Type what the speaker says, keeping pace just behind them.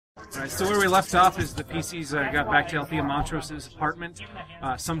Right, so where we left off is the PCs got back to Althea Montrose' apartment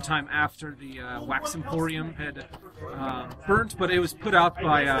sometime after the Wax Emporium had burnt, but it was put out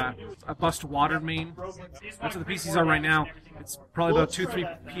by a bust water main. That's where the PCs are right now. It's probably about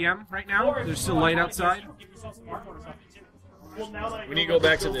 2-3 p.m. right now. There's still light outside. We need to go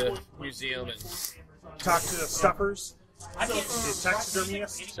back to the museum and talk to the stuffers, the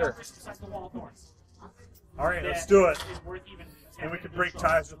taxidermists. Sure. All right, let's do it. And we can break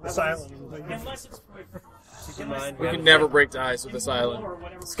ties with this island. Keep in mind, we can never break ties with this island.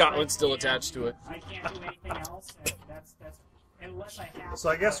 Scotland's still attached to it.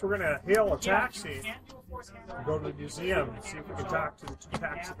 So I guess we're going to hail a taxi and go to the museum and see if we can talk to the two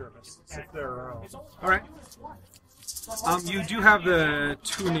taxidermists, see if they're around. All right. You do have the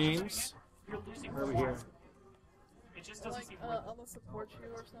two names over here. Like Alyssa Porchu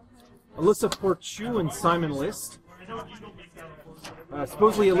or something? Alyssa Porchu and Simon List.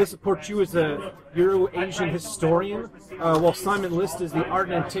 Supposedly Alyssa Porchu is a Euro-Asian historian, while Simon List is the art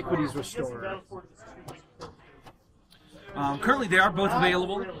and antiquities restorer. Currently they are both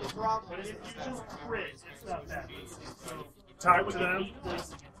available. Talk to them.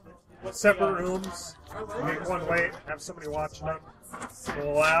 Separate rooms. Make one wait. Have somebody watching them.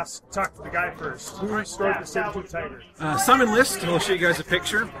 We'll talk to the guy first. Who restored the saber-tooth tiger? Simon List, I'll show you guys a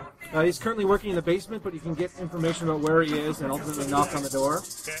picture. He's currently working in the basement, but you can get information about where he is and ultimately knock on the door.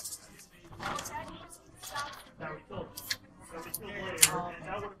 Okay.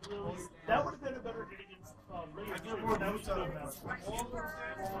 That would have been a better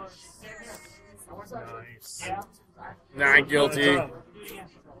Nice. Nah, guilty.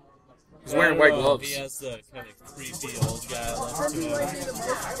 He's wearing white gloves. He has the kind of creepy old guy look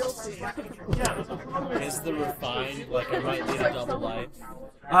to him. Is the refined, like I might lead a double life?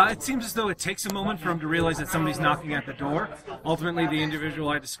 It seems as though it takes a moment for him to realize that somebody's knocking at the door. Ultimately, the individual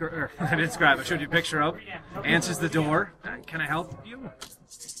I described, I showed you a picture of, answers the door. Can I help you?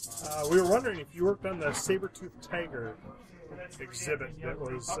 We were wondering if you worked on the saber-tooth tiger exhibit that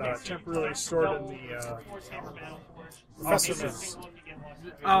was temporarily stored in the offices.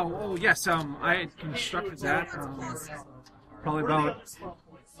 Oh, yes. I had constructed that probably about,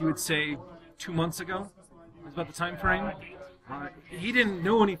 you would say, 2 months ago. Was about the time frame. He didn't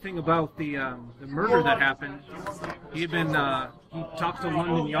know anything about the murder that happened. He had been he talked to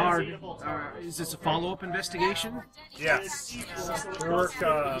London Yard. Is this a follow-up investigation? Yes. We work.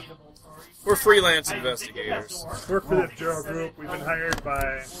 We're freelance investigators. Work for the Obduro group. We've been hired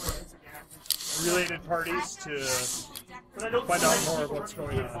by related parties to find out more of what's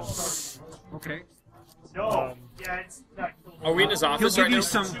going on. Okay. Are we in his office He'll right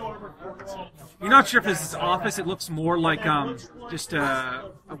give you now? some. You're not sure if this is his office. It looks more like just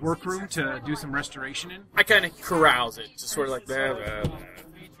a workroom to do some restoration in. I kind of carouse it, just sort of like that.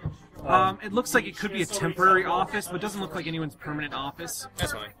 It looks like it could be a temporary office, but it doesn't look like anyone's permanent office.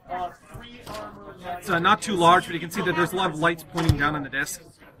 That's fine. It's not too large, but you can see that there's a lot of lights pointing down on the desk.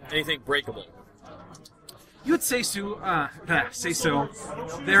 Anything breakable? You would say so.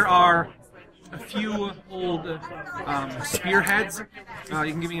 There are a few old spearheads.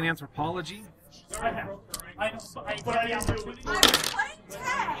 You can give me an anthropology.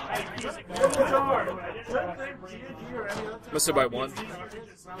 Must have by one.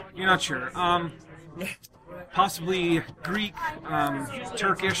 You're not sure. Possibly Greek,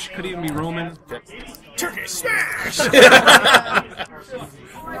 Turkish, could even be Roman. Turkish smash!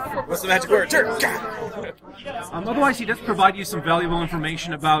 What's the magic word? Turk! Otherwise, he does provide you some valuable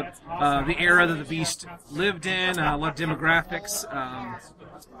information about the era that the beast lived in, a lot of demographics,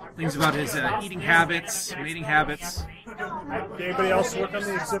 things about his eating habits, mating habits. Did anybody else work on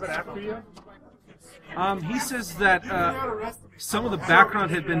the exhibit after you? He says that some of the background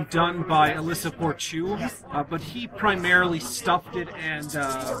had been done by Alyssa Porchu, but he primarily stuffed it and,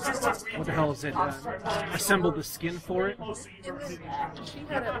 what the hell is it, assembled the skin for it. She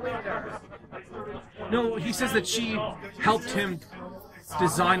had it later. No, he says that she helped him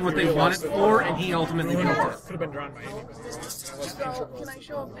design what they wanted for, and he ultimately built it. Could have been drawn by anybody. So, can I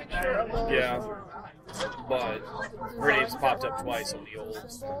show a picture of the... Yeah. But her name's popped up twice on the old.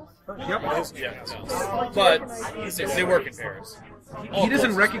 Yep. Yeah, no. But they work in Paris. He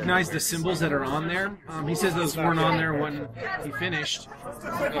doesn't recognize the symbols that are on there. He says those weren't on there when he finished.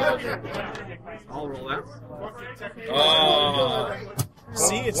 I'll roll that. Oh.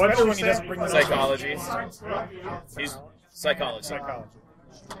 See, it's better when he doesn't bring the Psychology. He's psychology.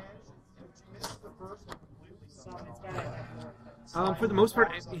 For the most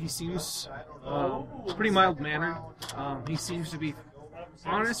part, he seems pretty mild-mannered. He seems to be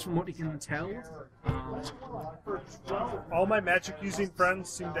honest from what he can tell. All my magic-using friends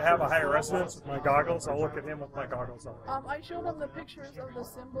seem to have a higher resonance with my goggles. I'll look at him with my goggles on. I showed him the pictures of the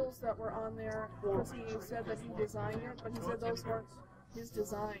symbols that were on there because he said that he designed it, but he said those weren't his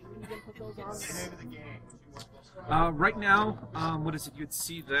design. He didn't put those on there. Right now, what is it? You'd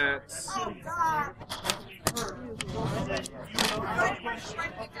see that.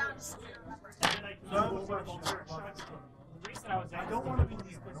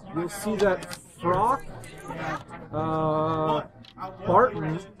 You'll see that Frock,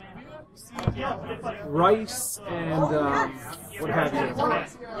 Barton, Rice, and what have you?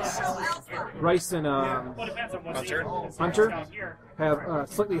 Rice and Hunter have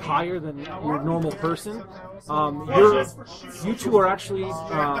slightly higher than your normal person. You two are actually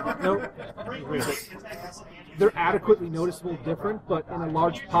they're adequately noticeable different, but in a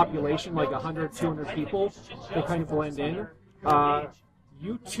large population, like 100, 200 people, they kind of blend in.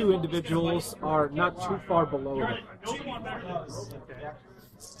 You two individuals are not too far below them.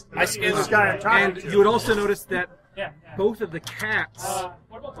 I scan this guy I'm talking and to. you would also notice that both of the cats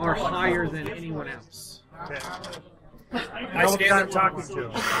are higher than anyone else. Okay. I know the guy I'm talking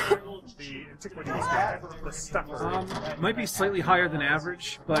to. The antiquities guy, the stuffer. Might be slightly higher than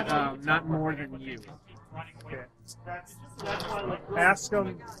average, but not more than you. Okay. Ask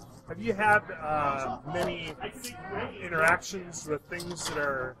him, have you had many interactions with things that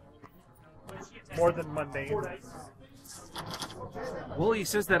are more than mundane? Well, he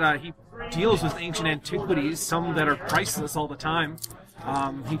says that he deals with ancient antiquities, some that are priceless all the time.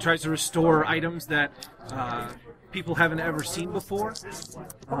 He tries to restore items that people haven't ever seen before.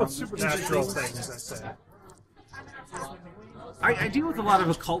 How about supernatural things, I say? I deal with a lot of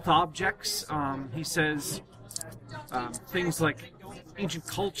occult objects. He says things like ancient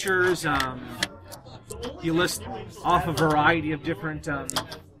cultures. You list off a variety of different, what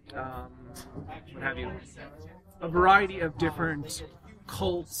have you? A variety of different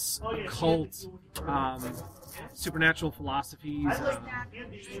cults, occult, supernatural philosophies,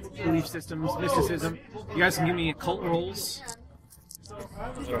 belief systems, mysticism. You guys can give me occult rolls.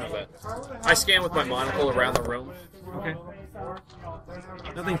 I scan with my monocle around the room. Okay.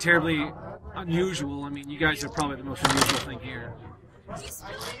 Nothing terribly unusual. I mean, you guys are probably the most unusual thing here.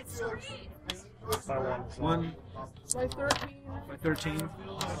 One. By 13. By 13.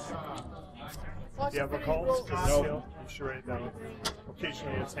 Do you have a cult? No. You should write it down.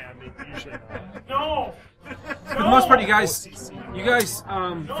 Occasionally it's handy, usually not. No! For the most part, you guys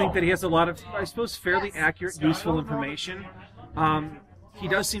think that he has a lot of, I suppose, fairly accurate, useful information. He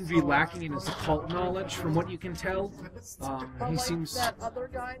does seem to be lacking in his occult knowledge, from what you can tell. He seems... that other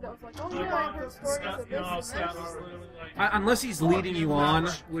guy that was like, oh yeah, I heard stories of this and this. Unless he's leading you on,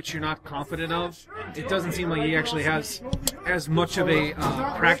 which you're not confident of, it doesn't seem like he actually has as much of a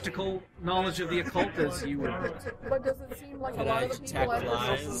practical knowledge of the occult as you would. But does it seem like a lot of the people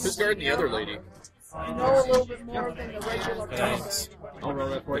at this Who's guarding the other lady? know a little bit more than the regular Thanks. I'll roll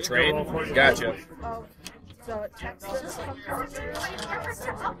that for you. Train? Gotcha. of the Texas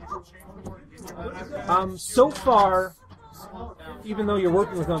So far, even though you're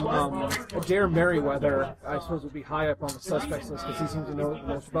working with him, Adair Merriweather, I suppose, would be high up on the suspects list because he seems to know the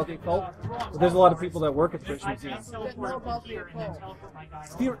most about the occult. But there's a lot of people that work at the British Museum. that know about the occult.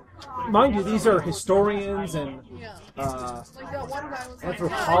 Mind you, these are historians and Yeah. Like that one guy was like,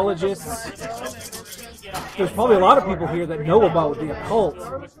 anthropologists. There's probably a lot of people here that know about the occult.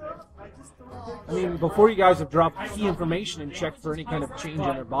 I mean, before you guys have dropped key information and checked for any kind of change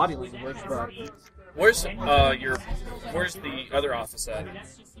in their body language, but... Where's the other office at?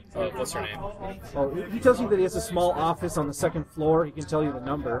 What's her name? Oh, he tells you that he has a small office on the second floor. He can tell you the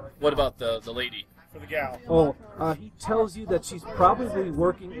number. What about the lady? For the gal. Oh, he tells you that she's probably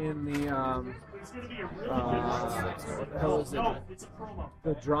working in the, what the hell is it?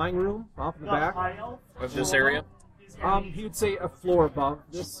 The drawing room off in the back. Of this area? He would say a floor above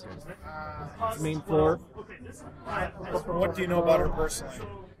this main floor. What do you know about her personally?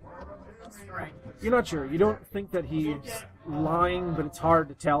 You're not sure. You don't think that he's lying, but it's hard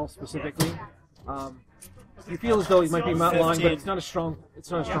to tell specifically. You feel as though he might be not lying, but it's not a strong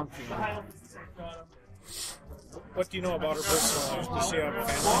feeling. What do you know about her personally? Does she have a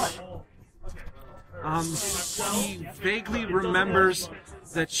family? He vaguely remembers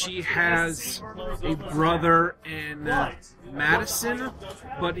that she has a brother in Madison,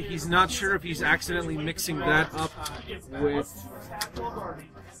 but he's not sure if he's accidentally mixing that up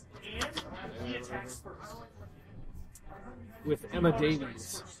with Emma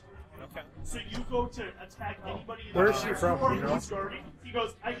Davies. Okay. So you go to attack anybody. Where is she from? You know? He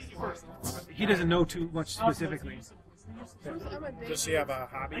goes, I get you first. He doesn't know too much specifically. Does she have a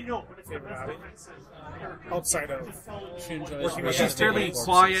hobby? Favorite hobby? Outside of working with She's other fairly corpses?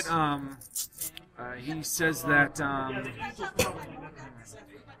 quiet. He says that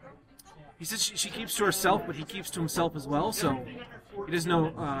he says she keeps to herself, but he keeps to himself as well. So he doesn't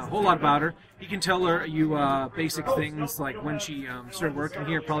know a whole lot about her. He can tell her basic things like when she started working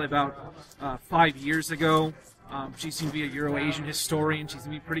here, probably about 5 years ago. She seemed to be a Euro-Asian historian. She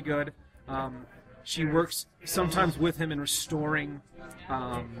seemed to be pretty good. She works sometimes with him in restoring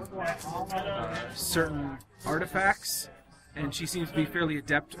certain artifacts, and she seems to be fairly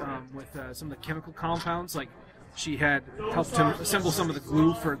adept with some of the chemical compounds. Like she had helped him assemble some of the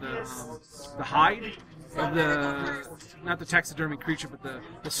glue for the hide of not the taxidermy creature, but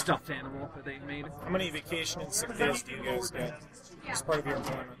the stuffed animal that they made. How many vacation and sick days do you guys get as part of your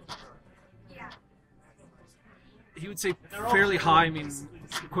employment? He would say fairly high. I mean,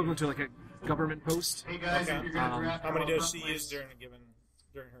 equivalent to like a government post. Okay. How many does she use during her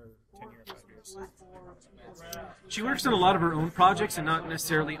tenure of 5 years? She works on a lot of her own projects and not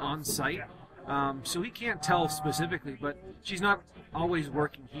necessarily on site. So he can't tell specifically, but she's not always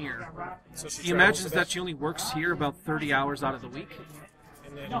working here. So she He imagines that she only works here about 30 hours out of the week.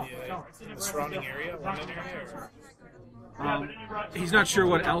 And then the surrounding area, London area? Or? He's not sure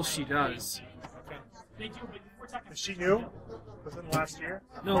what else she does. Is she new? Within the last year?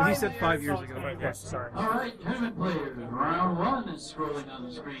 No, he said 5 years ago. Okay, sorry. All right, tournament players, round one is scrolling on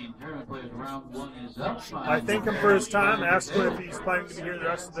the screen. Tournament players, round one is up. I thank him for his time. Ask him if he's planning to be here the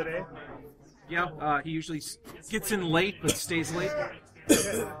rest of the day. Yeah, he usually gets in late but stays late. Are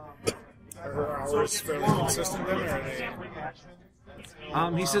her hours fairly consistent then, or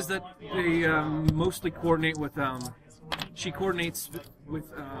are they? He says that they mostly coordinate with. She coordinates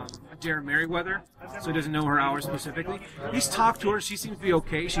with Darren Merriweather, so he doesn't know her hours specifically. He's talked to her. She seems to be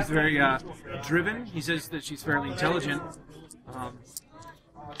okay. She's very driven. He says that she's fairly intelligent. Have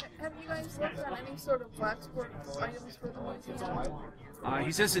you guys looked at any sort of waxwork items for the museum?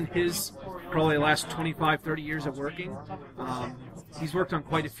 He says in his probably the last 25, 30 years of working, he's worked on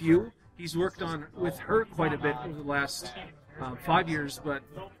quite a few. He's worked on with her quite a bit over the last 5 years, but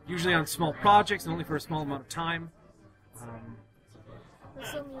usually on small projects and only for a small amount of time.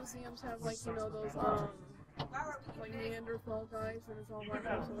 Some museums have, like, you know, those, like Neanderthal guys and it's all like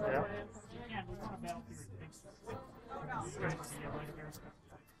that, so that's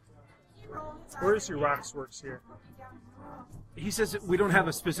Where's your waxworks here? He says that we don't have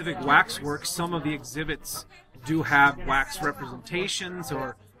a specific waxwork. Some of the exhibits do have wax representations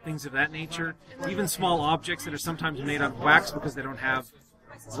or things of that nature. Even small objects that are sometimes made out of wax because they don't have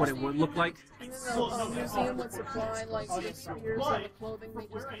what it would look like. And then the museum would supply, like, the spears and the clothing. They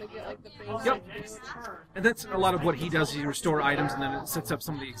just kind of get, like, the basic. Yep. And that's a lot of what he does. He restores items and then it sets up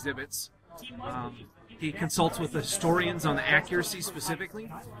some of the exhibits. He consults with the historians on accuracy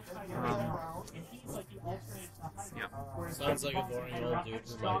specifically. Sounds like a boring old dude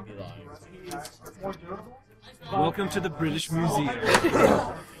who might be lying. Welcome to the British Museum.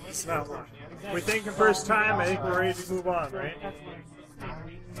 It's not one. We thank him for his time. I think we're ready to move on, right?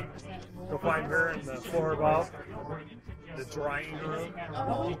 Go find her in the floor above, the drying room.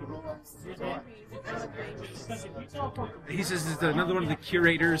 He says it's another one of the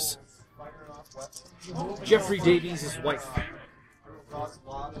curators, Jeffrey Davies' wife.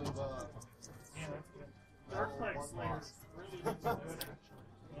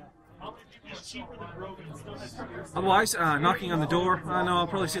 Otherwise, knocking on the door. No, I'll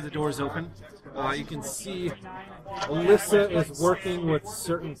probably see the door is open. You can see Alyssa is working with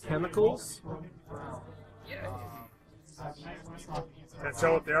certain chemicals. Can I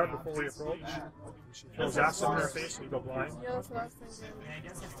tell what they are before we approach? She throws acid in her face and we go blind. Yeah, that's what I was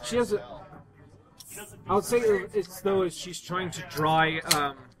thinking. She has a. I would say it's though as she's trying to dry.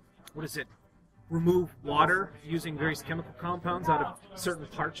 What is it? Remove water using various chemical compounds out of certain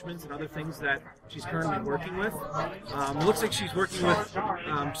parchments and other things that she's currently working with. It looks like she's working with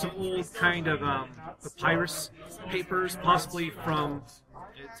some old kind of papyrus papers, possibly from.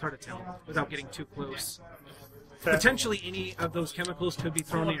 It's hard to tell without getting too close. Potentially, any of those chemicals could be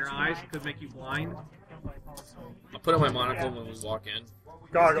thrown in your eyes. It could make you blind. I'll put on my monocle when we walk in.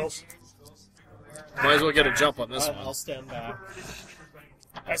 Goggles. Might as well get a jump on this I'll one. stand back.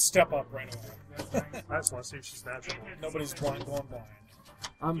 I step up right away. I just want to see if she's natural. Nobody's going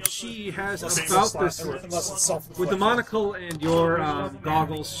blind. She has Unless about this it's self-inflicted. with the monocle and your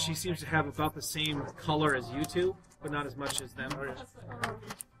goggles. She seems to have about the same color as you two, but not as much as them.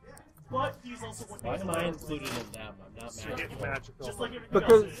 But he's also Why am I included in them? I'm not magical. Magical. just like everything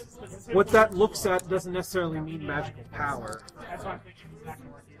Because what that looks at doesn't necessarily mean magical power.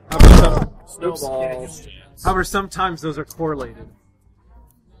 Snowballs. However, sometimes those are correlated.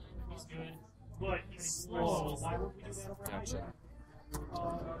 He's good, but he's slow. Why would we do that over Gotcha.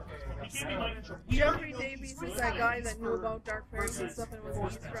 Jeffrey Davies is that guy that knew about Dark Fairies and stuff and was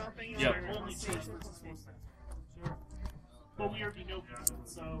eavesdropping. Yep. But we already know that,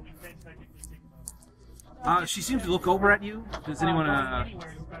 so we can't technically take She seems to look over at you. Does anyone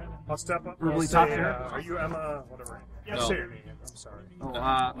I'll step up. verbally I'll talk say, to her? Are you Emma? Whatever. No. Say your name. I'm sorry.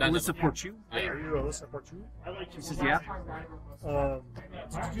 Alyssa Porchu? Are you Alyssa Porchu? She says, yeah.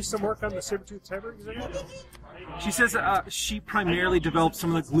 Did you do some work on the Sabertooth Tiger exhibit? She says she primarily developed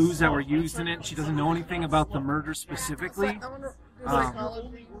some of the glues that were used in it. She doesn't know anything about the murder specifically. I wonder,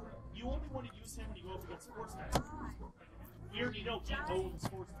 psychology. You only want to use him when you go up against Sportsman. We already know he owns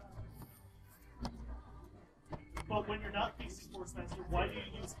Sportsman. But when you're not facing Sportsmaster, why do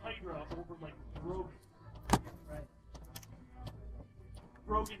you use Hydra over, like, Rogan? Right.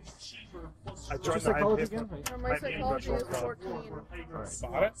 Rogan's cheaper. Plus I What's joined your the psychology IPF. again? My psychology is 14.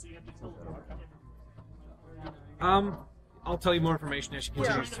 Bought it? I'll tell you more information as she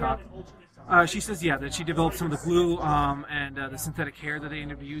continues to talk. She says, yeah, that she developed some of the glue and the synthetic hair that they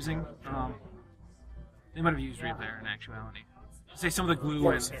ended up using. They might have used real hair in actuality. Say some of the glue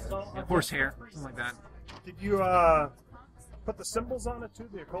and horsehair, something like that. Did you put the symbols on it too?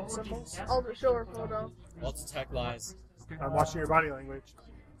 The occult symbols? I'll show her photo. Lots of tech lies. I'm watching your body language.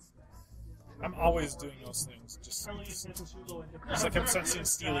 I'm always doing those things. Just like I'm sensing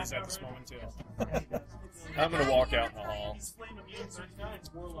Steelies at this moment too. I'm gonna walk out in the hall.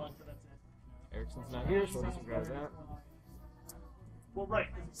 Erickson's not here, so we can grab that. Well, right.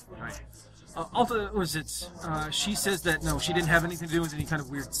 Right. Alta was it? She says that no, she didn't have anything to do with any kind of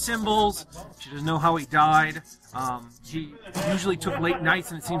weird symbols. She doesn't know how he died. He usually took late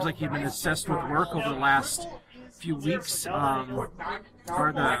nights, and it seems like he'd been obsessed with work over the last few weeks, or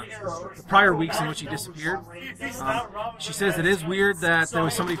the prior weeks in which he disappeared. She says it is weird that there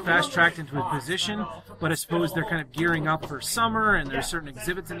was somebody fast-tracked into his position, but I suppose they're kind of gearing up for summer, and there's certain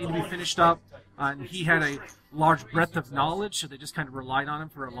exhibits that need to be finished up. And he had a large breadth of knowledge, so they just kind of relied on him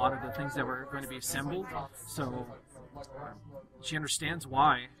for a lot of the things that were going to be assembled. So she understands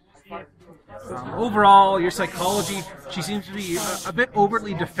why. Overall, your psychology, she seems to be a bit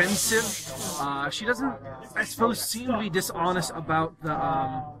overtly defensive. She doesn't, I suppose, seem to be dishonest about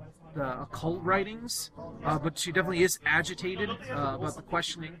the occult writings, but she definitely is agitated about the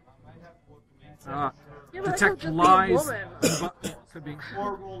questioning. Yeah, but Detect I could lies. just be a woman. Could be.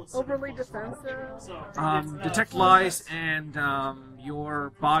 Overly defensive. Detect lies and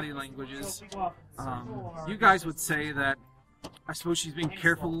your body languages. You guys would say that I suppose she's being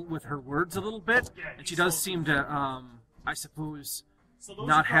careful with her words a little bit, and she does seem to, I suppose,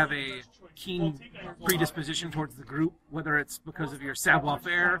 not have a keen predisposition towards the group, whether it's because of your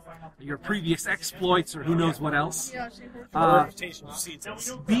savoir-faire, your previous exploits, or who knows what else.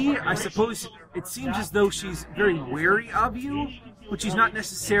 B, I suppose it seems as though she's very wary of you, but she's not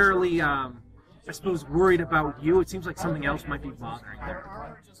necessarily, I suppose, worried about you. It seems like something else might be bothering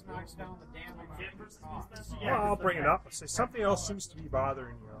her. Well, I'll bring it up. I'll say something else seems to be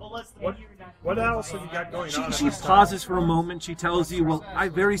bothering you. What else have you got going on? She pauses for a moment. She tells you, well, I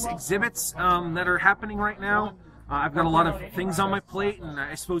have various exhibits that are happening right now. I've got a lot of things on my plate, and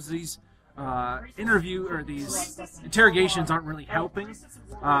I suppose these these interrogations aren't really helping.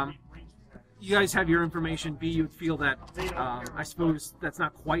 You guys have your information. B, you would feel that, I suppose that's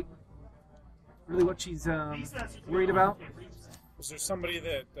not quite really what she's worried about. Was there somebody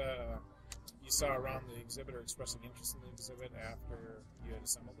that you saw around the exhibit or expressing interest in the exhibit after you had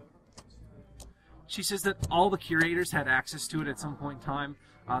assembled it? She says that all the curators had access to it at some point in time.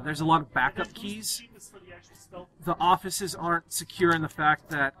 There's a lot of backup keys. The offices aren't secure in the fact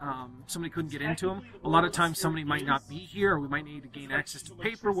that somebody couldn't get into them. A lot of times somebody might not be here, or we might need to gain access to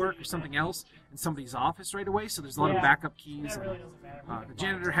paperwork or something else in somebody's office right away, so there's a lot of backup keys. And, the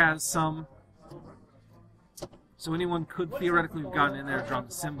janitor has some. So anyone could theoretically have gotten in there and drawn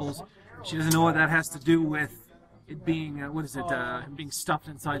the symbols. She doesn't know what that has to do with it being, him being stuffed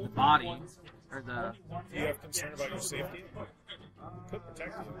inside the body. Or the. Do you have concern about your safety? Could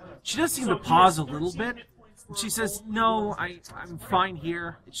protect you. She does seem to pause a little bit. She says, no, I'm fine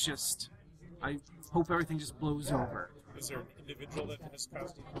here. It's just, I hope everything just blows over. Is there an individual that has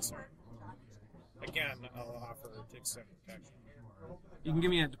caused you concern? Again, I'll offer to accept protection. You can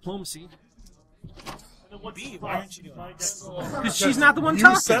give me a diplomacy. B, why aren't you doing this? Because she's not the one You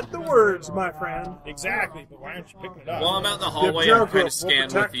talking. said the words, my friend. Exactly, but why aren't you picking it up? While I'm out in the hallway, Obduro I'm trying to group will scan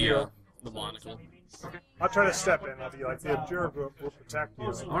with protect you. the monocle. I'll try to step in. I'll be like, the Obduro group will protect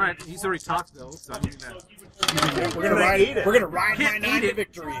you. All right, he's already talked though, so I mean that. We're gonna ride. We're gonna ride Can't my nine eat to it.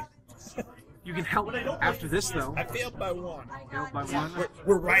 victory. You can help after this, though. I failed by 1. Failed by 1.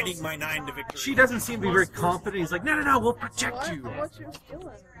 We're riding my 9 to victory. She doesn't seem to be very confident. He's like, no, we'll protect you. What's your skill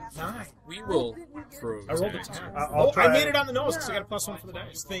in? 9. We will prove. I rolled a it. 10. I'll try. I made it on the nose because I got a +1 for the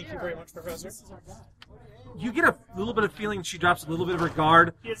dice. Thank you very much, Professor. You get a little bit of feeling she drops a little bit of her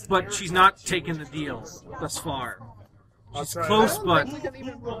guard, but she's not taking the deal thus far. She's close, but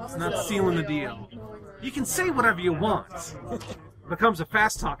not sealing the deal. You can say whatever you want. Becomes a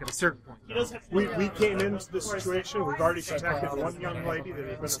fast talk at a certain point. We came into this situation. We've already protected one young lady that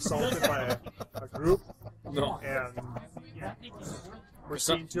had been assaulted by a group, No. and we're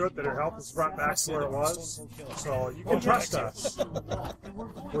seeing to it that her health is brought back to where it was. So you can trust us.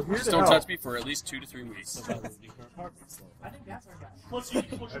 We're here Just to don't help. touch me for at least 2 to 3 weeks. I don't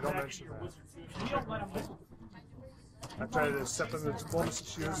mention that. I try to step in the diplomacy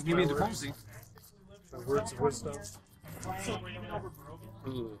shoes. Give me diplomacy. The words of wisdom.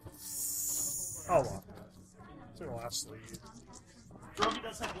 Ooh. Oh, well. It's going to last the lead. Brogy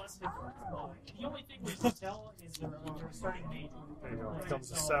does have less than the only thing we can tell is they're starting May. There you go. It comes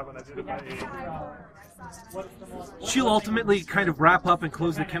to 7. I did it by 8. She'll ultimately kind of wrap up and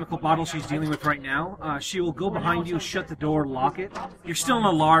close the chemical bottle she's dealing with right now. She will go behind you, shut the door, lock it. You're still in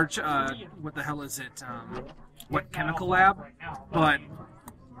a large, what the hell is it, what chemical lab? But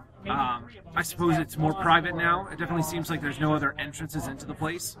I suppose it's more private now. It definitely seems like there's no other entrances into the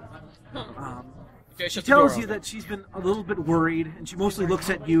place. Okay, She tells you that she's been a little bit worried, and she mostly looks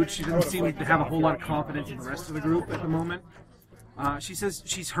at you. She doesn't seem to have a whole lot of confidence in the rest of the group at the moment. She says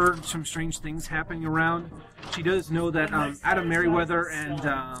she's heard some strange things happening around. She does know that Adam Merriweather and,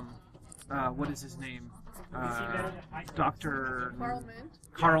 what is his name? Dr.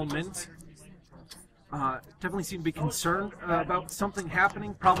 Carl Mint. Definitely seem to be concerned about something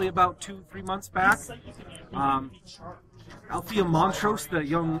happening, probably about 2-3 months back. Althea Montrose, the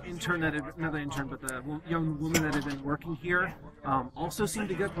young intern that had, not the intern, but the young woman that had been working here, also seemed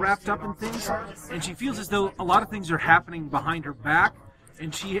to get wrapped up in things, and she feels as though a lot of things are happening behind her back,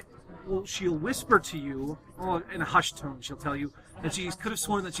 and she'll whisper to you, in a hushed tone, she'll tell you that she could have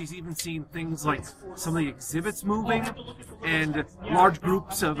sworn that she's even seen things like some of the exhibits moving, and large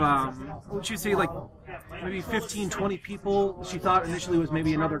groups of, what would you say, like maybe 15, 20 people. She thought initially was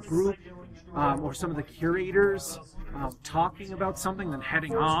maybe another group, or some of the curators talking about something, then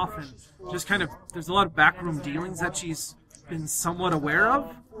heading off, and just kind of, there's a lot of backroom dealings that she's been somewhat aware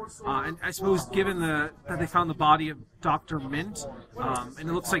of. And I suppose given that they found the body of Dr. Mint, and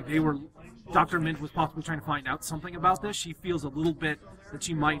it looks like Dr. Mint was possibly trying to find out something about this, she feels a little bit that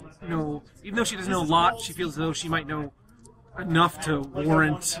she might know, even though she doesn't know a lot, she feels as though she might know enough to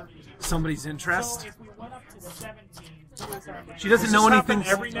warrant somebody's interest. She doesn't know anything.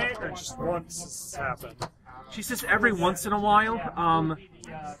 Every night or just once it's happened? She says every once in a while.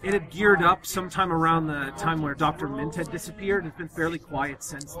 It had geared up sometime around the time where Dr. Mint had disappeared. It's been fairly quiet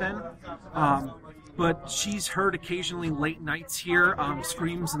since then. But she's heard occasionally late nights here,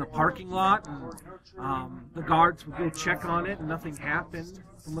 screams in the parking lot, and the guards would go check on it, and nothing happened,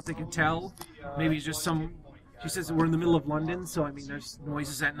 from what they could tell. Maybe it's just she says that we're in the middle of London, so I mean there's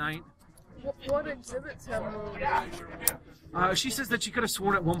noises at night. What exhibits have moved? She says that she could have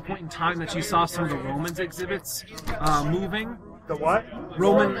sworn at one point in time that she saw some of the Romans exhibits moving. The what?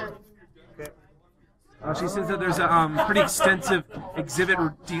 Roman. She says that there's a pretty extensive exhibit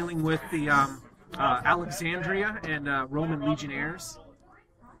dealing with the Alexandria and Roman legionnaires.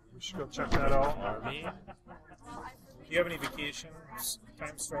 We should go check that out. Me? Do you have any vacation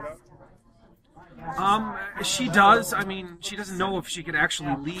time start up? She does. I mean, she doesn't know if she could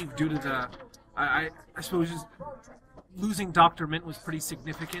actually leave due to the. I suppose losing Dr. Mint was pretty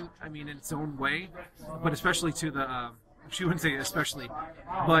significant. I mean, in its own way, but especially to the. She wouldn't say especially,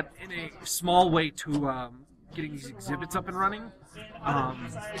 but in a small way to getting these exhibits up and running.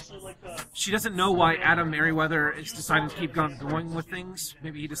 She doesn't know why Adam Merriweather is deciding to keep on going with things.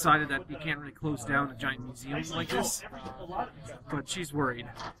 Maybe he decided that you can't really close down a giant museum like this, but she's worried.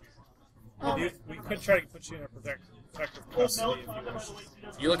 We could try to put you in a protective custody if you wish.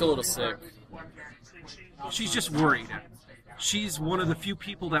 You look a little sick. She's just worried. She's one of the few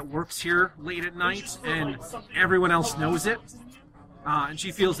people that works here late at night, and everyone else knows it. And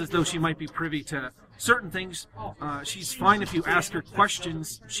she feels as though she might be privy to certain things. She's fine if you ask her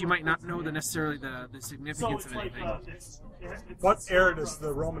questions. She might not know necessarily the significance of anything. What era does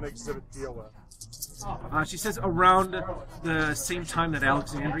the Roman exhibit deal with? She says around the same time that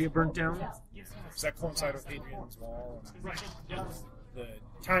Alexandria burnt down. Does that coincide with Hadrian's Wall? And the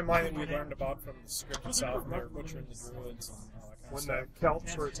timeline that we learned about from the script itself, they were butchering the Druids and all that kind of When stuff. the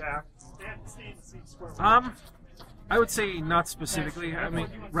Celts were attacked? I would say not specifically. I mean,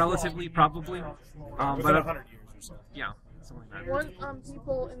 relatively, probably. Within But 100 years or so. yeah, something like that. What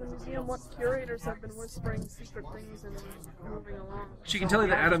people in the museum, what curators have been whispering secret things and moving along? She can tell you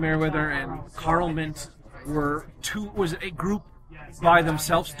that Adam Merriweather and Carl Mint was a group by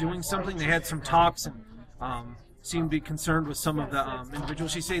themselves doing something. They had some talks and seemed to be concerned with some of the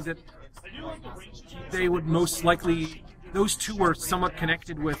individuals. She said that they would most likely, those two were somewhat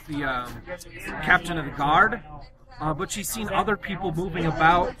connected with the captain of the guard, but she's seen other people moving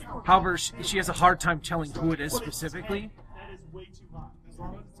about. However, she has a hard time telling who it is specifically.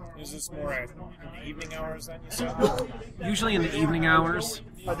 Is this more in the evening hours then, you said? Usually in the evening hours.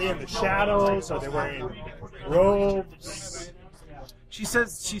 Are they in the shadows? Are they wearing robes? She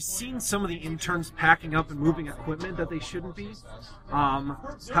says she's seen some of the interns packing up and moving equipment that they shouldn't be.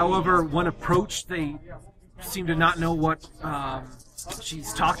 However, when approached, they seem to not know what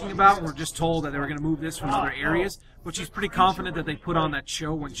she's talking about. We're just told that they were going to move this from other areas, but she's pretty confident that they put on that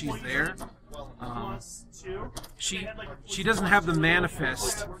show when she's there. She doesn't have the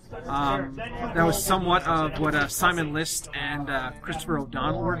manifest. That was somewhat of what Simon List and Christopher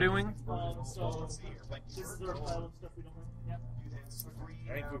O'Donnell were doing.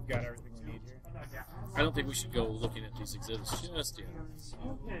 I think we've got everything we need here. I don't think we should go looking at these exhibits just yet.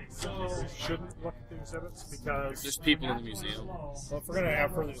 Shouldn't look at the exhibits because There's people in the museum. Well, if we're going to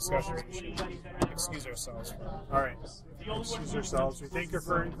have further discussions, we should excuse ourselves. all right. Excuse yourselves. We thank you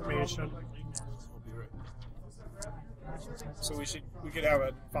for your information. So we could have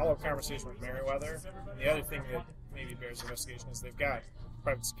a follow-up conversation with Merriweather. And the other thing that maybe bears investigation is they've got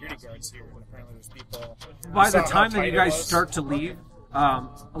private security guards here, and apparently there's people. By the time that you guys start to leave,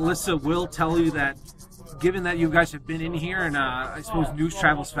 Alyssa will tell you that given that you guys have been in here and I suppose news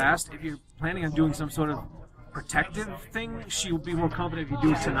travels fast, if you're planning on doing some sort of protective thing, she will be more confident if you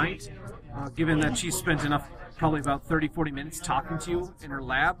do it tonight, given that she's spent probably about 30-40 minutes talking to you in her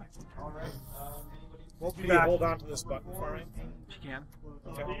lab. Can you hold on to this button for me? She can.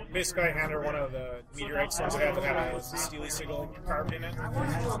 Okay. Basically, I hand her one of the meteorite stones that had a Steely signal carved in it.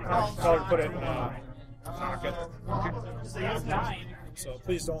 I'll tell her to put it in a pocket. So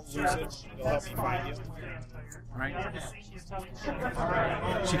please don't lose it. It'll help me find you. Right.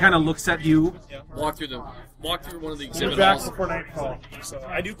 She kind of looks at you. Yeah. Walk through one of the We'll exhibit be back halls. before nightfall. So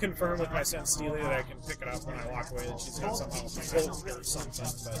I do confirm with my sense Steely that I can pick it up when I walk away that she's got somehow hold it or something,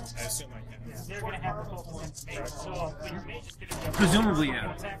 but I assume I can. Presumably,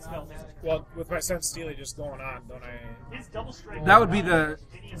 yeah. Well, with my sense Steely just going on, don't I?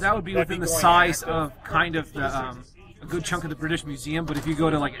 That would be within the size of kind of the a good chunk of the British Museum. But if you go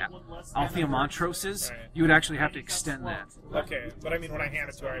to like Althea Montrose's, Right. you would actually have to extend that. Okay, but I mean when I hand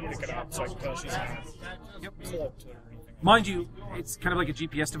it to her, I pick it up so I can tell she's not cloaked or anything. Mind you, it's kind of like a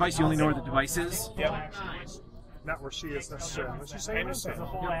GPS device. You only know where the device is. Yep. Not where she is necessarily. What you say? I understand.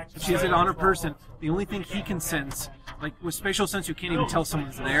 If she has it on her person, the only thing he can sense, like with spatial sense, you can't even tell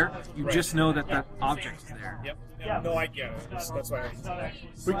someone's there. You just know that that object is there. Yep. No, I get it. That's why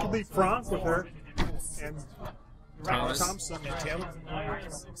We could leave Frank with her and Thomas. Thompson and Tim.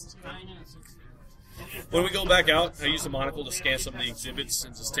 When we go back out, I use the monocle to scan some of the exhibits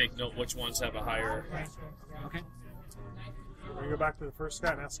and just take note which ones have a higher. Okay. We go back to the first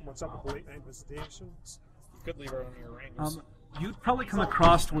guy and ask him what's up with the late night visitations. You could leave her on your rings. You'd probably come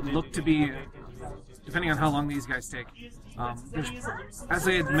across what would look to be, depending on how long these guys take. As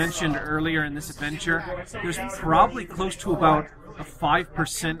I had mentioned earlier in this adventure, there's probably close to about a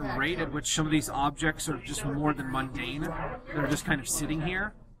 5% rate at which some of these objects are just more than mundane. They're just kind of sitting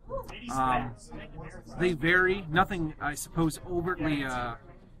here. They vary. Nothing, I suppose, overtly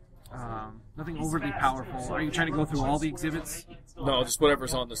powerful. Are you trying to go through all the exhibits? No, just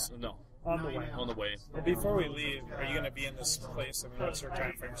whatever's on this. No, On the way. on the way. Well, before we leave, are you going to be in this place? I mean, what's her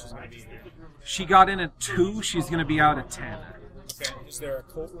time frame she's going to be here? She got in at 2. She's going to be out at 10. Okay. Is there a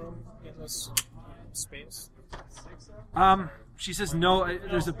coat room in this space? She says no,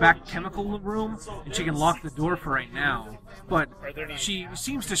 there's a back chemical room, and she can lock the door for right now. But Are there any- she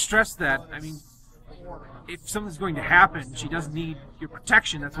seems to stress that, I mean, if something's going to happen, she does need your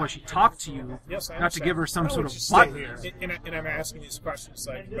protection. That's why she talked to you, Yes, I not to give her some Why sort don't of you stay button. here? And I'm asking these questions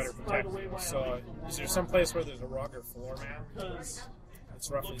so I can better protect you. So, is there some place where there's a rug or floor mat? It's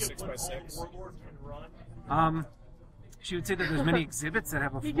roughly 6 by 6. She would say that there's many exhibits that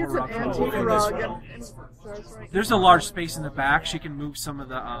have a He floor gets an rug. antique rug and starts right. There's a large space in the back. She can move some of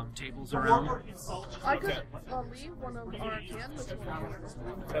the tables around. I could leave one of our canvas ones.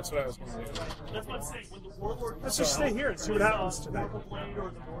 That's what I was going to do. Let's just stay here and see what happens tonight.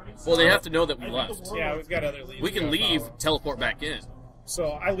 Well, they have to know that we left. Yeah, we've got other leads. We can leave, teleport back in.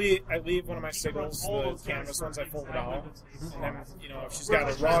 So I leave one of my signals, the canvas ones, I fold it out, and then if she's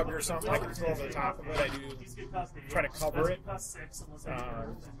got a rug or something, I can throw over the top of it. I do try to cover it, and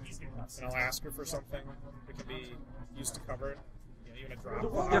I'll ask her for something that can be used to cover it. Even a drop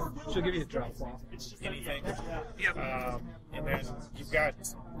cloth. Yep, she'll give you a drop cloth. Anything. Yep. And then we got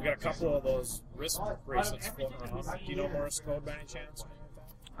a couple of those wrist bracelets floating around. Do you know Morse code by any chance?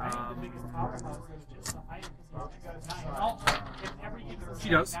 She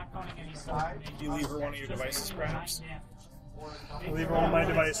does. Do you leave her one of your devices, perhaps? I'll leave one of my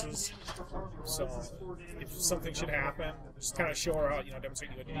devices. So, if something should happen, just kind of show her how,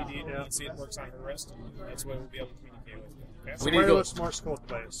 demonstrate what you need. You can see it works on her wrist. That's the way we'll be able to communicate with you. Okay? We need to go. Morse code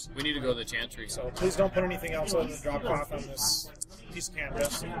device. We need to go to the chantry. So please don't put anything else other than drop cloth on this piece of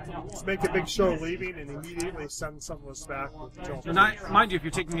canvas. Let's make a big show of leaving and immediately send some of us back with Joe. Mind you, if you're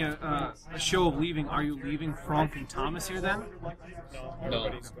taking a show of leaving, are you leaving Frank and Thomas here then?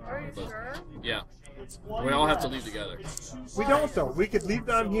 No. Are you sure? Yeah. We all have to leave together. We don't, though. We could leave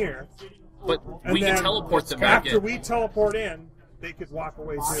them here. But and we can then teleport them back after in. we teleport in, they could walk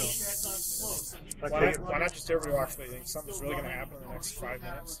away too. Why not just everybody walks away? You think something's really going to happen in the next 5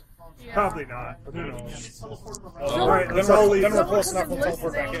 minutes? Yeah. Probably not, but who knows? All right, then we're close enough. We'll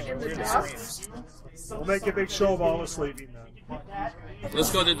teleport back in. In We're the going to dust? We'll make a big show of all us leaving then.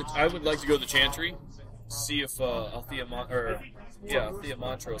 Let's go to I would like to go to the chantry, see if Althea Montrose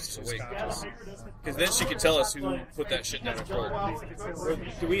is awake. Because then she can tell us who put that shit down in cold.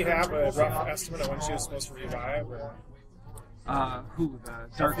 Do we have a rough estimate of when she was supposed to revive? Or? Who?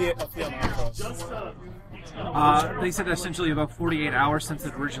 Dark. Althea Montrose. They said essentially about 48 hours since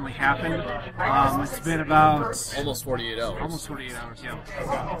it originally happened. It's been about almost 48 hours. Almost 48 hours, yeah.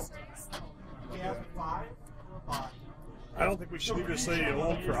 I don't think we should leave this lady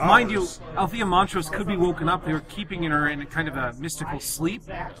alone for hours. Mind you, Althea Montrose could be woken up. They were keeping her in a kind of a mystical sleep,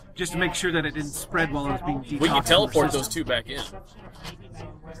 just to make sure that it didn't spread while it was being detoxed. We can teleport those two back in.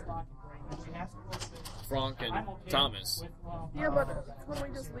 Frank and Thomas. Yeah, but couldn't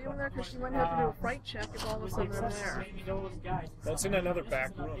we just leave them there? Because she might have to do a fright check if all of a sudden they're there. Well, it's in another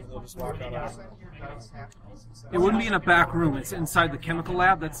back room. They'll just walk out of it. It wouldn't be in a back room. It's inside the chemical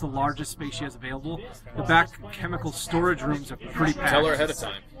lab. That's the largest space she has available. The back chemical storage rooms are pretty packed. Tell her ahead of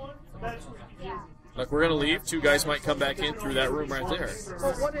time. Like, we're going to leave. Two guys might come back in through that room right there.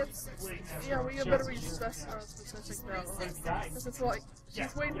 But what if... Yeah, we better be specific though. Because it's like,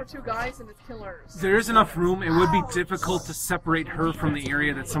 she's waiting for two guys and it's killers. There is enough room. It would be difficult to separate her from the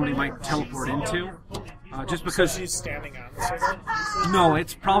area that somebody might teleport into. Just because... So she's standing on the circle? No,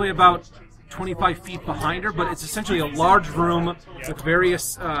 it's probably about 25 feet behind her, but it's essentially a large room with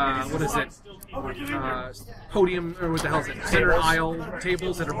various, podium, or what the hell is it, center aisle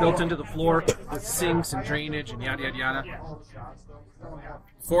tables that are built into the floor with sinks and drainage and yada, yada, yada.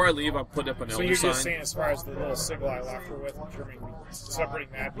 Before I leave, I'll put up an elder sign. So you're just saying, as far as the little signal I left her with,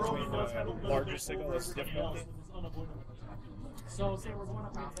 separating that between the larger signal is difficult?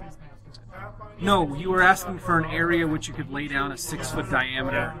 No, you were asking for an area which you could lay down a 6-foot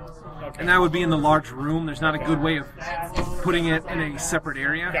diameter. And that would be in the large room. There's not a good way of putting it in a separate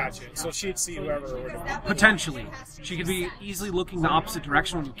area. Gotcha. So she'd see whoever... Potentially. She could be easily looking the opposite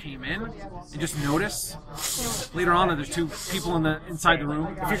direction when you came in and just notice. Later on, there's two people inside the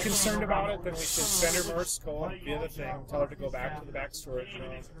room. If you're concerned about it, then we should send her Morse code via the thing, tell her to go back to the back storage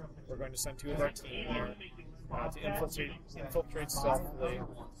room. We're going to send two of our team there. To infiltrate stealthily.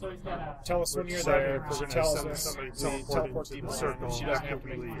 Tell us when you're there. She tells us we teleport people. She doesn't have to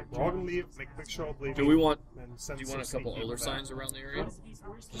make leave. We're all gonna leave. Make a big show of leaving. Do you want a couple elder signs around the area?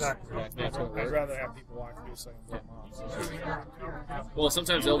 Exactly. I'd rather have people walk through so I can blow them off. Well,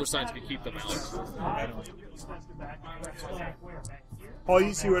 sometimes elder signs can keep them out. How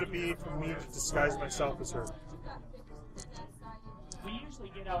easy would it be for me to disguise myself as her?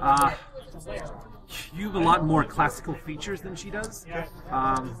 You have a lot more classical features than she does.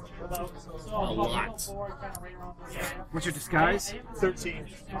 A lot. What's your disguise? 13.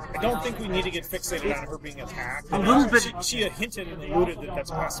 I don't think we need to get fixated on her being attacked. A little bit. She had hinted and alluded that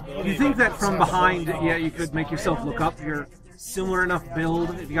that's a possibility. You think that from behind, yeah, you could make yourself look up. You're similar enough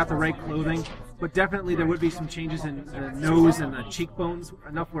build if you got the right clothing. But definitely there would be some changes in the nose and the cheekbones,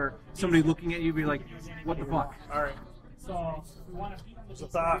 enough where somebody looking at you would be like, what the fuck? All right. There's a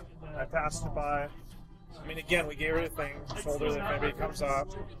thought. I passed it by. I mean, again, we gave her the thing, told her that if anybody comes up,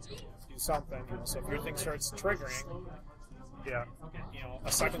 do something. So if your thing starts triggering, yeah,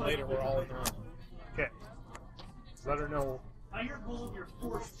 a second later we're all in the room. Okay. Let her know.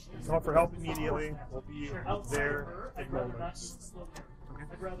 Call for help immediately. We'll be there in moments. Okay.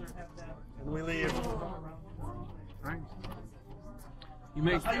 And we leave. Right. You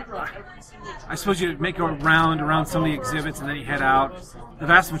make, I suppose you make a round around some of the exhibits and then you head out. The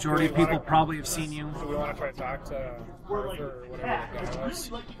vast majority of people probably have seen you. Do we want to try to talk to Arthur or whatever the guy was?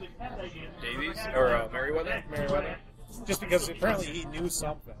 Davies or Merriweather? Merriweather? Just because apparently he knew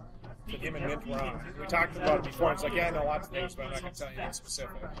something that him and Mint were on. We talked about it before. It's like, yeah, I know lots of things, but I'm not going to tell you anything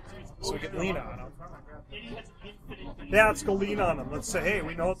specific. So we could lean on him. Yeah, let's go lean on them. Let's say, hey,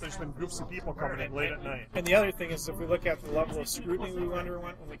 we know that there's been groups of people coming in late at night. And the other thing is, if we look at the level of scrutiny we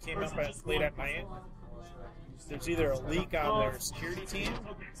underwent when we came up late at night, there's either a leak on their security team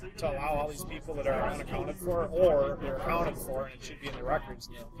to allow all these people that are unaccounted for, or they're accounted for and it should be in the records.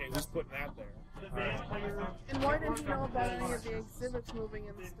 Okay, who's putting that there? And why didn't he know about any of the exhibits moving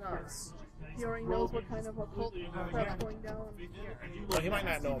and stuff? He already knows what kind of occult crap's going down. Well, he might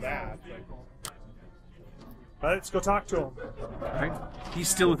not know that. Let's go talk to him. Right? He's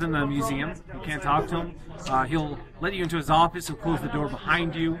still within the museum. You can't talk to him. He'll let you into his office. He'll close the door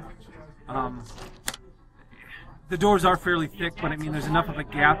behind you. The doors are fairly thick, but I mean, there's enough of a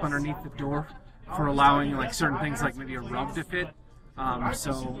gap underneath the door for allowing like certain things, like maybe a rug to fit.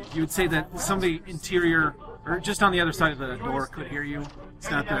 So you would say that somebody interior, or just on the other side of the door, could hear you.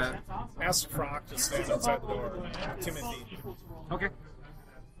 It's not the. Ask Frank to stand outside the door. Timothy. Okay.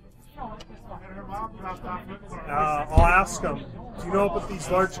 I'll ask him, do you know about these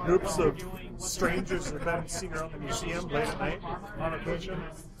large groups of strangers that have been seen around the museum late at night on occasion?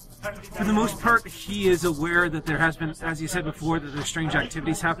 For the most part, he is aware that there has been, as you said before, that there's strange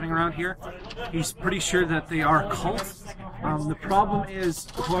activities happening around here. He's pretty sure that they are occult. The problem is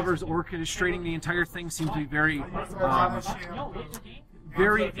whoever's orchestrating the entire thing seems to be very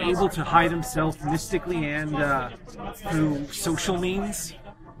able to hide himself mystically and through social means.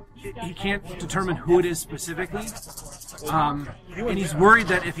 He can't determine who it is specifically, and he's worried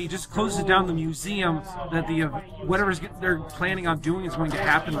that if he just closes down the museum, that whatever they're planning on doing is going to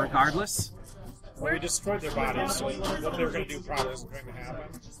happen regardless. Well, we destroyed their bodies, so what they were going to do probably isn't going to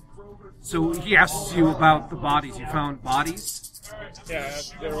happen. So he asks you about the bodies. You found bodies? Yeah,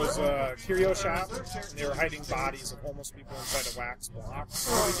 there was a curio shop, and they were hiding bodies of homeless people inside a wax block.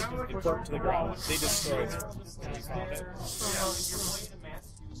 They burnt to the ground. They destroyed it, and we found it.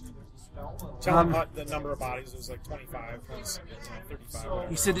 Tell him the number of bodies. It was like 25, 35.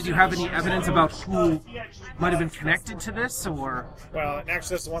 He said, did you have any evidence about who might have been connected to this, or? Well, and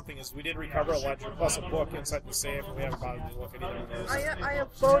actually, that's the one thing is we did recover a ledger plus a book inside the safe, and we haven't bothered to look at either of those. I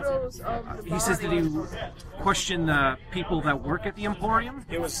have photos of the bodies. He says, did you question the people that work at the Emporium?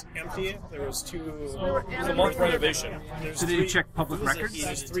 It was empty. There was two. It was a month renovation. So did you check public records?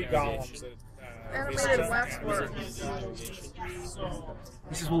 There's 3 golems that. Animated waxwork. He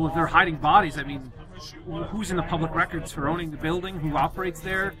says, well, if they're hiding bodies, I mean, who's in the public records for owning the building? Who operates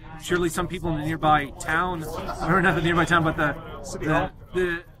there? Surely some people in the nearby town, or not the nearby town, but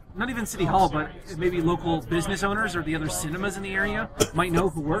the not even City Hall, but maybe local business owners or the other cinemas in the area might know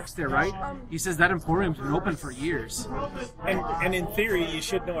who works there, right? He says that Emporium's been open for years. And in theory, you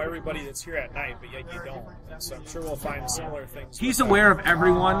should know everybody that's here at night, but yet you don't. So I'm sure we'll find similar things. He's aware of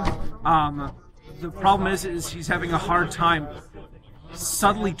everyone. The problem is he's having a hard time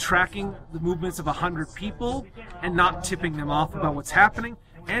subtly tracking the movements of 100 people and not tipping them off about what's happening,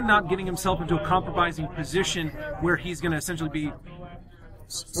 and not getting himself into a compromising position where he's going to essentially be...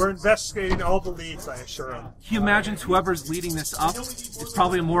 We're investigating all the leads, I assure him. He imagines whoever's leading this up is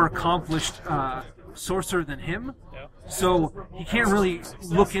probably a more accomplished sorcerer than him, so he can't really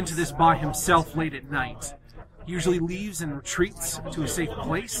look into this by himself late at night. He usually leaves and retreats to a safe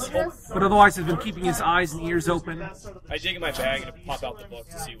place, but otherwise has been keeping his eyes and ears open. I dig in my bag and pop out the book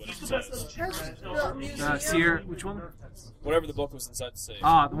to see what it says. Seer, which one? Whatever the book was inside the safe.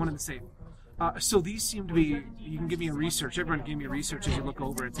 Ah, the one in the safe. So these seem to be, you can give me a research, everyone give me a research as you look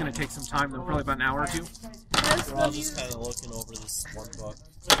over. It's going to take some time, though, probably about an hour or two. We're all just kind of looking over this one book.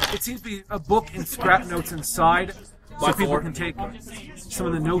 It seems to be a book and scrap notes inside, so people can take some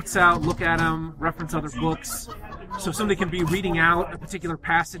of the notes out, look at them, reference other books. So somebody can be reading out a particular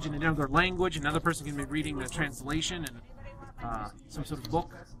passage in another language, another person can be reading the translation and some sort of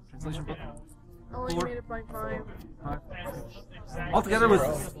book, translation book. Only made it by 5.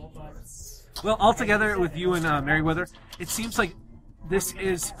 Altogether with you and Merriweather, it seems like this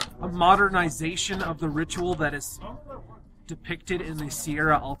is a modernization of the ritual that is depicted in the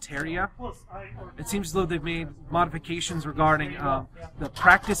Sierra Alteria. It seems as though they've made modifications regarding the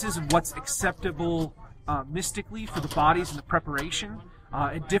practices of what's acceptable mystically for the bodies and the preparation.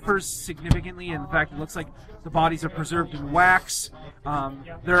 It differs significantly. In fact, it looks like the bodies are preserved in wax.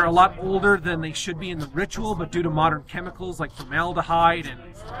 They're a lot older than they should be in the ritual, but due to modern chemicals like formaldehyde and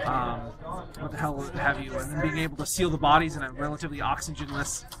what the hell have you, and then being able to seal the bodies in a relatively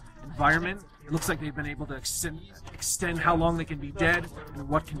oxygenless environment, it looks like they've been able to extend how long they can be dead and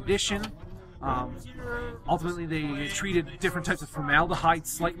what condition. Ultimately, they treated different types of formaldehyde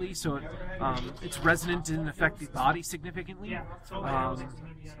slightly, so its resonance didn't affect the body significantly.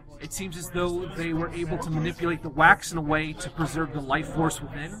 It seems as though they were able to manipulate the wax in a way to preserve the life force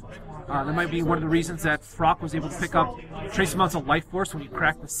within. That might be one of the reasons that Frock was able to pick up trace amounts of life force when you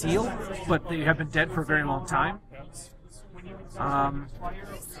crack the seal, but they have been dead for a very long time.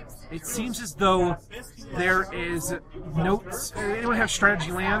 It seems as though there is notes. Anyone have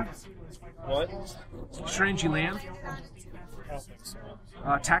Strategy Land? What? Strategy Land? I don't think so.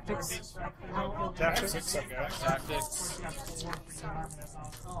 Tactics? Tactics? Okay. Tactics.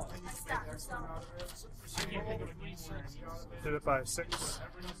 Did it by 6.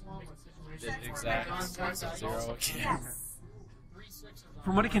 Did exact 0 again.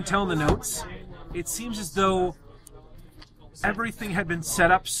 From what I can tell in the notes, it seems as though everything had been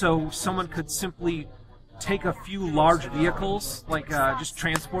set up so someone could simply take a few large vehicles, like just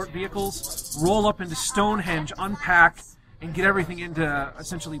transport vehicles, roll up into Stonehenge, unpack, and get everything into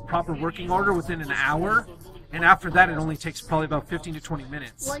essentially proper working order within an hour. And after that, it only takes probably about 15 to 20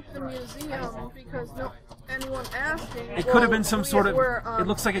 minutes. Like the museum, because anyone asking. It could have been some sort of. It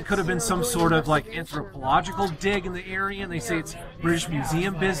looks like it could have been some sort of like anthropological dig in the area, and they say it's British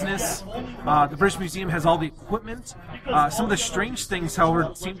Museum business. The British Museum has all the equipment. Some of the strange things,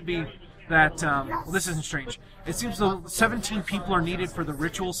 however, seem to be that. Well, this isn't strange. It seems though 17 people are needed for the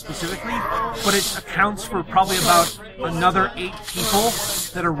ritual specifically, but it accounts for probably about another 8 people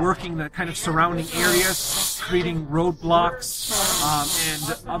that are working the kind of surrounding areas, creating roadblocks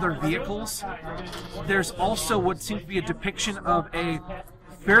and other vehicles. There's also what seems to be a depiction of a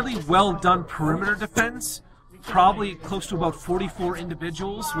fairly well done perimeter defense, probably close to about 44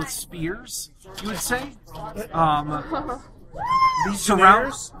 individuals with spears, you would say. These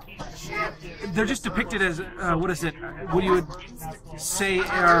surrounds, they're just depicted as, what is it, what you would say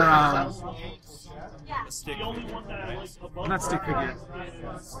are, not stick figure.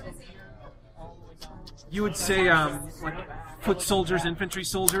 You would say, like, foot soldiers, infantry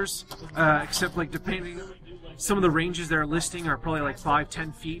soldiers, except, like, depending, some of the ranges they're listing are probably like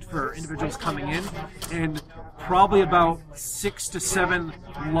 5-10 feet for individuals coming in, and probably about 6 to 7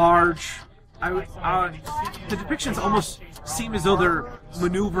 large. The depictions almost seem as though they're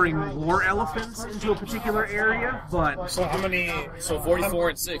maneuvering war elephants into a particular area, but So how many? So 44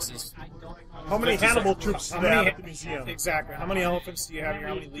 and 6 is. How many Hannibal troops do How they have many? at the museum? Exactly. How many elephants do you have here?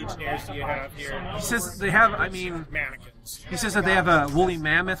 How many legionnaires do you have here? he says they have. I mean, Mannequins. he says that they have a woolly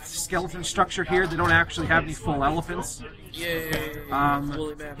mammoth skeleton structure here. They don't actually have any full elephants. Yay!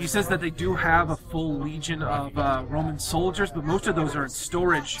 He says that they do have a full legion of Roman soldiers, but most of those are in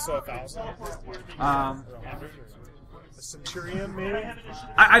storage. So 1,000. Um, A centurion, maybe?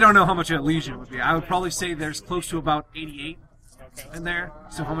 I don't know how much a legion would be. I would probably say there's close to about 88 in there.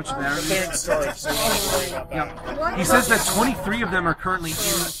 So how much of that? They're in storage, so you don't have to worry about that. Yep. He says that 23 of them are currently in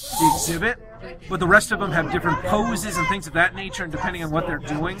the exhibit, but the rest of them have different poses and things of that nature, and depending on what they're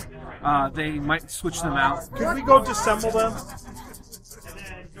doing, they might switch them out. Could we go disassemble them?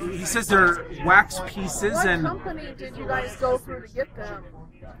 He says they're wax pieces, What and company did you guys go through to get them?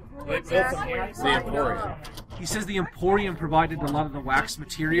 Who They built them exactly here. The Emporium. he says the Emporium provided a lot of the wax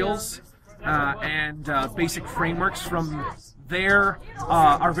materials and basic frameworks from there.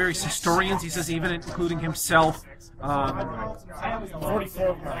 Are various historians, he says, even including himself. 44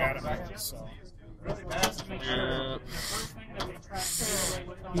 of them are adamant, so.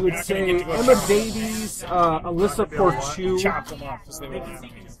 He would say Emma Davies, Alyssa Porchu. Chop them up because they wouldn't have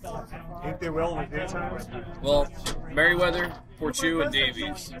any. Think they will in the daytime? Well, Merriweather, Porchu, and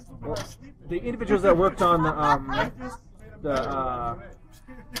Davies. The individuals that worked on the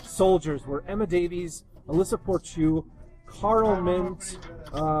soldiers were Emma Davies, Alyssa Porchu, Carl Mint,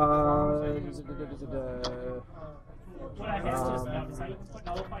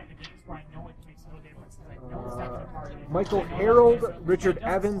 Michael Harold, Richard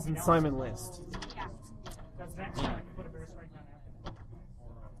Evans, and Simon List.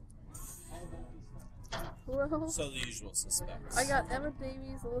 Who else? So the usual suspects. I got Emma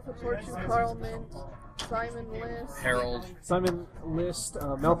Davies, Alyssa Porchu, Carl Mint, Simon List. Harold. Simon List,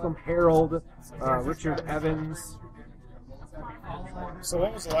 Malcolm Harold, Richard Evans. So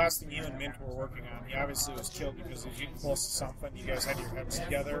what was the last thing you and Mint were working on? He obviously was killed because he was getting close to something. You guys had your heads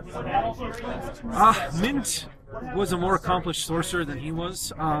together. Mint was a more accomplished sorcerer than he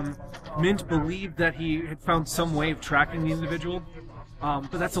was. Mint believed that he had found some way of tracking the individual,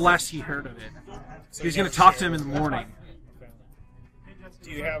 but that's the last he heard of it. So He's you going to never talk to him in shared. the morning. Okay.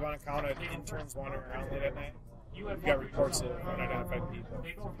 Do you have unaccounted interns wandering around late at night? You've got reports of unidentified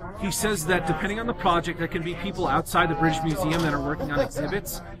people. He says that depending on the project, there can be people outside the British Museum that are working on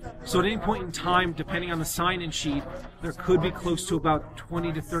exhibits. So at any point in time, depending on the sign-in sheet, there could be close to about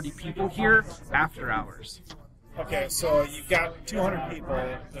 20 to 30 people here after hours. Okay, so you've got 200 people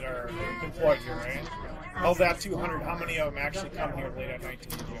that are employed here, right? Of that 200, how many of them actually come here late at night to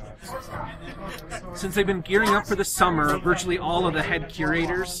do jobs? Since they've been gearing up for the summer, virtually all of the head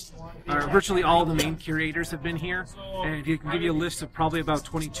curators, or virtually all of the main curators have been here, and he can give you a list of probably about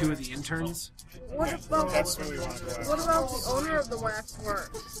 22 of the interns. What about That's what we want to go after. what about the owner of the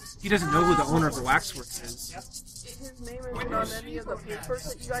waxworks? He doesn't know who the owner of the waxworks is. His name isn't on any of the papers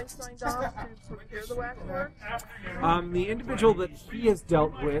that you guys signed off to procure the waxwork. The individual that he has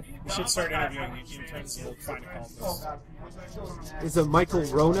dealt with We should start interviewing interns and we'll find a culprit. is a Michael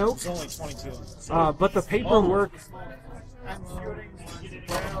Rono, It's only 22. but the paperwork,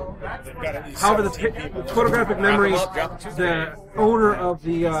 They've got at least however, the 17 people. photographic memory, Wrap 'em up, drop 'em the owner of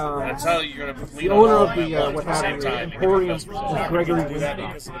the That's how you're going to the owner of the what have you, Emporium is Gregory Do that Winslow.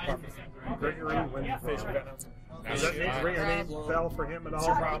 because of the puppet. Gregory Windfish Venom. Does that ring a name bell for him at It's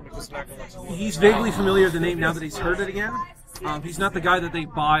your all? problem because it's not going to let you. He's vaguely familiar with the name now that he's heard it again. He's not the guy that they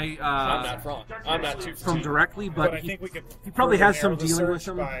buy I'm not wrong. I'm not too from directly, But but I he think we could. he probably further has some narrow the dealing with search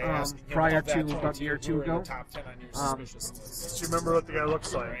them, by asking him prior of that to about a 22 year or two who are in ago. the top 10 on your suspicious list. Do you remember what the guy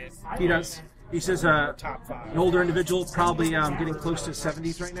looks like? he does. He says Top 5. an older individual, probably getting close to his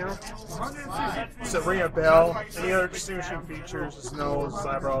 70s right now. Does it ring a bell? Any other distinguishing features? His nose, his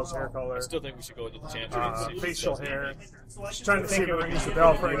eyebrows, hair color, I still think we should go into the chantry and see if facial it's- hair. Just trying to see if it rings a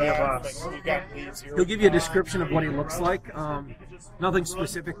bell for any of us. We've got leads here. He'll give you a description of what he looks like. Nothing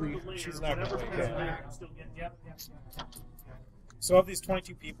specifically. She's not going to like that. So of these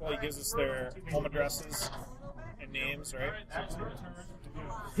 22 people, he gives us their home addresses and names, right?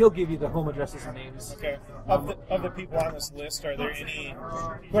 He'll give you the home addresses and names. Okay. Of the people on this list, are there any?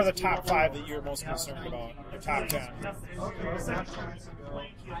 Who are the top 5 that you're most concerned about? Or top 10?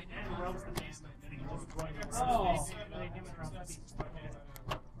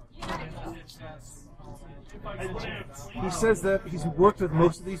 He says that he's worked with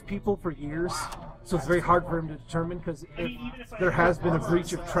most of these people for years, so it's very hard for him to determine, because if there has been a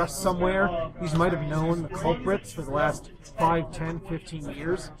breach of trust somewhere, he might have known the culprits for the last 5, 10, 15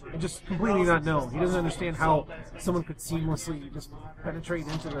 years, and just completely not known. He doesn't understand how someone could seamlessly just penetrate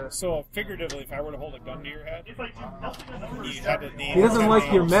into the... So figuratively, if I were to hold a gun to your head, you had to name. He doesn't 10 like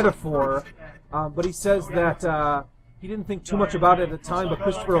your names. metaphor, but he says that he didn't think too much about it at the time, but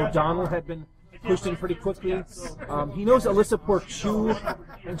Christopher O'Donnell had been pushed in pretty quickly. He knows Alyssa Porchu,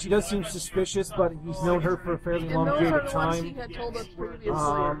 and she does seem suspicious, but he's known her for a fairly And long those period are of the ones he time. had told us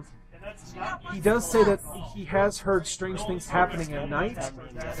previously. He does say that he has heard strange things happening at night,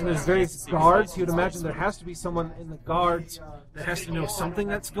 and there's various guards. He would imagine there has to be someone in the guards that has to know something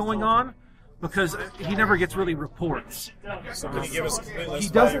that's going on, because he never gets really reports. So can you give us a complete list He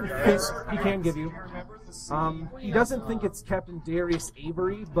of doesn't all your think guards? he can give you. He doesn't think it's Captain Darius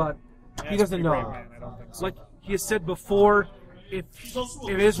Avery, but he That's doesn't pretty know. bright, man. I don't think so. Like he has said before, if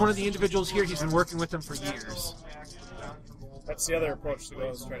it is one of the individuals here, he's been working with them for years. That's the other approach to go,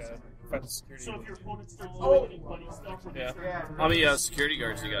 is try to find the security. So if your opponent starts Oh. doing what he's done for Yeah. How many security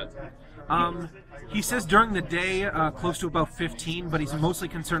guards you got? He says during the day, close to about 15, but he's mostly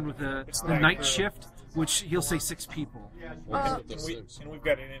concerned with the night shift, which he'll say 6 people. We'll hit with the And 6. we've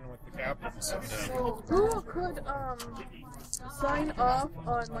got it in with the captain. So So who could sign off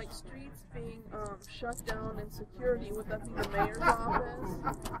on like streets being shut down and security? Would that be the mayor's office?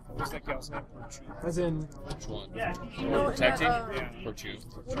 what's that gal's name? As in, Which one? You know, in that, Protecting? Yeah. Or two?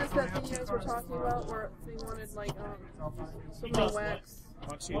 what is that thing you guys were talking about where they wanted like so many wax? Why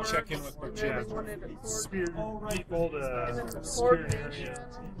don't you check in with And then Burchett? they wanted a court, Spear people and then to the secure coordination.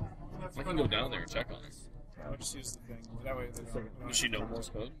 I can go down there and check on her. I would just use the thing. That way they don't. Does she know Morse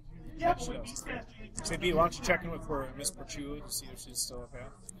code? Yeah, she does. Say, B, why don't you check in with Miss Porchu to see if she's still okay?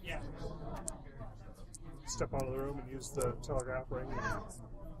 Step out of the room and use the telegraph ring.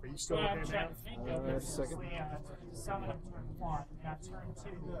 Are you still okay, man? a second.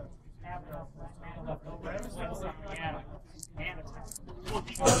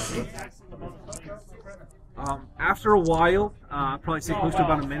 After a while, probably say close to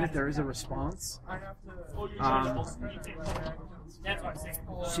about a minute, there is a response.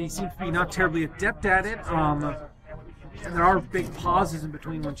 She seems to be not terribly adept at it. And there are big pauses in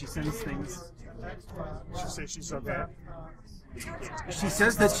between when she says things. She says she's okay. She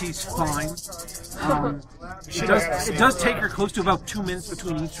says that she's fine. It does take her close to about 2 minutes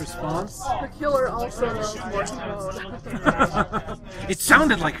between each response. The killer also knows morse code. It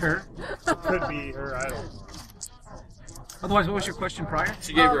sounded like her. Could be her, I don't know. Otherwise, what was your question prior?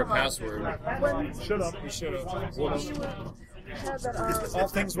 She gave her a password. Should have. We should have. Had that, All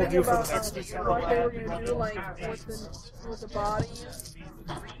things we'll do for the next week. what they were going to do, like, with the bodies,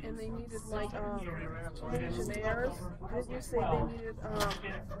 and they needed, like, legionnaires. Didn't you say they needed,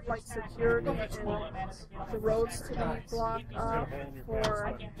 like, security and the roads to be blocked up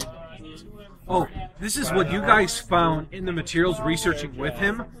for... Oh, this is what you guys found in the materials researching with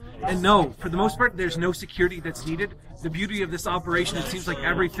him. And no, for the most part, there's no security that's needed. The beauty of this operation, it seems like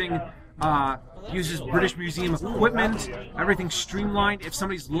everything uses British Museum equipment. Everything's streamlined. If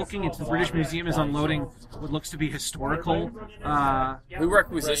somebody's looking, it's the British Museum is unloading what looks to be historical. Who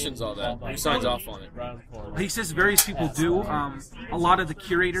requisitions all that? Who signs off on it? He says various people do. A lot of the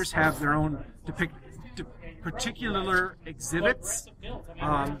curators have their own particular exhibits.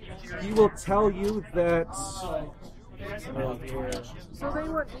 He will tell you that... So they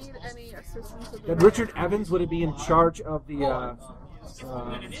wouldn't need any assistance with that Richard Evans would be in charge of the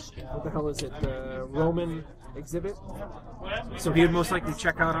what the hell is it? The Roman exhibit. So he would most likely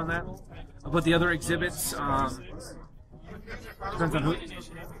check out on that. But the other exhibits, depends on who.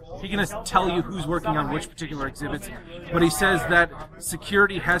 He can tell you who's working on which particular exhibits. But he says that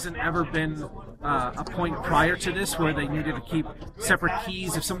security hasn't ever been a point prior to this where they needed to keep separate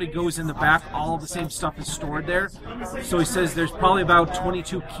keys. If somebody goes in the back, all of the same stuff is stored there. So he says there's probably about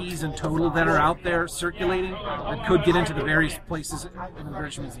 22 keys in total that are out there circulating that could get into the various places in the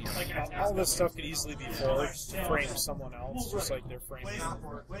British Museum. All this stuff could easily be forged to frame someone else, just like they're framing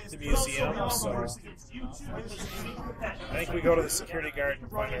the museum. So I think we go to the security guard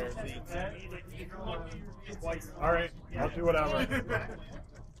and find our lead. All right, I'll do whatever.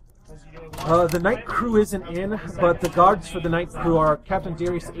 The night crew isn't in, but the guards for the night crew are Captain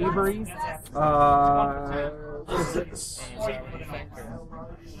Darius Avery. What is it? So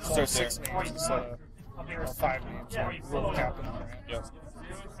 6 names instead of 5 names. Rule captain. Yep.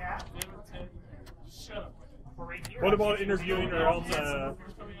 What about interviewing around the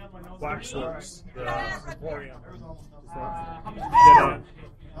Waxworks, the Emporium?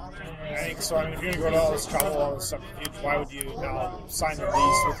 I think so. I mean, if you're going to go to all this trouble, all this stuff, why would you now sign the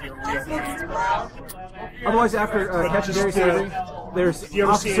lease with your real name? Otherwise, after Captain Darius Avery, there's If you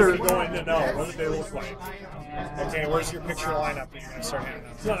ever see Officer... if you go in to know, what did they look like? Okay, where's your picture lineup that you're going to start handing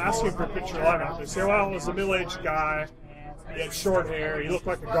out? It's not asking for a picture lineup. They say, well, it was a middle-aged guy. He had short hair. He looked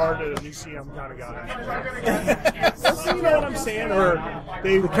like a guard at a museum kind of guy. You know what I'm saying? Or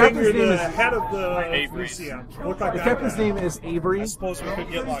they figured the head of the museum. Looked like The that captain's guy. name is Avery. I suppose we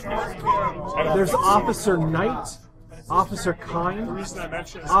could get lucky. There's Officer Knight, Officer The Kine, reason I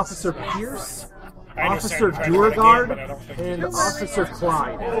mentioned is Officer Pierce, I understand Officer you're trying to win a game, Durgard, but I don't think and it's- Officer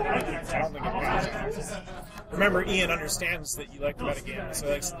Clyde. I don't think it matters. Remember, Ian understands that you like to metagame, so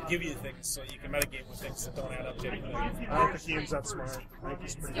he likes to give you things so you can metagame with things that don't add up to anything. I don't think Ian's that smart. I think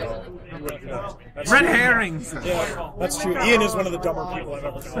he's pretty dull. He wouldn't do that to me. That's Red true. herrings! Yeah, that's true. Ian is one of the dumber people I've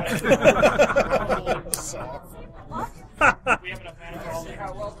ever known. So.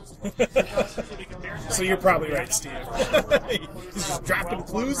 So you're probably right, Steve. He's just dropping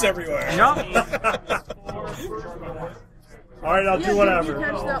clues everywhere. Yup. All right, I'll do whatever. Did you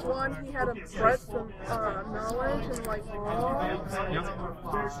catch that one? He had a breadth of knowledge and like,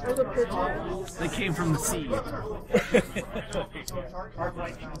 or the pigeons. They came from the sea.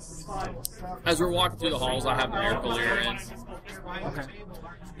 As we're walking through the halls, I have the miracle ear in. Okay.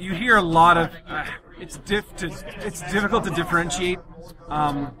 You hear a lot of. It's difficult to differentiate.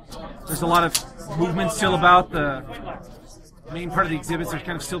 There's a lot of movement still about the main part of the exhibits. They're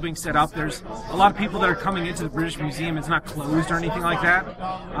kind of still being set up. There's a lot of people that are coming into the British Museum. It's not closed or anything like that.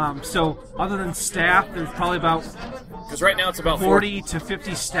 So other than staff, there's probably about Because right now it's about 40 to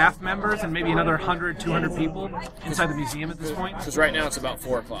 50 staff members and maybe another 100, 200 people inside the museum at this point. Because right now it's about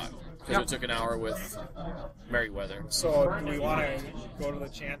 4 o'clock. Because Yep. it took an hour with Merryweather. So do we want to go to the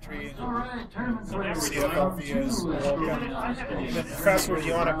chantry and see if Elfie is welcome? And then, Professor, do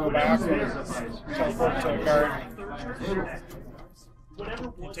you want to go back and teleport to the guard?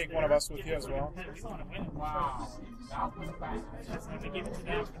 You take one of us with you as well? I'm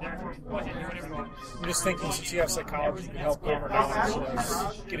just thinking, since you have psychology, you can help calm her down if she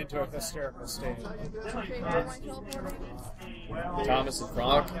does get into a hysterical state. Okay, how am I teleporting? Thomas and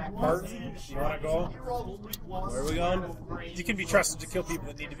Frank. Martin, you want to go? Where are we going? You can be trusted to kill people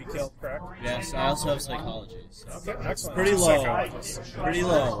that need to be killed, correct? Yes, I also have psychology. So. Okay, excellent. Pretty Two low. psychologists. Pretty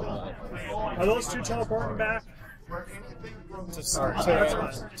low. Are those two teleporting back?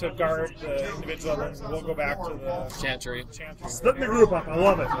 To guard the individual, and we'll go back to the Chantry. chantry. Splitting the group up. I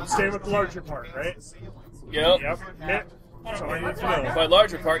love it. I'm staying with the larger part, right? Yep. Yep. Okay. That's all I need to know. By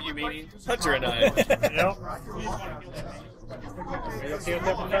larger part, you mean Hunter and I. Yep. Are you okay with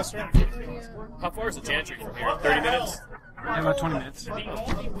that, Professor? How far is the Chantry from here? 30 minutes? Yeah, about 20 minutes.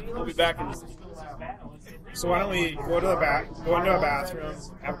 We'll be back in. So why don't we go into a bathroom,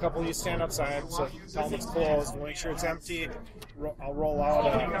 have a couple of you stand outside, so tell them it's closed, we'll make sure it's empty. I'll roll out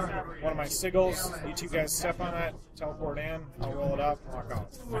one of my sigils. You two guys step on it, teleport in, I'll roll it up, walk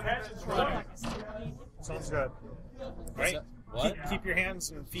out. Sounds good. Right? What? Keep your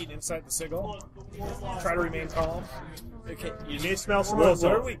hands and feet inside the sigil. Try to remain calm. Okay, You may smell some where are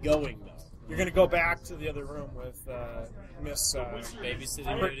ozone. we going, though? You're going to go back to the other room with Miss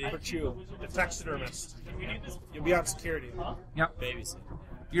Babysitting duty? Perchu. The taxidermist. You'll be on security. Yep. Babysitting.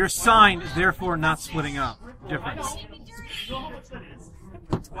 You're assigned, therefore not splitting up. Difference.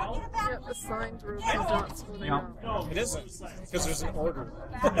 Yeah, assigned group is not splitting Yeah. up. It isn't, because there's an order.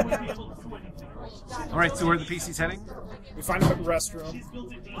 All right, so where are the PCs heading? We find a restroom,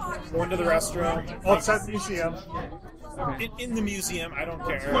 go into the restroom, Outside the museum. in the museum, I don't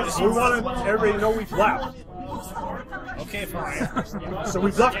care. We want everybody to know we've left. Okay, fine. So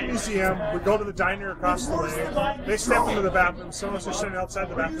we've left the museum. We go to the diner across the way. They step into the bathroom. Some of us are sitting outside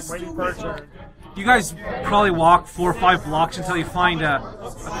the bathroom waiting for our turn. You guys probably walk 4 or 5 blocks until you find a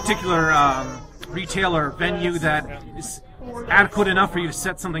particular retailer venue that is adequate enough for you to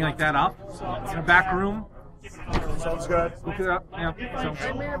set something like that up in a back room. Sounds good. Look it up. Yeah.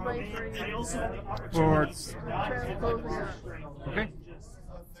 I made a bite for you. For Transposing it. okay.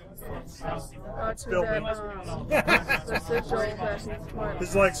 To that, the sigil that he's put.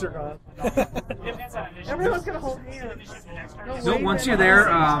 His legs are gone. Everyone's gonna hold hands. No So waving. once you're there,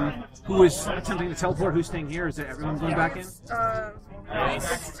 who is attempting to teleport? Who's staying here? Is it everyone going back in?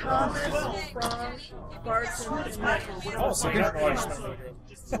 It's Thomas, Frank, Barton, and Michael. Oh, so you're not the largest member of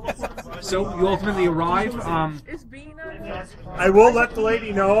the group. So you ultimately arrive. Is Bina? I will let the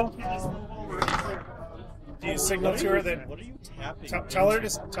lady know. Do you signal to her that? What are you tapping? Tell her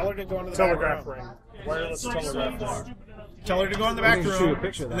to go into the Telegraph back room. ring. Wireless telegraph ring. Tell her to go in the back I'm gonna show you a room,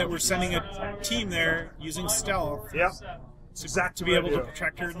 picture of and that. that we're sending a team there using stealth Yep. It's exactly to be able to what I do.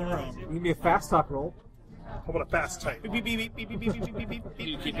 protect her in the room. Give me a fast talk roll. How about a fast type? Beep, beep, beep, beep, beep, beep, beep, beep, beep, beep.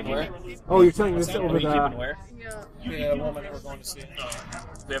 You keeping where? Oh, you're telling me this What over are you keeping the. where? Yeah. The woman that we're going to see.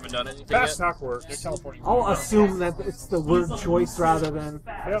 We haven't done anything Fast yet. talk works. They're teleporting. I'll assume that it's the word choice rather than.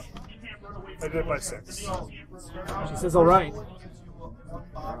 Yep. I did it by 6. She says, "All right."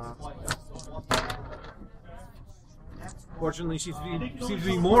 Fortunately, she seems to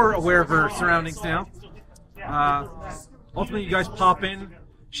be more aware of her surroundings now. Ultimately, you guys pop in.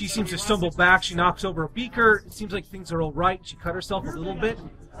 She seems to stumble back. She knocks over a beaker. It seems like things are all right. She cut herself a little bit,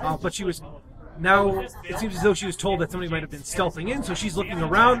 but she was. Now, it seems as though she was told that somebody might have been stealthing in, so she's looking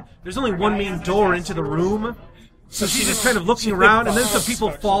around. There's only one main door into the room. So she's just kind of looking around, and then some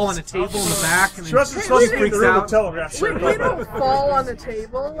people fall on a table in the back, and She then wasn't she supposed to be in the freaks room with out. telegraph. We don't fall on the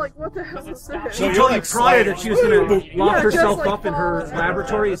table. Like, what the hell is this? She told you prior that she was going to lock Yeah, herself just like up in her fall.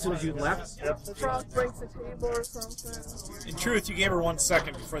 laboratory as soon as you left. The frog breaks the table or something. In truth, you gave her 1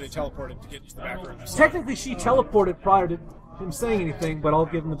 second before they teleported to get to the back room. Technically, she teleported prior to him saying anything, but I'll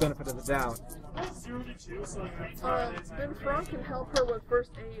give him the benefit of the doubt. Then Frank can help her with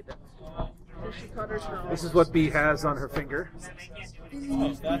first aid. If she cut herself. This is what B has on her finger.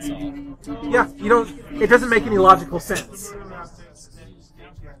 Oh, that's all. Yeah, you don't. It doesn't make any logical sense.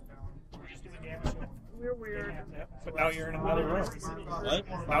 We're weird. But now you're in another room. What?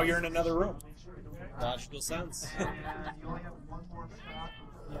 Now you're in another room. Logical sense.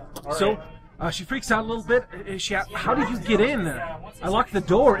 So she freaks out a little bit. How did you get in? I locked the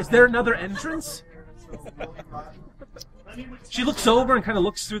door. Is there another entrance? She looks over and kind of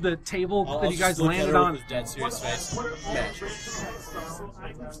looks through the table that you guys just look at landed her on. with a dead serious face. Magic.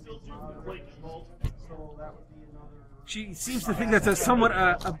 She seems to think that's a somewhat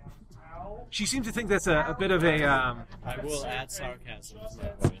she seems to think that's a bit of a I will add sarcasm to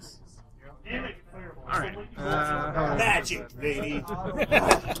my voice. all right. Magic, lady.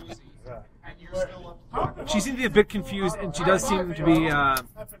 She seems to be a bit confused, and she does seem to be,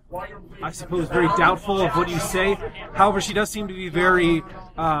 I suppose, very doubtful of what you say. However, she does seem to be very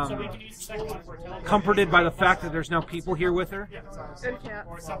comforted by the fact that there's now people here with her. And cat.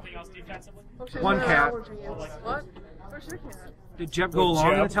 Oh, she's One got cat. allergies. What? Where's your cat? Did Jeb go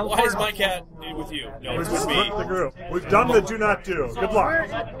along in the Jeb? teleport? Why is my cat with you? No, it's with me. The group. We've done the do not do. Good luck.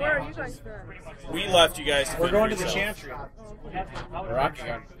 Where are you guys then? We left you guys. We're going to the yourself. chantry. Rocky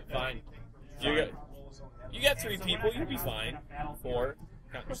gun. Fine. You got 3 people. You'll be fine. 4.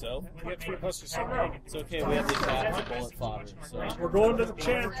 Count yourself. You get 3 plus yourself. It's okay, we have the attack for bullet fodder. So. We're going to the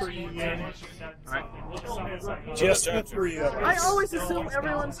chantry again. Just the 3 of us. I always assume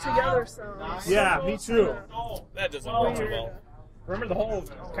everyone's together, so. Yeah, me too. That doesn't work too well. Remember the whole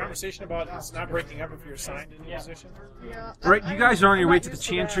conversation about it's not breaking up if you're assigned in a position? Yeah. Right, you guys are on your way to the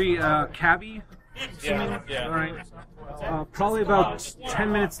chantry, cabby. Yeah. All right. Probably about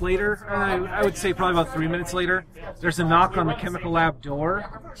 10 minutes later, I would say probably about 3 minutes later, there's a knock on the chemical lab door.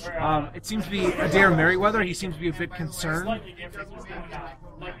 It seems to be Adair Merriweather. He seems to be a bit concerned.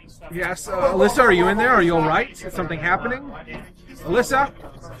 Yes, Alyssa, are you in there? Are you all right? Is something happening? Alyssa?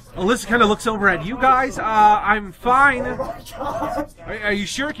 Alyssa kind of looks over at you guys. I'm fine. Are you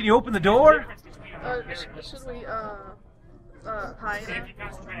sure? Can you open the door? Should we, hide?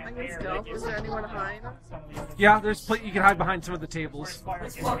 I can stealth. Is there anywhere to hide? Yeah, there's you can hide behind some of the tables.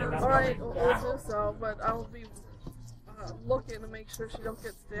 Alright, we'll do so, but I will be looking to make sure she don't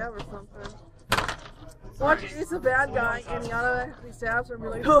get stabbed or something. Watch, he's a bad guy, and he automatically stabs her and be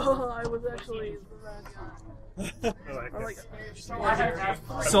like, oh, I was actually the bad guy. Or like,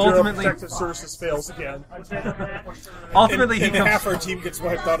 So ultimately, Detective Services fails again. ultimately he and comes. half our team gets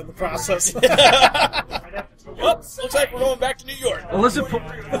wiped out in the process. Whoops, looks like we're going back to New York.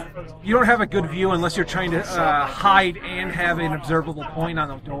 Alyssa, you don't have a good view unless you're trying to hide and have an observable point on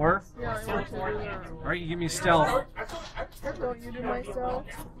the door. yeah, I want you to do that. All right, you give me a stealth. Don't you do myself?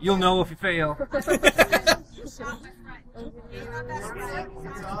 You'll know if you fail.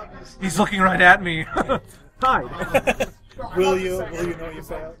 He's looking right at me. Hide. Will you know you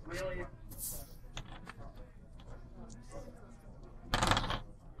failed?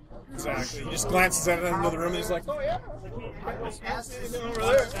 Exactly. He just glances at it into the room and he's like, oh yeah.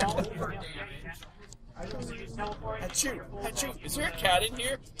 Achoo. Is there a cat in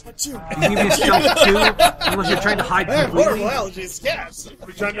here? Achoo. You give me a stealth too, unless you're trying to hide completely. Horrible allergies, yes. If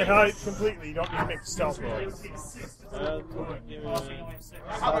you're trying to hide completely, you don't need to make a stealth roll.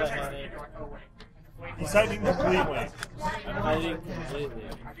 He's hiding completely. I'm hiding completely.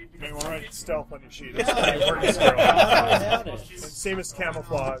 You may want to write stealth on your sheet. It's an important skill. And same as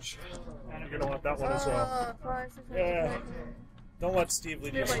camouflage. You're going to want that one as well. Yeah. Don't let Steve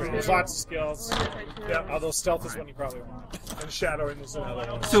lead you astray. There's lots of skills. Yeah, although stealth is one you probably want. And shadowing is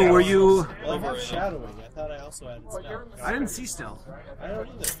another one. So were you? Well, I have shadowing. I thought I also had stealth. I didn't see stealth. I don't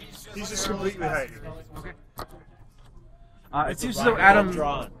either. He's just completely hiding. It seems as though Adam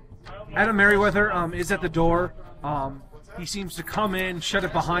Drawn. Merriweather is at the door. He seems to come in, shut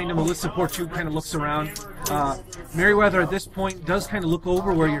it behind him. Alyssa Portu kind of looks around. Merriweather at this point does kind of look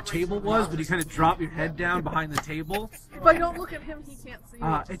over where your table was, but you kind of drop your head down behind the table. If I don't look at him, he can't see me.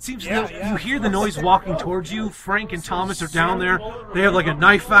 It seems as though you hear the noise walking towards you. Frank and Thomas are down there. They have like a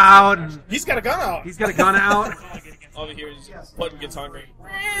knife out, and He's got a gun out. he's got a gun out. Over here, Puttin gets hungry.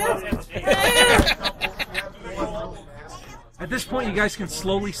 At this point, you guys can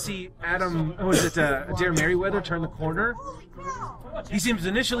slowly see Adair Merriweather turn the corner. He seems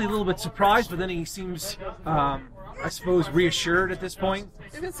initially a little bit surprised, but then he seems, I suppose, reassured at this point.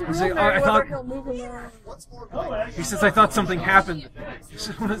 If it's a He's real like, I thought- he'll move around. He says, "I thought something happened.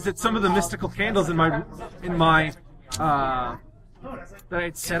 Was it some of the mystical candles in my that I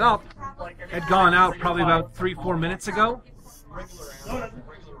had set up had gone out probably about 3-4 minutes ago?"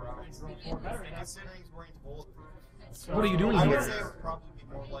 What are you doing here?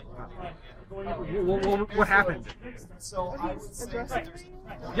 What happened?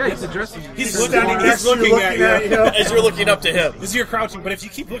 Yeah, he's addressing you. He's looking at you As you're looking up to him. as you're crouching, but if you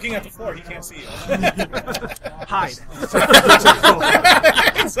keep looking at the floor, he can't see you. Hide.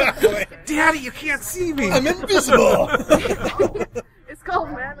 Exactly. Daddy, you can't see me. I'm invisible. It's called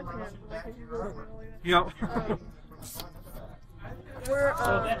mannequin. Yep.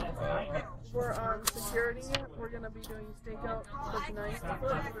 We're on security. We're gonna be doing stakeout for tonight.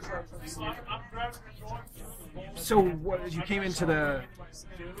 So what, you came into the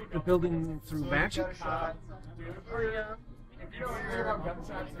building through magic? Oh yeah.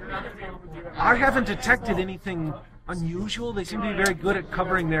 I haven't detected anything unusual. They seem to be very good at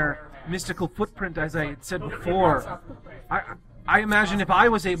covering their mystical footprint, as I had said before. I imagine if I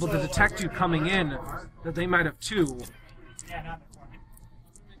was able to detect you coming in, that they might have too.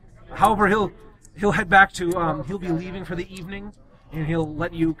 However, he'll head back to he'll be leaving for the evening, and he'll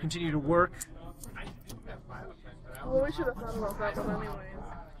let you continue to work. Well, we should have thought about that one anyways.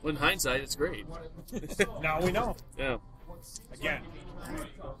 Well, in hindsight, it's great. Now we know. Yeah. Again,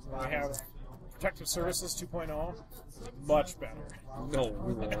 we have Protective Services 2.0, much better. No.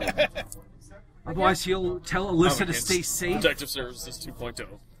 Otherwise, he'll tell Alyssa to stay safe. Protective Services 2.0.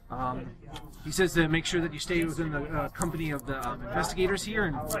 He says to make sure that you stay within the company of the investigators here,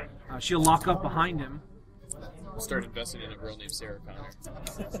 and she'll lock up behind him. Start investing in a girl named Sarah Connor.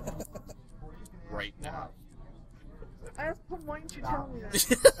 Right now. I asked him, why didn't you tell me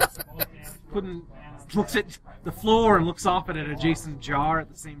that? Puddin looks at the floor and looks off at an adjacent jar at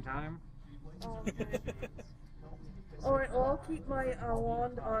the same time. Alright, well, I'll keep my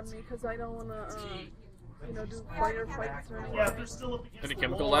wand on me because I don't want to, do firefights or anything. In a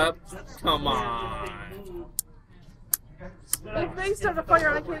chemical lab? Come on. If they start a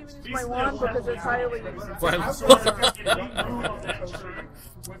fire, I can't even use my wand because it's highly...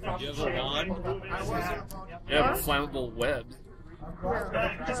 You have a wand? You have a flammable web.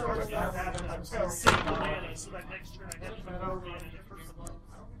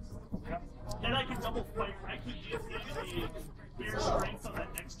 And I can double fire. I can use the bear strength on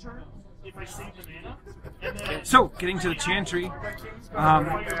that next turn if I save the mana. And then So, getting to the chantry,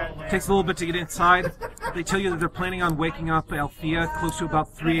 takes a little bit to get inside. They tell you that they're planning on waking up Althea close to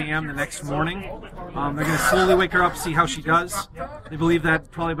about 3 a.m. the next morning. They're going to slowly wake her up, see how she does. They believe that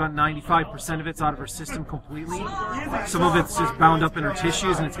probably about 95% of it's out of her system completely. Some of it's just bound up in her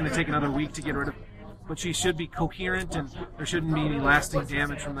tissues, and it's going to take another week to get rid of. But she should be coherent, and there shouldn't be any lasting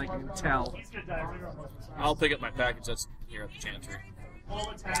damage from what I can tell. I'll pick up my package that's here at the chantry.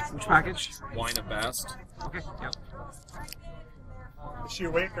 Which package? Wine of Bast. Okay, yep. Is she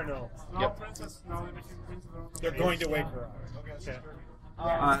awake or no? Yep. They're going to wake her up. Okay.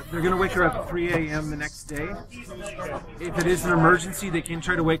 They're going to wake her up at 3 a.m. the next day. If it is an emergency, they can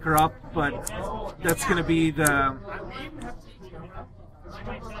try to wake her up, but that's going to be the...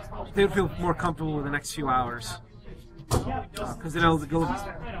 They would feel more comfortable with the next few hours. Because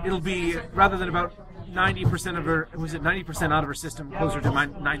it'll be, rather than about 90% of her, was it 90% out of her system, closer to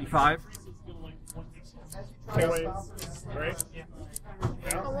 95? Right?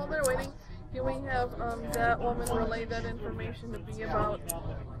 Oh, while they're waiting, can we have that woman relay that information to be about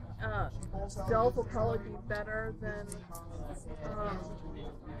stealth will probably be better than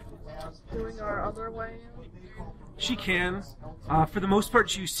doing our other way? She can. For the most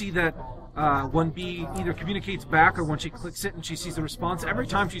part, you see that 1B either communicates back or when she clicks it and she sees the response, every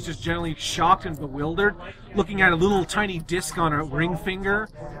time she's just generally shocked and bewildered, looking at a little tiny disc on her ring finger.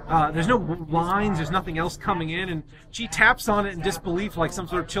 There's no lines, there's nothing else coming in, and she taps on it in disbelief like some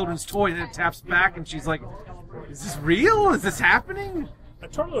sort of children's toy, and then it taps back and she's like, is this real? Is this happening? I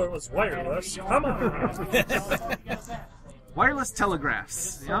told her it was wireless. Come on. Wireless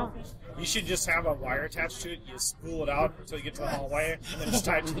telegraphs, you know? You should just have a wire attached to it. You spool it out until you get to the hallway, and then just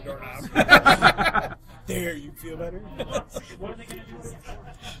tie it to the doorknob. There, you feel better.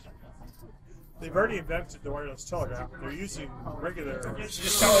 They've already invented the wireless telegraph. They're using regular.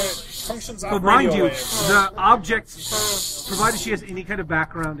 Just tell her it functions But off mind radio you, waves. the object, provided she has any kind of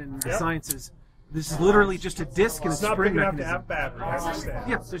background in the sciences, this is literally just a disc and a It's not spring big enough to mechanism. have battery. I understand.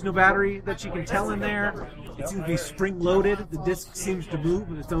 Yeah, there's no battery that you can tell in there. It seems to be spring-loaded. The disc seems to move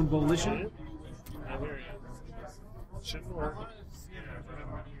with its own volition. I hear you. Shouldn't work.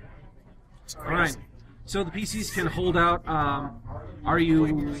 All right. So the PCs can hold out. Are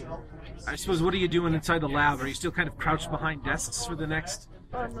you... I suppose, what are you doing inside the lab? Are you still kind of crouched behind desks for the next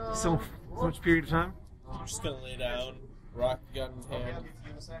so much period of time? I'm just gonna lay down, rock gun in hand.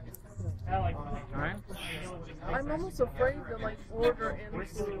 Alright. I'm almost afraid to order in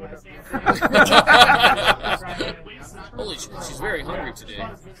food. Holy shit, she's very hungry today.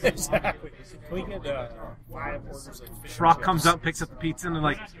 Exactly. We get 5 orders of fish. Brock comes up, picks up the pizza, and they're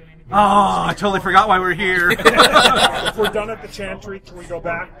like, oh, I totally forgot why we're here. If we're done at the chantry, can we go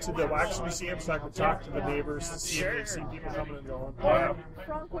back to the wax museum so I can talk to the neighbors to see if they see people coming and going?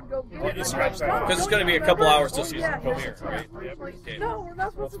 Frank would go get We'll it. just scratch that. Because it's going to be a couple hours till she's Yeah, here, right? Like, no, we're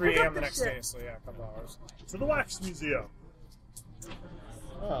not Well, supposed to 3 pick a.m. up the this next shit. day, so yeah, a couple hours. To the wax museum.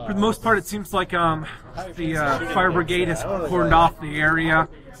 For the most part, it seems like the fire brigade has cordoned off the area.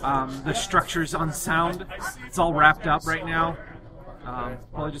 The structure's unsound. It's all wrapped up right now.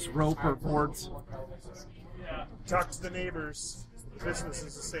 Probably just rope or boards. Talk to the neighbors,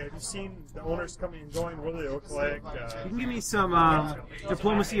 businesses, to say, have you seen the owners coming and going? What do they look like? You can give me some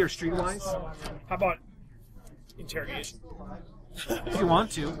diplomacy or streetwise. How about interrogation? if you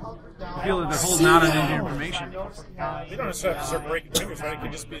want to. I feel that they're holding out on any information. They don't necessarily have to start breaking fingers, right? It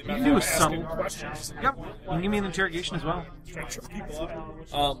can just be You can do a asking subtle. questions. Yep. You can give me an interrogation as well. Trying to trip people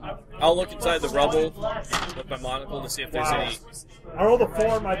up. I'll look inside the rubble with my monocle to see if there's any. I rolled a 4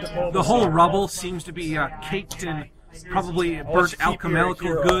 on my diplomacy. The whole rubble seems to be caked in probably burnt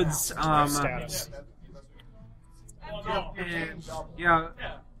alchemical goods. Status. And, yeah,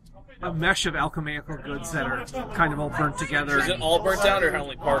 a mesh of alchemical goods that are kind of all burnt together. Is it all burnt out or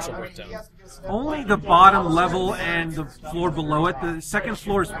only partial burnt out? Only the bottom level and the floor below it. The second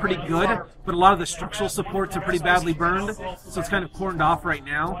floor is pretty good, but a lot of the structural supports are pretty badly burned, so it's kind of corned off right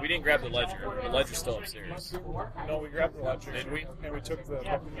now. We didn't grab the ledger. The ledger's still upstairs. No, we grabbed the ledger. Did we? And we took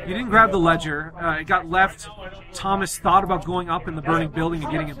the... You didn't grab the ledger. It got left. Thomas thought about going up in the burning building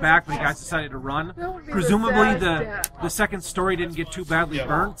and getting it back, but you guys decided to run. Presumably the second story didn't get too badly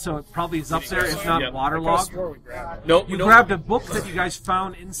burnt, so it probably is up there, if not waterlogged. Nope. You grabbed a book that you guys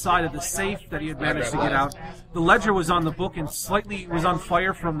found inside of the safe that you had managed to get out. The ledger was on the book and slightly was on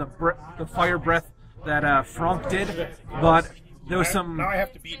fire from the fire breath that Franck did, but there was some... Now I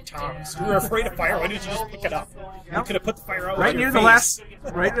have to beat Thomas. We were afraid of fire. Why didn't you just pick it up? You could have put the fire out Right with your near face.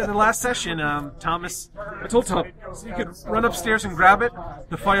 the last session, Thomas, I told Tom you could run upstairs and grab it.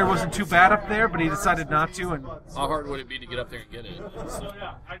 The fire wasn't too bad up there, but he decided not to. And how hard would it be to get up there and get it?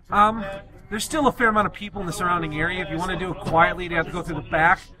 There's still a fair amount of people in the surrounding area. If you want to do it quietly, you have to go through the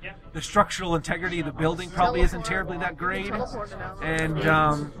back. The structural integrity of the building probably isn't terribly that great,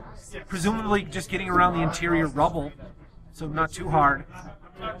 and presumably just getting around the interior rubble, so not too hard.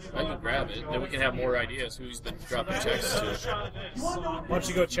 I can grab it. Then we can have more ideas who's been dropping checks to. Why don't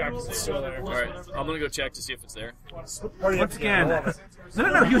you go check if it's still there? All right, I'm gonna go check to see if it's there. Once again,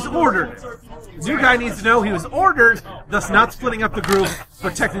 no, he was ordered. The new guy needs to know he was ordered, thus not splitting up the group,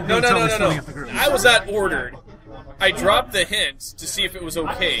 but technically totally splitting up the group. I was not ordered. I dropped the hint to see if it was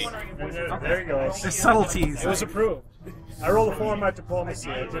okay. There you go. The subtleties. It was approved. I rolled a 4 on my diplomacy.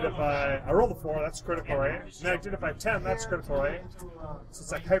 I rolled a 4, that's critical, right? And then I did it by 10, that's critical, right? So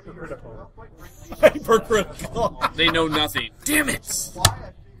it's like hypercritical. Hypercritical. They know nothing. Damn it!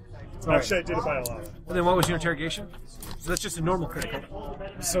 Actually, I did it by 11. And then what was your interrogation? So that's just a normal critical.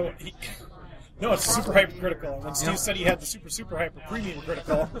 So no, it's super hypercritical. And when Steve said he had the super hyper premium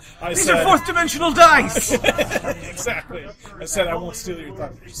critical, I These said... are fourth-dimensional dice! Exactly. I said I won't steal your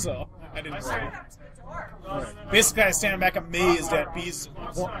thunder, so I didn't say it. Basically, I stand back amazed at B's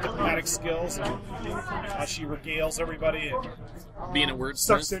diplomatic skills and how she regales everybody and being a wordsmith.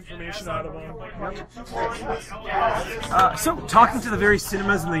 Sucks information out of them. So, talking to the various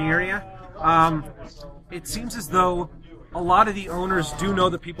cinemas in the area, it seems as though a lot of the owners do know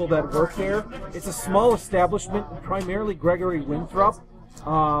the people that work there. It's a small establishment, primarily Gregory Winthrop.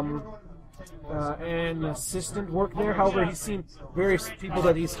 And assistant work there. However, he's seen various people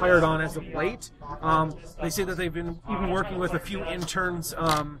that he's hired on as of late. They say that they've been even working with a few interns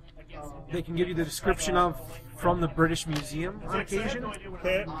they can give you the description of from the British Museum on occasion.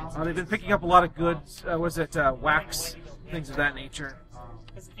 They've been picking up a lot of goods, wax, things of that nature.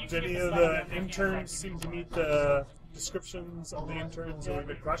 Did any of the interns seem to meet the descriptions of the interns that we've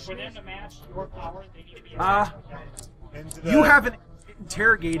been questioning? You haven't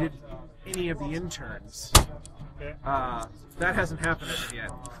interrogated any of the interns. Okay. That hasn't happened as of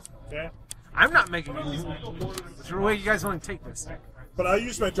yet. Okay. I'm not making any. Whichever way you guys want to take this. But I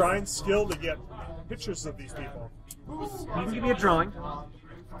use my drawing skill to get pictures of these people. You can give me a drawing.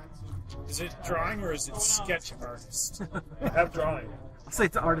 Is it drawing or is it sketch artist? I have drawing. I'll say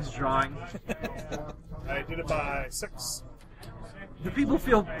it's an artist's drawing. I did it by 6. The people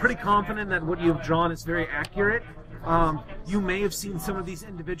feel pretty confident that what you've drawn is very accurate. You may have seen some of these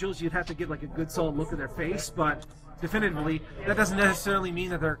individuals. You'd have to get like a good solid look at their face, but definitively, that doesn't necessarily mean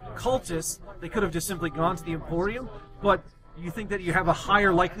that they're cultists. They could have just simply gone to the Emporium, but you think that you have a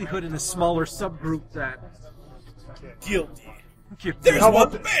higher likelihood in a smaller subgroup that... Guilty. How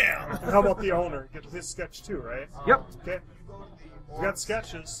about the owner? Get his sketch too, right? Yep. Okay. We got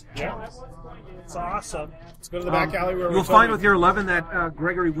sketches. Yeah. It's awesome. Let's go to the back alley where you'll find with your 11 that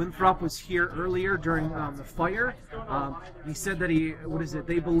Gregory Winthrop was here earlier during the fire. He said that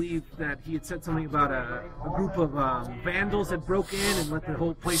they believe that he had said something about a group of vandals that broke in and lit the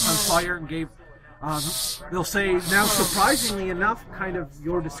whole place on fire and gave, they'll say, now surprisingly enough, kind of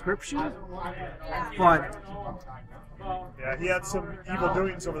your description, but... Yeah, he had some evil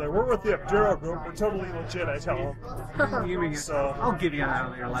doings over there. We're with the Obduro group. We're totally legit, I tell him. I'll give you an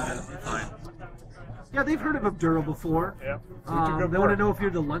out of your 11. It'll be fine. Yeah, they've heard of Obduro before. Yeah. They want to know if you're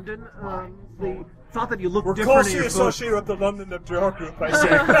the London. They thought that you looked We're different in closely your associated with the London Obduro group, I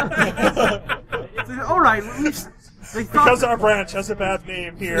say. All right, They thought Because our branch has a bad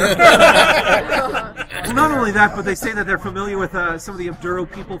name here. well, not only that, but they say that they're familiar with some of the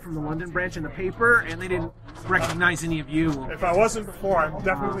Obduro people from the London branch in the paper, and they didn't recognize any of you. If I wasn't before, I'm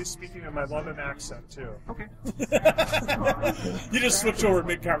definitely speaking in my London accent, too. Okay. You just switch over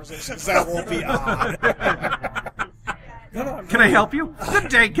mid-conversation, because that won't be odd. Can I help you? Good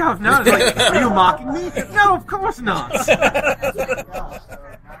day, Governor. Like, are you mocking me? No, of course not.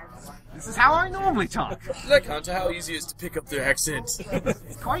 This is how I normally talk. Look, Hunter, how easy it is to pick up their accent.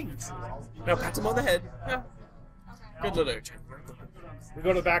 Quite. Now pat them on the head. Yeah. Good little urchin. We go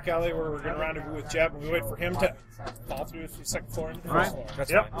to the back alley where we're going to rendezvous with Jeb, and we wait for him to fall through the second floor into the first floor. That's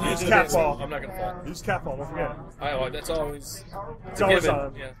Yep, fine. use catfall. I'm not going to fall. Use catfall, don't forget. That's always... It's always given.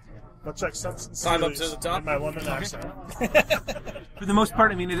 on. Yeah. Much like Subs and Climb up Seals to the top. in my London accent. For the most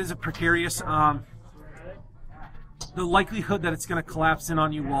part, I mean, it is a precarious. The likelihood that it's going to collapse in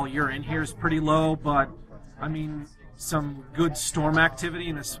on you while you're in here is pretty low, but I mean, some good storm activity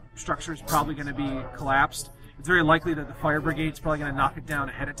and this structure is probably going to be collapsed. It's very likely that the fire brigade's probably going to knock it down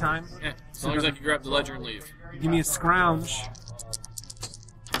ahead of time. Yeah, as long as I can grab the ledger and leave. Give me a scrounge.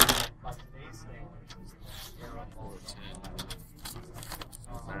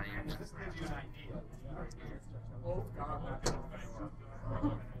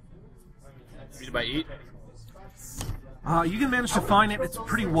 Beat by 8. You can manage to find it. It's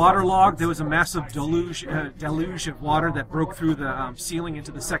pretty waterlogged. There was a massive deluge of water that broke through the ceiling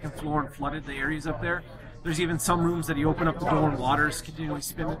into the second floor and flooded the areas up there. There's even some rooms that you open up the door and water is continually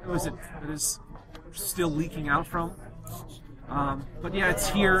spinning. It is still leaking out from. But yeah, it's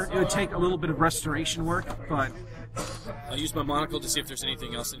here. It would take a little bit of restoration work, but I'll use my monocle to see if there's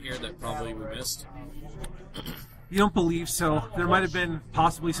anything else in here that probably we missed. you don't believe so. There might have been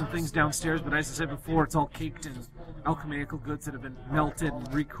possibly some things downstairs, but as I said before, it's all caked in alchemical goods that have been melted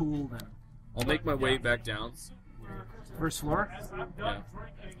and recooled. And I'll make my way back down. first floor. Yeah.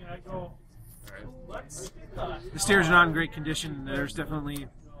 The stairs are not in great condition. There's definitely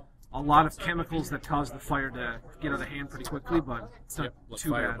a lot of chemicals that cause the fire to get out of hand pretty quickly, but it's not Like too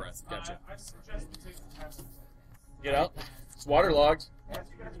fire bad. breath. Gotcha. Get out. It's waterlogged.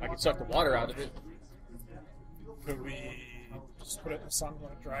 I can suck the water out of it. Could we just put it in the sun and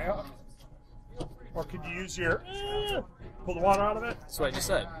let it dry out? Or could you use your... pull the water out of it? That's what I just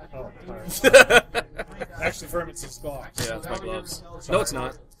said. Oh, sorry. Actually, ferments his gloves. Yeah, that's my gloves. No, it's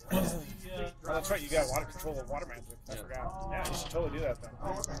not. Oh, that's right, you got water control of water management. I forgot. Yeah, you should totally do that then.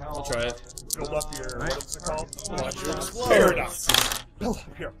 I'll try it. Build up your... What's it called? Paradox. Build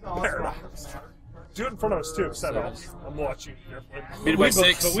up your paradox. Do it in front of us, too, set up. I'm watching carefully. Beat it by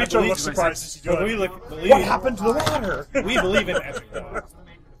 6. But we Actually, I'm believe, surprised as you do it. believe What happened to the water? We believe in magic.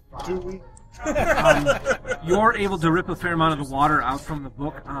 Do we? You're able to rip a fair amount of the water out from the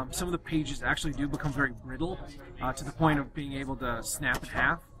book. Some of the pages actually do become very brittle to the point of being able to snap in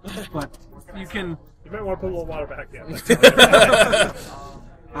half. But you can... You might want to put a little water back in.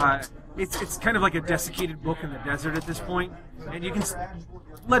 It's kind of like a desiccated book in the desert at this point, and you can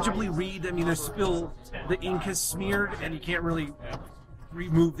legibly read. I mean, there's still the ink is smeared, and you can't really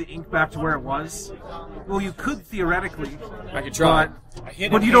remove the ink back to where it was. Well, you could theoretically. I could try.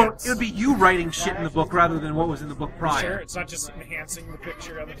 But you don't. It would be you writing shit in the book rather than what was in the book prior. Sure, it's not just enhancing the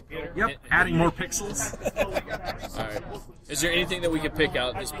picture on the computer. Yep, adding more pixels. Alright. Is there anything that we could pick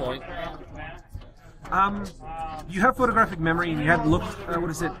out at this point? You have photographic memory, and you had looked. What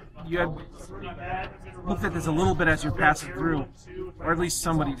is it? You had looked at this a little bit as you're passing through, or at least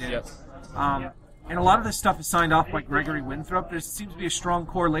somebody did. Yep. And a lot of this stuff is signed off by Gregory Winthrop. There seems to be a strong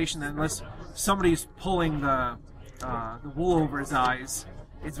correlation that unless somebody's pulling the wool over his eyes,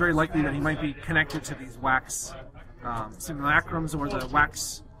 it's very likely that he might be connected to these wax simulacrums or the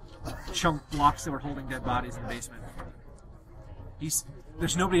wax chunk blocks that were holding dead bodies in the basement.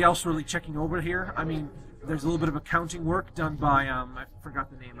 There's nobody else really checking over here. I mean, there's a little bit of accounting work done by, I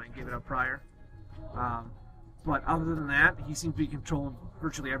forgot the name, I gave it up prior. But other than that, he seems to be controlling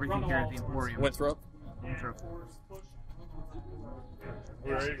virtually everything here at the Emporium. Winthrop? Winthrop.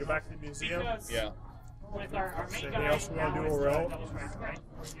 We ready to go back to the museum? Yeah. With our main Anything guy, else we want to do while we're out?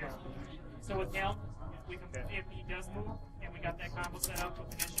 So with him, we can, if he does move, and we got that combo set up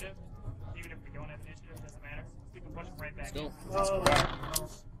with initiative, even if we don't have initiative, it doesn't matter. We can push him right back.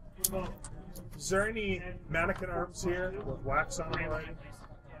 Let's go. Is there any mannequin arms here with wax on them already?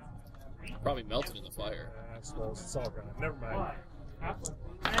 Probably melted in the fire. I suppose it's all gone. Never mind.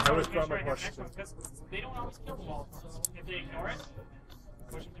 I always thought my question. They don't always kill them all. If they ignore it,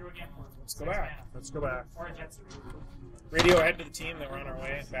 push them through again. Let's go back. Let's go back. Or a jet suit. Radio ahead to the team that we're on our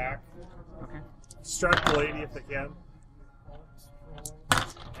way and back. Okay. Distract the lady if they can.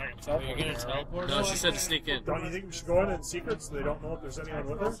 Are you gonna teleport? No, she said to sneak in. Don't you think we should go in secret so they don't know if there's anyone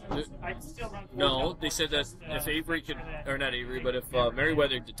with us? No, they said that if Avery could, or not Avery, but if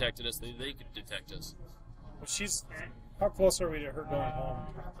Merriweather detected us, they could detect us. She's. How close are we to her going home?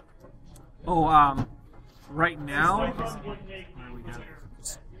 Oh, right now,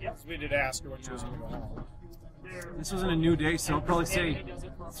 We did ask her when she was going to go home. this wasn't a new day, so I'll probably say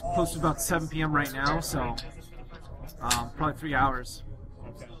it's close to about 7 p.m. right now, so probably 3 hours.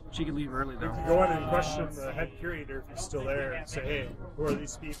 She could leave early, though. Go in and question the head curator if he's still there and say, hey, who are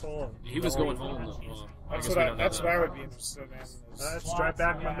these people? And, He was going home, though. That's what I would be interested in. let's drive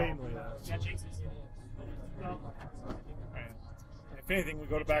back mundanely then. If anything, we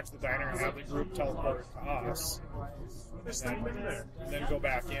go back to the diner and have the group teleport to us. And then go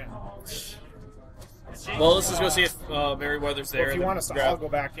back in. Well, let's just go see if Merriweather's there. Well, if you and want us to grab- all go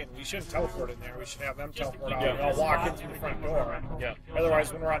back in, we shouldn't teleport in there. We should have them teleport out. Yeah. And I'll walk in through the front door. Yeah.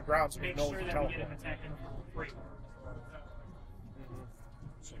 Otherwise, when we're on grounds, we know we can teleport.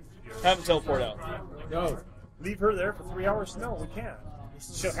 Have them teleport out. No. Leave her there for 3 hours? No, we can't.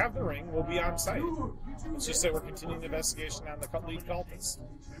 She'll have the ring. We'll be on site. Let's just say we're continuing the investigation on the lead cultist.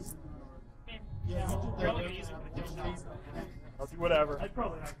 I'll do whatever.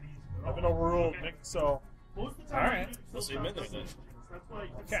 I've been overruled, Nick, so. All right. Let's leave him in there then.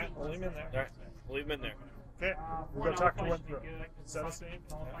 Okay, we'll leave him in there. All right, we'll leave him in there. Okay, we're going to talk to Winthrop. Is that his name?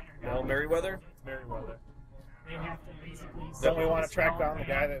 Well, Merriweather? Merriweather. Then we want to track down the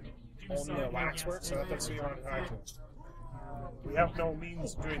guy that owned the waxworks, so that's who you want to talk to. We have no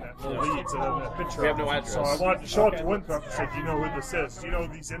means of doing that. No leads other than a picture. We have of no him. address. So I wanted to show it to Winthrop and say, do you know who this is? Do you know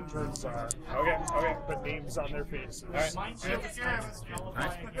who these interns are? Okay. Put names on their faces. All right. Alright. So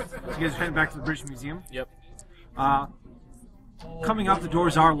you guys heading back to the British Museum? Yep. Coming out, the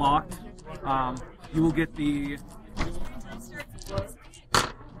doors are locked. You will get the...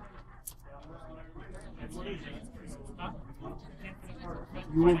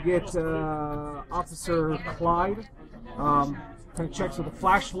 You will get Officer Clyde. Kind of checks with a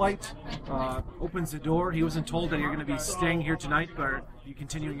flashlight, opens the door. He wasn't told that you're going to be staying here tonight, but are you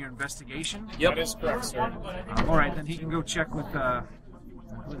continuing your investigation? Yep. That is correct, sir. All right, then he can go check with who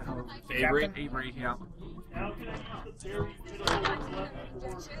the hell? Avery. Avery, yeah.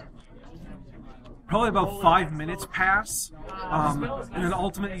 Probably about 5 minutes pass, and then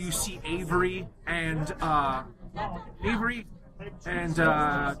ultimately you see Avery and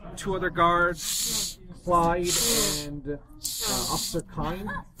two other guards, Clyde and Officer Kine.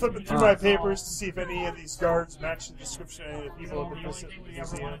 Flipping through my papers to see if any of these guards match the description of any of the people that visit the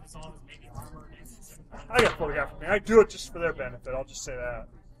museum. I got photographed of me. I do it just for their benefit. I'll just say that.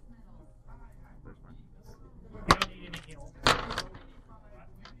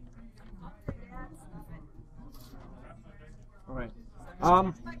 All right.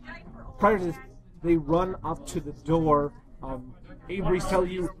 Prior to this, they run up to the door. Avery's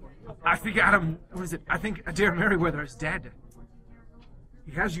telling you, I think Adam, what is it? I think Adair Merriweather is dead.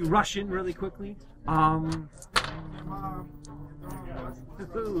 He has you rush in really quickly. I'm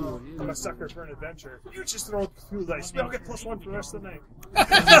a sucker for an adventure. You just throw Cthulhu dice. I'll get +1 for the rest of the night.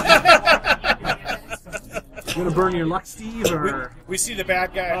 You gonna burn your luck, Steve, or We see the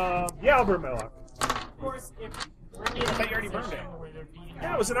bad guy. Yeah, I'll burn my luck. I thought you already burned it.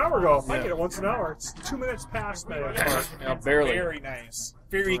 Yeah, it was an hour ago. I get it once an hour. It's 2 minutes past my luck. Yeah, barely. Very nice.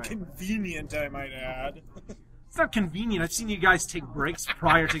 Very convenient, I might add. it's not convenient. I've seen you guys take breaks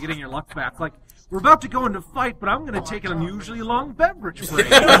prior to getting your luck back. Like, we're about to go into fight, but I'm going to take an unusually long beverage break.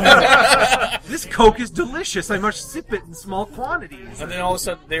 This Coke is delicious. I must sip it in small quantities. And then all of a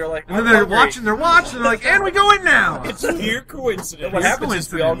sudden they were like, And then they're watching their watch, and they're like, and we go in now! It's pure coincidence. What Pure happens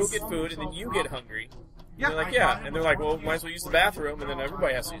is we all go coincidence. get food, and then you get hungry. Yeah. And they're like, yeah. And they're like, well, might as well use the bathroom, and then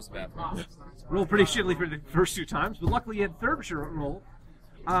everybody has to use the bathroom. Rolled pretty shittily for the first 2 times, but luckily you had third roll.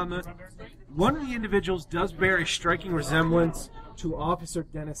 One of the individuals does bear a striking resemblance to Officer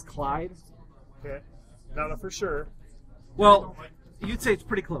Dennis Clyde. Okay. Not for sure. Well, you'd say it's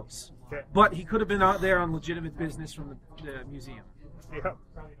pretty close. Okay. But he could have been out there on legitimate business from the museum. Yep.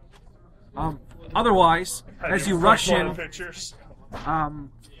 Otherwise, as you rush in, Pictures.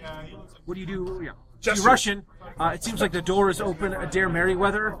 what do you do? Yeah. Just you rush in. It seems like the door is open. Adair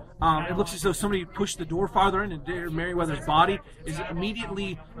Merriweather. It looks as though somebody pushed the door farther in, and Adair Merriweather's body is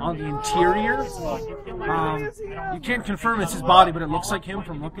immediately on the interior. You can't confirm it's his body, but it looks like him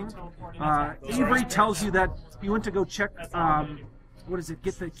from looking. Avery tells you that he went to go check. Get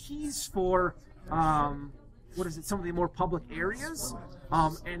the keys for. Some of the more public areas.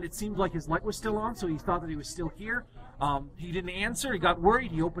 And it seemed like his light was still on, so he thought that he was still here. He didn't answer. He got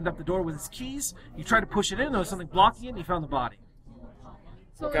worried. He opened up the door with his keys. He tried to push it in. There was something blocking it, and he found the body.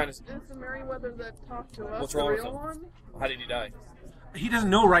 So What kind is the Merryweather that talked to us What's the wrong with real him? one? How did he die? He doesn't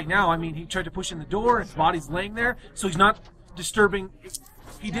know right now. I mean, he tried to push in the door. His body's laying there, so he's not disturbing.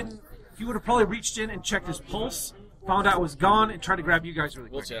 He didn't. He would have probably reached in and checked his pulse, found out it was gone, and tried to grab you guys really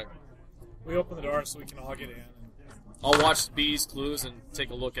We'll quick. check. We open the door so we can all get in. I'll watch B's clues and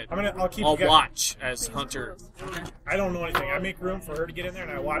take a look at. I'll keep. I'll you guys- watch as Hunter. I don't know anything. I make room for her to get in there,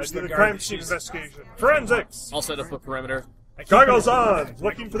 and I watch Do the guard crime that scene she's- investigation. Forensics. I'll set up a perimeter. I keep- Goggles on.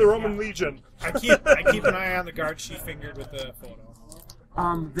 Looking for the Roman Legion. I keep an eye on the guard she fingered with the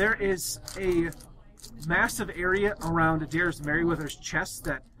photo. There is a massive area around Adair's Merryweather's chest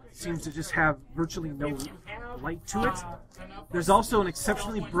that seems to just have virtually no light to it. There's also an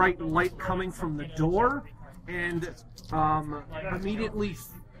exceptionally bright light coming from the door, and immediately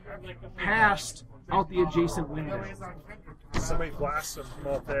past out the adjacent window. Somebody blasts him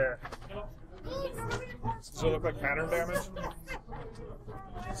from out there. Does it look like pattern damage?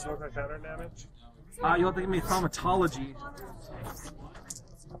 Does it look like pattern damage? You'll have to give me thaumatology.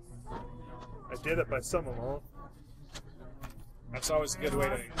 I did it, but some of them won't. That's always a good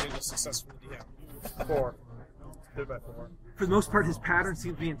way to get a success from the DM. 4. Did it by 4. For the most part, his pattern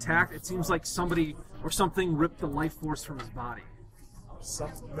seems to be intact. It seems like somebody or something ripped the life force from his body.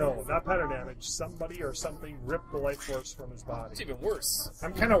 No, not pattern damage. Somebody or something ripped the life force from his body. It's even worse.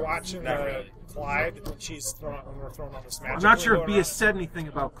 I'm kind of watching Clyde when when we're throwing all this magic. I'm not sure if going B around. has said anything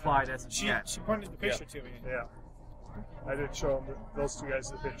about Clyde as of She yet. pointed the picture to me. Yeah. I did show him those two guys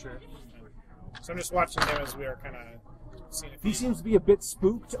the picture. So I'm just watching them as we are kind of seeing if He seems to be a bit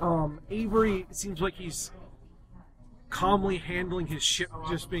spooked. Avery, it seems like he's calmly handling his ship,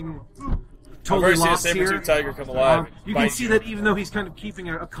 just being totally I've already lost seen a here. saber-tooth tiger come alive. You can Bite see you. that even though he's kind of keeping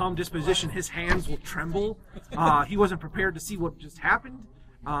a calm disposition, his hands will tremble. He wasn't prepared to see what just happened.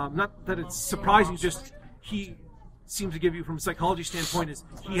 Not that it's surprising, just he seems to give you from a psychology standpoint is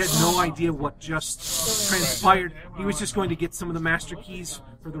he had no idea what just transpired. He was just going to get some of the master keys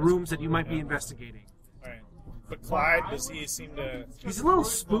for the rooms that you might be investigating. Right. But Clyde, does he seem to He's a little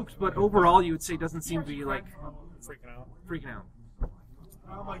spooked, but overall you would say doesn't seem to be like freaking out? freaking out.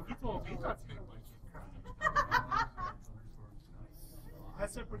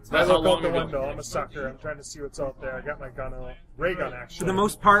 I How look long out the ago? window. I'm a sucker. I'm trying to see what's out there. I got my gun out. Ray gun, For actually. the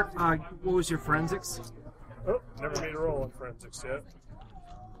most part, what was your forensics? Oh, never made a roll in forensics yet.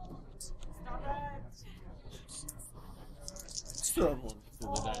 Still have one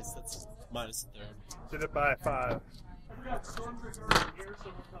through the dice. That's minus a third. Did it by 5.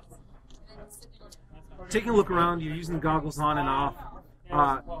 Taking a look around, you're using the goggles on and off.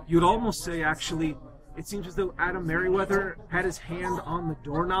 You'd almost say, actually, it seems as though Adam Merryweather had his hand on the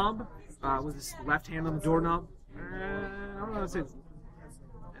doorknob, with his left hand on the doorknob. I don't know how to say this.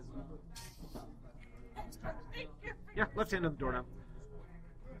 Yeah, left hand on the doorknob.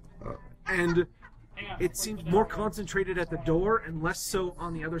 And it seemed more concentrated at the door and less so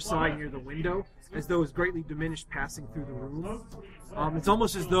on the other side near the window, as though it was greatly diminished passing through the room. It's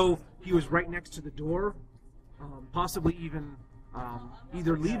almost as though he was right next to the door, possibly even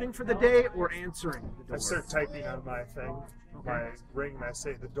either leaving for the day or answering the door. I start typing on my thing, my ring, and I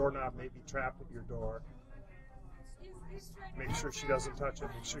say the doorknob may be trapped at your door. Make sure she doesn't touch it.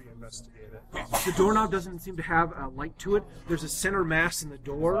 Make sure you investigate it. The doorknob doesn't seem to have a light to it. There's a center mass in the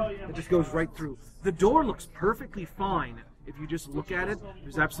door that just goes right through. The door looks perfectly fine if you just look at it.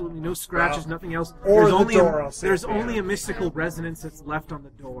 There's absolutely no scratches, nothing else. Or There's the only door, I'll say there's it. only a mystical resonance that's left on the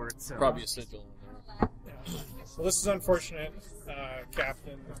door itself. Probably a sigil in there. Well, this is unfortunate,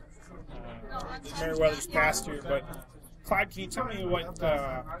 Captain. Merryweather's passed here, but Clyde, can you tell me what?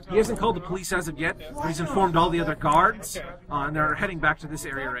 He hasn't called the police as of yet, but he's informed all the other guards, and they're heading back to this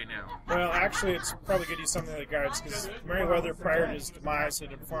area right now. Well, actually, it's probably good to use some of the other guards because Merryweather, prior to his demise,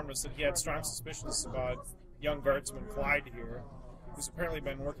 had informed us that he had strong suspicions about young guardsman Clyde here, who's apparently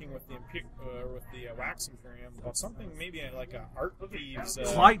been working with the Wax Imperium about something maybe like a art thieves.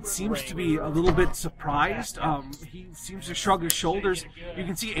 Clyde seems ring. to be a little bit surprised. He seems to shrug his shoulders. You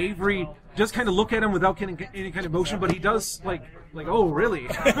can see Avery does kind of look at him without getting any kind of emotion, but he does like, oh, really?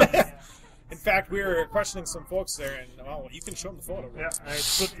 In fact, we were questioning some folks there, and well, you can show them the photo. Yeah, I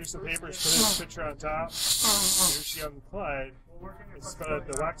flipped through some papers, put his picture on top. Here's young Clyde. He's at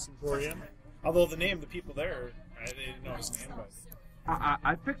the Wax Emporium. Although the name of the people there, I didn't know his name, but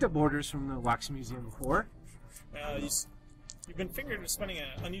I've picked up orders from the Wax Museum before. you've been fingered spending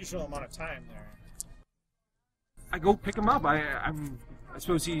an unusual amount of time there. I go pick him up. I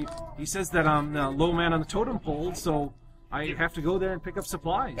suppose he says that I'm the low man on the totem pole, so I have to go there and pick up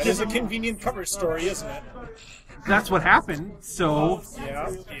supplies. That is a convenient cover story, isn't it? That's what happened. So Yeah.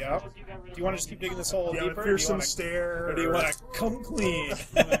 Do you want to just keep digging this hole Yeah, deeper? fearsome stare. Or do you want to come clean?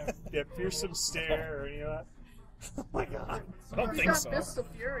 Yeah, fearsome stare or any of that. Oh my god. I don't He's think got so. fists of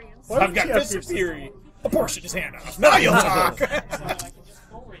fury. Why I've don't got you have Fist of fearsome- Fury. Abortion his hand off. Now you'll talk.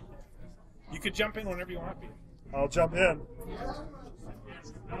 You could jump in whenever you want to. I'll jump in.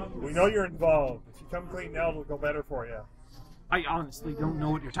 We know you're involved. If you come clean now, it'll go better for you. I honestly don't know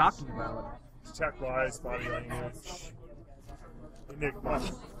what you're talking about. Detect lies, body language. Enigma.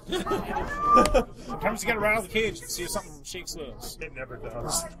 Sometimes you gotta rattle the cage and see if something shakes loose. It never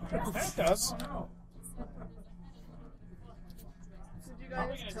does. It does. Did you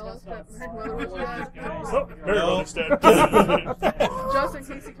guys tell us that Mary Mother was dead? Oh, Meriwether's dead. Just in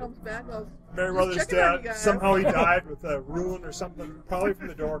case he comes back, I was Meriwether's just checking on you dead. guys. Somehow he died with a ruin or something. Probably from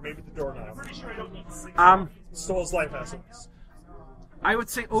the door, maybe the doorknob. Stole his life essence. I would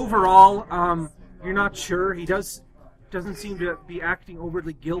say overall, you're not sure. He doesn't seem to be acting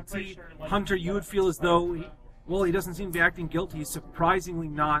overly guilty. Hunter, you would feel as though, he doesn't seem to be acting guilty. He's surprisingly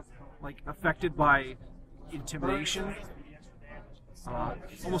not affected by intimidation.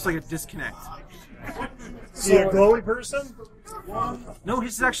 Almost like a disconnect. Is he a glowy person? No,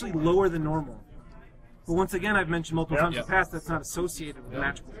 his is actually lower than normal. But once again, I've mentioned multiple times in Yeah. the past that's not associated with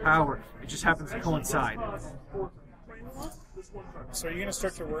magical power. It just happens to coincide. So are you gonna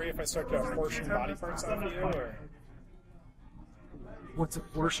start to worry if I start to apportion body parts off of you, or? What's a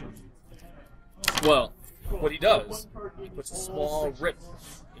portion? Well, what he does, he puts a small rip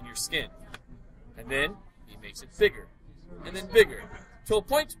in your skin, and then he makes it bigger, and then bigger, to a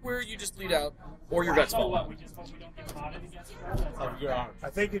point where you just bleed out, or your guts fall out. I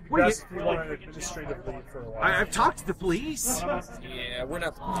think it'd be What do best if you went on administrative leave for a while. I've talked to the police. Yeah, we're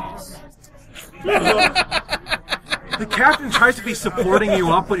not the police. The captain tries to be supporting you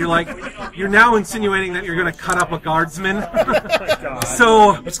up, but you're now insinuating that you're going to cut up a guardsman.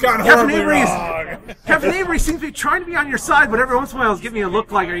 So It's gone Captain horribly Avery, wrong. Captain Avery seems to be trying to be on your side, but every once in a while he's giving me a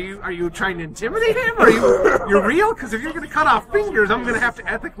look like, are you trying to intimidate him? You're real? Because if you're going to cut off fingers, I'm going to have to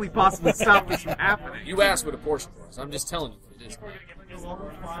ethically possibly stop this from happening. You asked what a portion was. I'm just telling you what it is.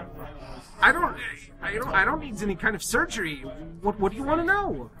 I don't need any kind of surgery. What do you want to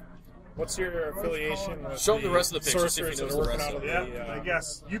know? What's your affiliation with Show him the rest of the picture, see if he sorcerers knows that are the working rest out of of Yeah, the, I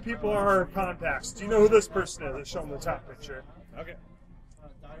guess. You people are our contacts. Do you know who this person is? Show them the top picture. Okay.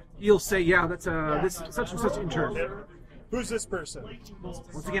 You'll say, yeah, that's this such and such intern. Who's this person?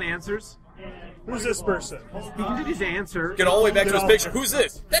 Once again, answers. Who's this person? He continues to answer. Get all the way back to his picture. Who's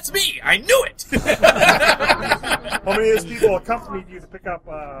this? That's me! I knew it! How many of these people accompanied you to pick up,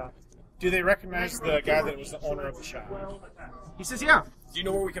 Do they recognize the guy that was the owner of the shop? He says, yeah. Do you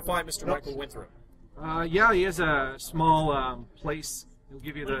know where we can find Mr. Michael Winthrop? Yeah, he has a small place. He'll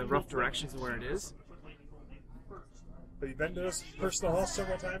give you the rough directions of where it is. have you been to this personal hall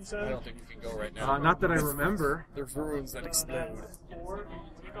several times I then? don't think we can go right now. Not that I remember. There's ruins that explode.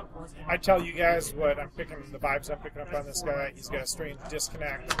 I tell you guys what the vibes I'm picking up on this guy. He's got a strange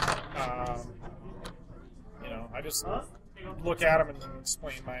disconnect. I just look at him and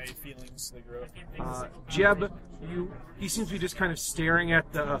explain my feelings. They grow. Jeb, he seems to be just kind of staring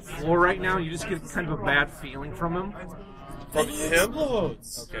at the floor right now. You just get kind of a bad feeling from him. From him?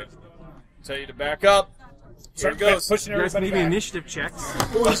 Okay. Tell you to back up. Here it goes. Pushing You guys everybody need back. initiative checks.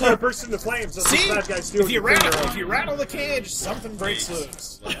 Who's the person in the flames? That's See? what bad guys do. with If you your finger. rattle the cage, something breaks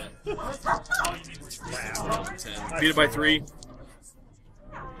loose. 10. Beat it by 3. 12.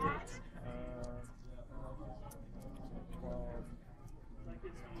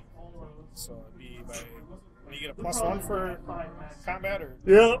 So it'd be by. When you get a +1 for combat, or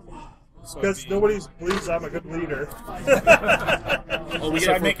Yeah. so it'd Because be- nobody believes I'm a good leader. Oh, we So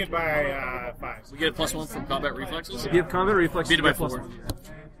get I a make it by 5. we get a +1 from combat reflexes? You have combat reflex. Beat it by you get plus 4. one.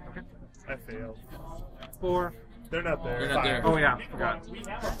 I failed. 4. They're not there. They're not there. Oh yeah, forgot.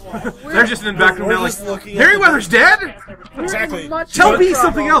 They're just in the back room We're now, like, just looking at Meriwether's dead. Exactly. Much Tell more Beast trouble.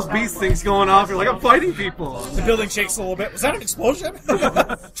 something else. Beast things going off. You're like, I'm fighting people. The building shakes a little bit. Was that an explosion? Try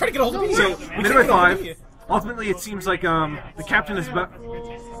to get a hold of me. So minute by 5. Ultimately, it seems like the captain is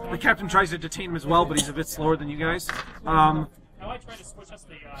the captain tries to detain him as well, but he's a bit slower than you guys. Yeah,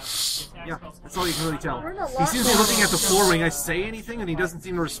 that's all you can really tell. We're in a He seems to be lockdown. looking at the floor when you guys say anything, and he doesn't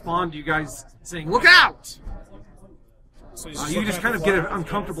seem to respond to you guys saying, "Look out!" So he's You looking just at kind the of get floor. an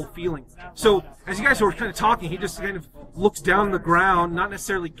uncomfortable feeling. So as you guys were kind of talking, he just kind of looks down on the ground, not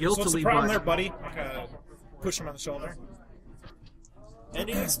necessarily So what's the guiltily, problem but there, buddy? Push him on the shoulder. And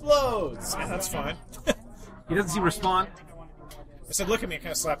he explodes. Yeah, that's fine. he doesn't seem to respond. I said, look at me, and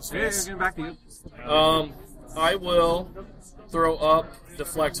kind of slap his Yeah, face. getting back to you. I will throw up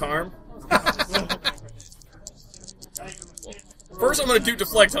deflect harm. First, I'm going to do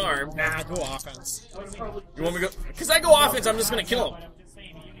deflect harm. Nah, go offense. You want me to go? Because I go offense, I'm just going to kill him.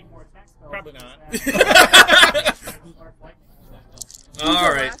 Probably not.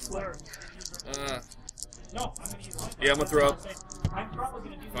 All right. Yeah, I'm going to throw up.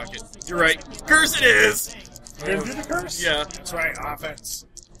 Fuck it. You're right. Curse it is! You're going to do the curse? Yeah. That's right, offense.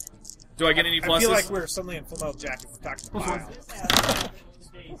 Do I get any pluses? I feel like we're suddenly in Full Metal Jacket. We're talking about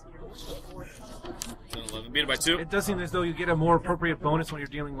 11. Beat it by 2. It does seem as though you get a more appropriate bonus when you're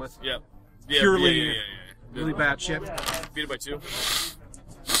dealing with purely really bad shit. Beat it by 2.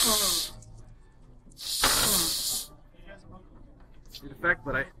 Good effect,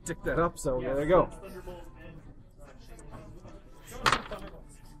 but I ticked that up, so there you go.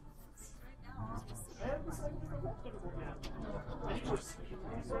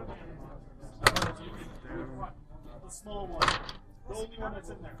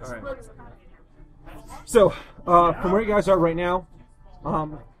 Alright. So, from where you guys are right now,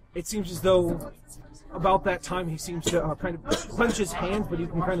 it seems as though about that time he seems to kind of clench his hands, but you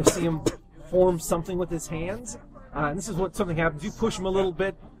can kind of see him form something with his hands. And this is what something happens. You push him a little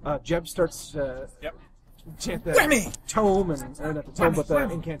bit, Jeb starts chant the tome, and not the tome, but the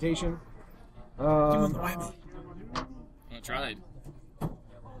incantation. I tried.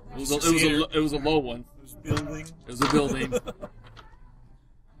 It was a low one. building. It was a building.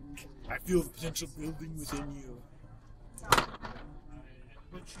 I feel the potential building within you.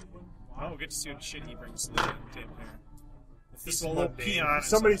 Oh, we'll get to see what shit he brings to the table here. This little peon.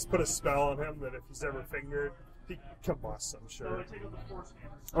 Somebody's put a spell on him that if he's ever fingered, he combusts, I'm sure.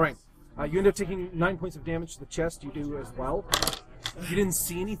 Alright. You end up taking 9 points of damage to the chest. You do as well. You didn't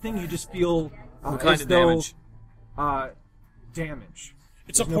see anything. You just feel what kind of damage? Damage.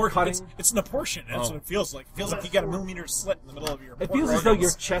 It's a portion. It's an apportion. That's what it feels like. It feels like you got a millimeter slit in the middle of your. It feels as though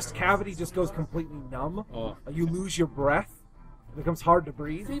your chest cavity just goes completely numb. You lose your breath. It becomes hard to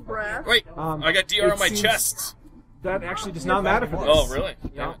breathe. Deep breath. Wait, I got DR on my chest. That actually does not matter for this. Oh, really?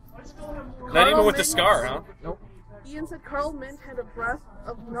 Yeah. Not even with the scar, huh? Nope. Ian said Carl Mint had a breath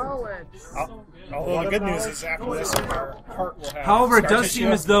of knowledge. Well, the good news is after this, our heart will have. However, it does seem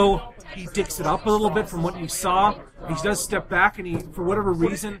as though he dicks it up a little bit from what you saw. He does step back, and he, for whatever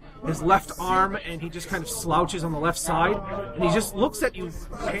reason, his left arm, and he just kind of slouches on the left side, and he just looks at you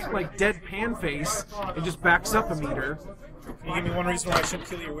like deadpan face, and just backs up a meter. Can you give me one reason why I shouldn't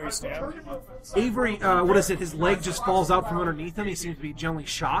kill you where you stand? Avery, what is it? His leg just falls out from underneath him. He seems to be generally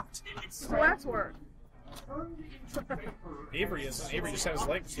shocked. Waxwork. Avery isn't. Avery just had his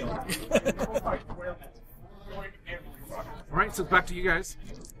leg killed. Alright, so back to you guys.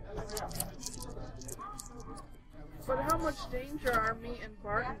 But how much danger are me and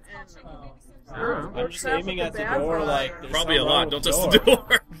Barton in? I'm just aiming at the door like... Probably a lot. Don't touch the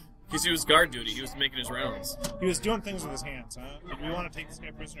door. Because he was guard duty. He was making his rounds. He was doing things with his hands, huh? If we want to take this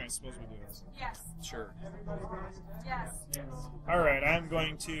guy prisoner, I suppose we do. Yes. Sure. Yes. Alright, I'm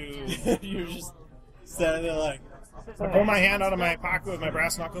going to... You're just standing there like... I pull my hand out of my pocket with my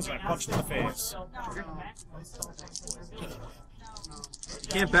brass knuckles and I punch him in the face. You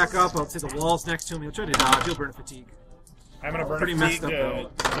can't back up. I'll say the wall's next to him. He'll try to dodge. He'll burn fatigue. I'm going to burn Pretty fatigue messed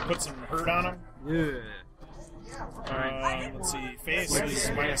up, to put some hurt on him. Yeah. Let's see. Face is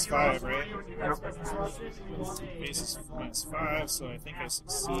 -5, right? Yep. Face is -5, so I think I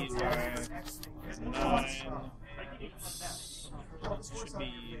succeed by 9. Oops. Should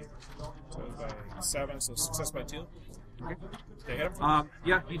be by 7, so success by 2. Okay. Did I hit him?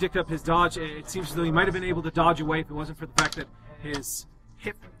 Yeah, he dicked up his dodge. It seems as though he might have been able to dodge away if it wasn't for the fact that his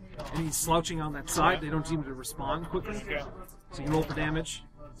hip and he's slouching on that side. They don't seem to respond quickly. Okay. So you roll for damage.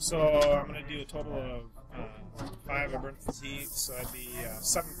 So I'm going to do a total of 5. I burn fatigue, so that'd be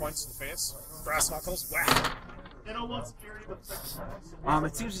 7 points to the face. Brass knuckles, whack.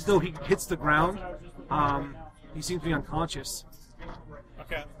 It seems as though he hits the ground. He seems to be unconscious.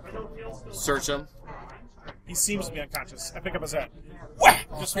 Okay. Search him. He seems to be unconscious. I pick up his head. Whack!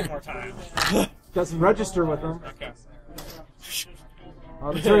 Just one more time. Doesn't register with him. Okay.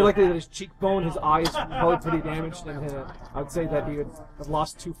 It's very likely that his cheekbone, his eye is probably pretty damaged, and I would say that he would have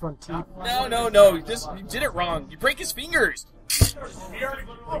lost 2 front teeth. No. You did it wrong. You break his fingers.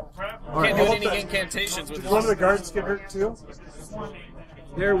 Can't do any incantations with Did one of the guards get hurt too?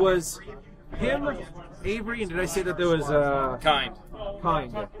 There was him, Avery, and did I say that there was Kind.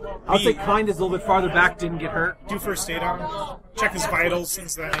 Kind? I would say Kind is a little bit farther back, didn't get hurt. Do first aid on him. Check his vitals,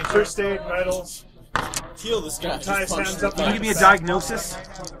 things of that nature. First aid, vitals. Kill this guy. Ty stands up. Can you give me a diagnosis?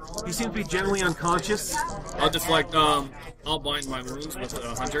 He seems to be generally unconscious. I'll deflect. I'll bind my wounds with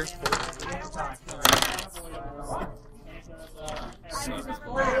Hunter.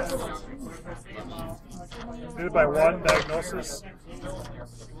 Did it by 1 diagnosis.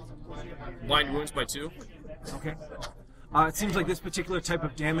 Blind wounds by 2. Okay. It seems like this particular type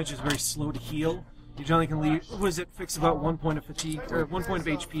of damage is very slow to heal. You generally can leave. Fix about 1 point of fatigue or 1 point of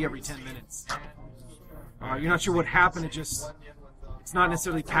HP every 10 minutes. You're not sure what happened. It's not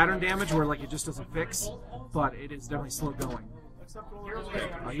necessarily pattern damage where like it just doesn't fix, but it is definitely slow going.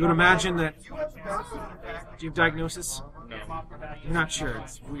 You would imagine that. Do you have diagnosis? No. You're not sure.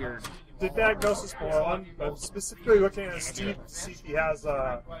 It's weird. The diagnosis for one, but specifically looking at his teeth to see if he has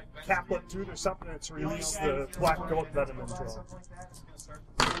a caplet tooth or something that's released the black goat venom into him.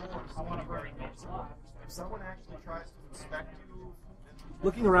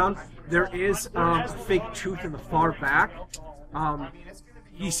 Looking around, there is a fake tooth in the far back.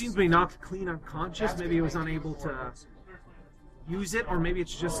 He seems to be knocked clean unconscious. Maybe he was unable to use it, or maybe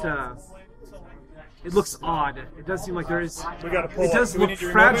it's just it looks odd. It does seem like there is. We got to pull. It does look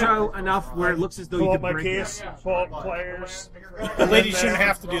fragile enough where it looks as though pull you up could my break case, it. pull up players. The lady shouldn't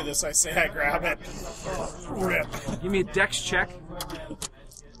have to do this. I say I grab it. Rip. Give me a dex check.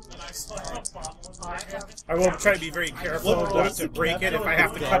 I will try to be very careful not to break it. If I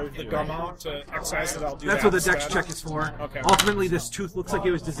have to cut the gum out to excise it, I'll do That's that. what the dex instead. check is for. Okay. Ultimately, this tooth looks like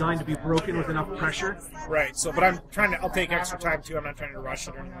it was designed to be broken with enough pressure. Right. So, but I'll take extra time too. I'm not trying to rush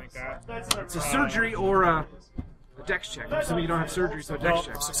it or anything like that. It's a surgery or a dex check. I'm assuming you don't have surgery, so a dex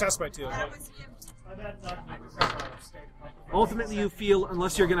check. Success by 2. Ultimately, you feel,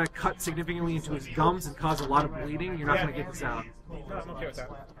 unless you're going to cut significantly into his gums and cause a lot of bleeding, you're not going to get this out. No, I'm okay with that.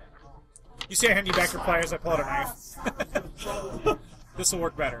 You see I hand you back your pliers, I pull out a knife. This will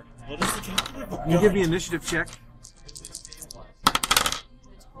work better. You give me an initiative check.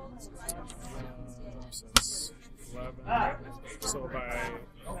 So by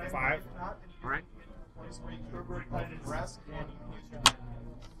 5. All right.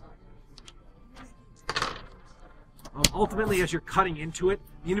 Ultimately, as you're cutting into it,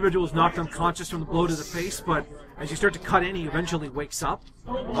 the individual is knocked unconscious from the blow to the face, but as you start to cut in, he eventually wakes up.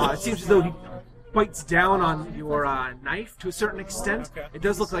 It seems as though he bites down on your knife to a certain extent. Okay. It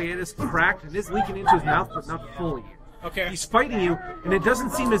does look like it is cracked and is leaking into his mouth, but not fully. Okay. He's fighting you, and it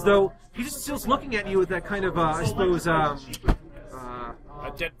doesn't seem as though he just still looking at you with that kind of, I suppose, A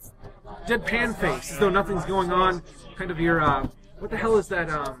dead. deadpan face, as though nothing's going on. Kind of your, what the hell is that?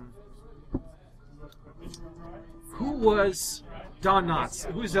 Who was Don Knotts?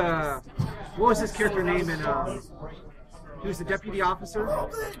 What was his character name in? He was the deputy officer.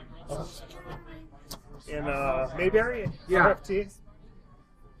 In Mayberry? Yeah. RFT?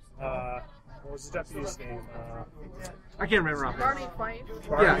 What was the deputy's name? I can't remember. Off Barney Fife.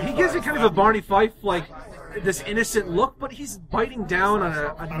 Yeah, he gives it kind of a Barney Fife, like this innocent look, but he's biting down on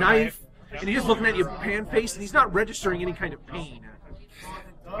a knife, and he's just looking at you pan-faced, and he's not registering any kind of pain.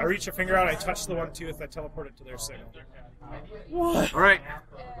 I reach a finger out, I touch the one tooth, I teleport it to their signal. What? All right.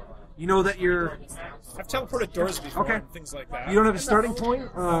 You know that you're. I've teleported doors before Okay. and things like that. You don't have a starting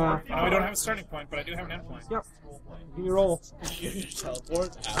point. No, I don't have a starting point, but I do have an end point. Yep. Give me a roll. You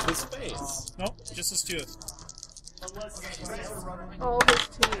teleport out of space. Nope, just his tooth. All his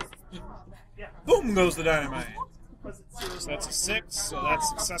teeth. Boom goes the dynamite. So that's a 6, so that's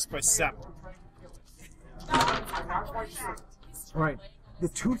success by 7. All right. The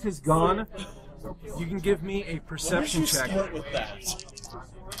tooth is gone. You can give me a perception check. Start with that.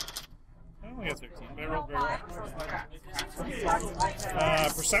 I only got 13, but I rolled very well.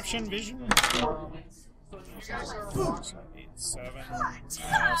 Perception, vision. 8, 7.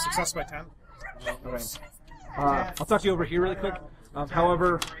 Success by 10. Right. I'll talk to you over here really quick.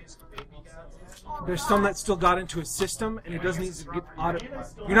 However, there's some that still got into his system, and it doesn't need to get out of.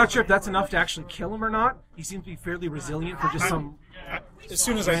 You're not sure if that's enough to actually kill him or not. He seems to be fairly resilient for just some. As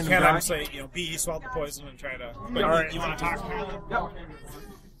soon as I Random can, guy. I'm say, B, swallow the poison and try to. But Alright. you want to talk to him? Yep.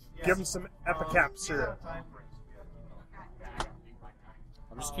 Give him some Epicap syrup.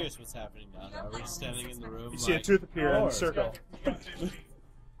 I'm just curious what's happening now. Are we standing in the room? You see a like, tooth appear in Lord. the circle.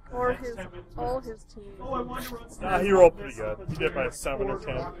 Or all his teeth. He rolled pretty good. He did by 7 or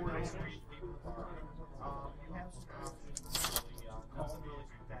 10.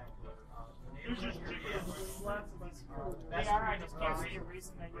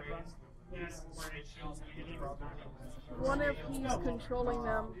 What if he's controlling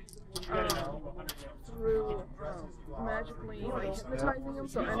them through magically like hypnotizing them,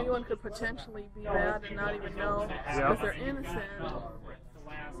 so anyone could potentially be bad and not even know because they're innocent?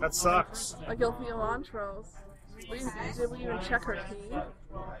 That sucks. Like Althea Montrose. Did we even check her teeth?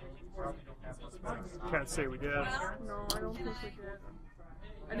 Can't say we did. No, I don't think we did.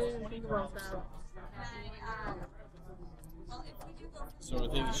 I didn't even think about that. So I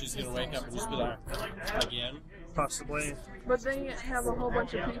think she's gonna wake up and just be like, again. Possibly. But then you have a whole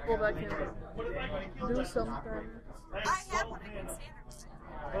bunch of people that can do something.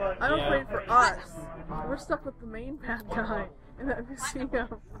 I'm afraid for us. We're stuck with the main bad guy in that museum.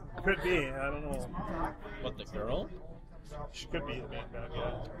 Could be. I don't know. What, the girl? She could be the main bad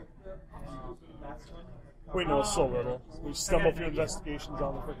guy. We know so little. We stumble through investigations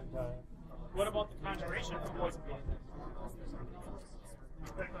all the freaking time. What about the conjuration for poison?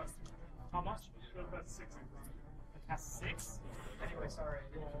 How much? That's 6. Anyway, sorry.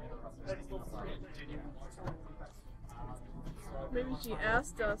 Maybe she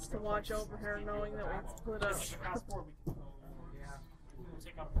asked us to watch over her knowing that we'd split up.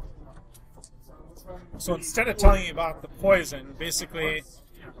 So instead of telling you about the poison, basically,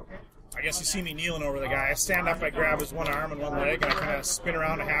 I guess you see me kneeling over the guy. I stand up, I grab his one arm and one leg, and I kind of spin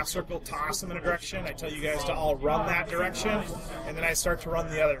around a half circle, toss him in a direction. I tell you guys to all run that direction, and then I start to run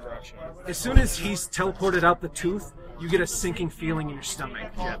the other direction. As soon as he's teleported out the tooth, you get a sinking feeling in your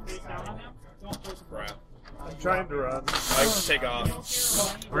stomach. Crap. I'm trying to run. I take off.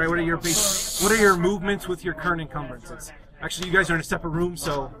 All right, what are your movements with your current encumbrances? Actually, you guys are in a separate room,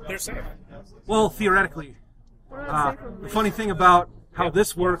 so... They're safe. Well, theoretically. The funny thing about how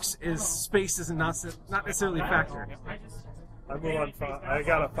this works is space is not necessarily a factor. I move on 5. I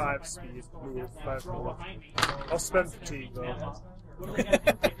got a 5 speed move. 5 move. I'll spend fatigue though.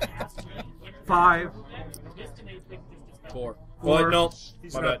 5. 4. 4. Well, no,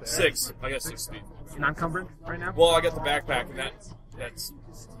 He's my not bad. there. 6. I got 6 speed. Non-cumbered right now? Well, I got the backpack, and that's...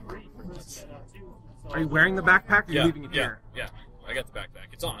 Are you wearing the backpack, or are you leaving it here? Yeah. I got the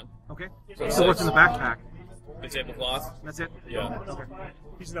backpack. It's on. Okay. So So what's in the backpack? The tablecloth. That's it? Yeah. Okay.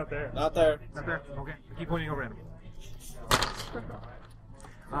 He's not there. Not there. Not there? Okay. Keep pointing over at him.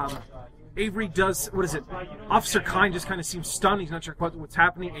 Avery does, what is it? Officer Kine just kind of seems stunned. He's not sure quite what's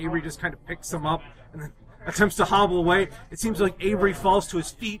happening. Avery just kind of picks him up and then attempts to hobble away. It seems like Avery falls to his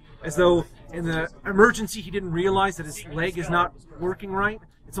feet as though in the emergency he didn't realize that his leg is not working right.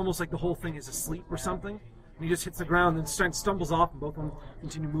 It's almost like the whole thing is asleep or something. And he just hits the ground and stumbles off, and both of them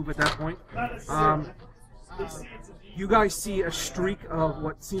continue to move at that point. You guys see a streak of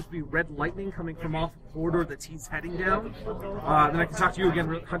what seems to be red lightning coming from off the corridor that he's heading down. Then I can talk to you again,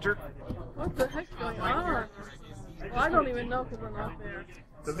 Hunter. What the heck's going on? Well, I don't even know because I'm not there.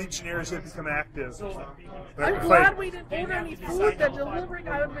 The Legionnaires have become active. I'm glad we didn't order any food. That delivery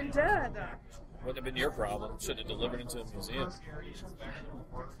guy would have been dead. Wouldn't have been your problem. Should have delivered into a museum.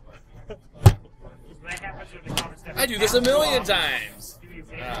 I do this a million times.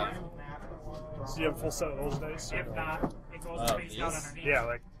 So you have a full set of those dice? If not, it goes face down yes. underneath. Yeah,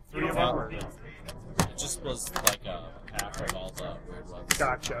 like 3 of them. Or... It just was like a half of all the weird ones.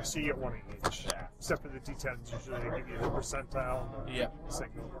 Gotcha. So you get 1 each. Except for the D10s, usually they give you the percentile Yeah.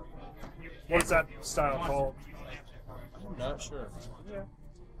 signal. What's that style called? I'm not sure. Yeah.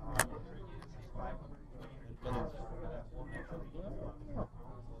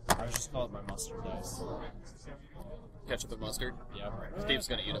 I was just calling it my mustard dice. Ketchup and mustard. Yeah. Steve's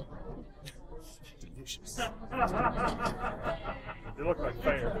gonna eat them. Delicious. They look like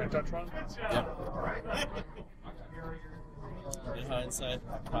fire. Can I touch one? Yep. In hindsight,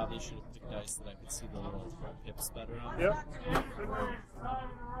 I probably should have picked dice that I could see the little pips better on. Yep.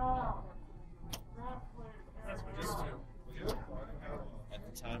 At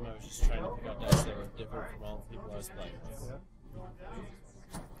the time, I was just trying to pick out dice that were different from all the people I was playing with.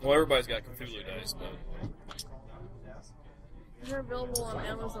 Well, everybody's got Cthulhu dice, but They're available on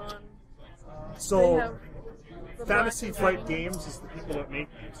Amazon. They So, have the Fantasy black Flight and Games is the people that make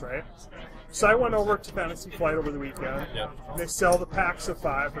these, right? So I went over to Fantasy Flight over the weekend. Yeah. And they sell the packs of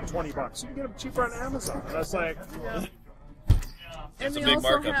 5 for $20. You can get them cheaper on Amazon. And I was like, Yeah. And It's a they big also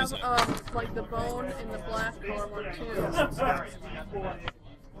markup, have isn't it? like the bone and the black color one too.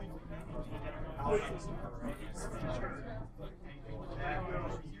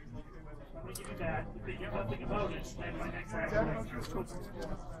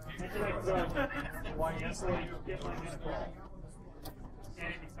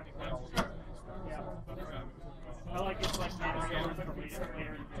 I like it's like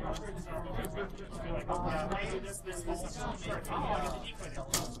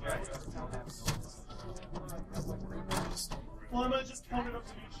well, I might just count it up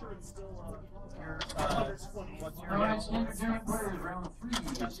to make sure it's still All right, standard German players, round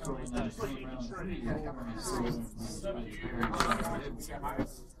 3. Scoring on screen, round 3.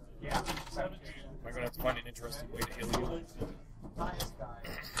 am I gonna have to find an interesting way to heal you?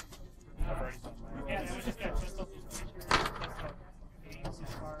 yeah, it was just that crystal.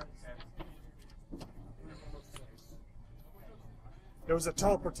 It was a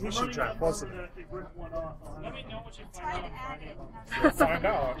teleportation trap, wasn't it? Let me know what you find out. We'll find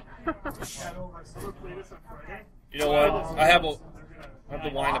out. You know what? I have the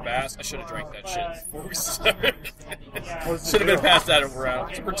wine of bass. I should have drank that shit before we started. Should have been passed that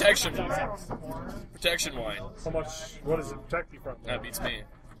around. It's a protection wine. Protection wine. How much? What does it protect you from? That beats me.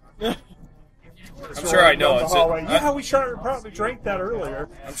 I'm sure I know. It's yeah, we probably drank that earlier.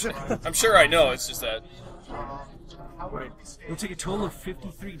 I'm sure I know. It's just that. You'll take a total of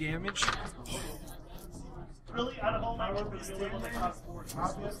 53 damage. Really, out of all my work,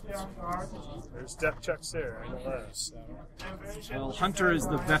 There's death checks there. I know that. Well, Hunter is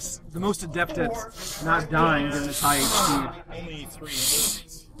the most adept at not dying during his high HP. Only 3.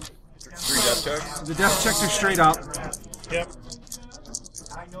 3 death checks. The death checks are straight up. Yep.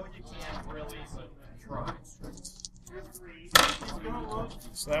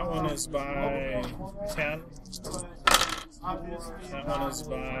 So that one is by 10. That one is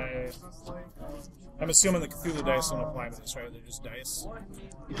by... I'm assuming the Cthulhu dice don't apply to this, right? They're just dice.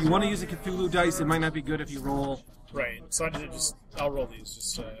 If you want to use a Cthulhu dice, it might not be good if you roll. Right. So I'll roll these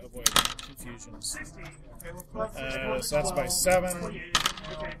just to avoid confusions. So that's by 7.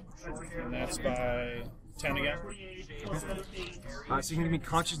 And that's by 10 again. So you're going to give me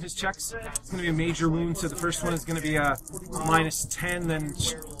consciousness checks. It's going to be a major wound, so the first one is going to be a -10, then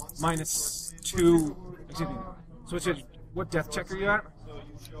 -2. Excuse me. So what death check are you at?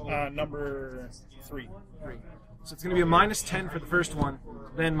 Number 3. So it's going to be a -10 for the first one,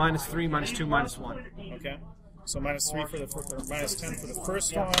 then -3, -2, -1. Okay. So -3 for the -10 for the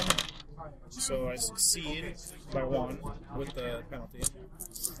first one. So I succeed by 1 with the penalty.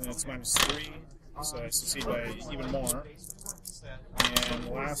 And it's -3. So I succeed by even more. And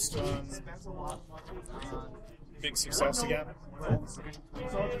the last one, big success again.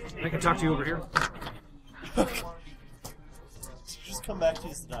 I can talk to you over here. Just come back to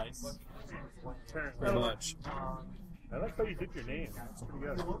use the dice. Pretty much. I like how you did your name. That's pretty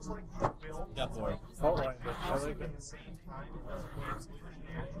good. Yeah, boy. Outline it. I like it.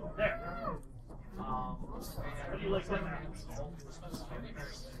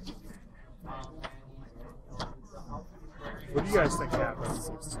 What do you guys think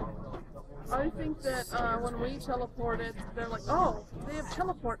happens? I think that when we teleported, they're like, oh, they have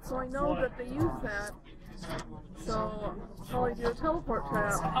teleport, so I know that they use that. So I'll probably do a teleport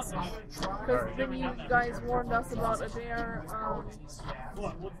trap. Because then you guys warned us about a dare.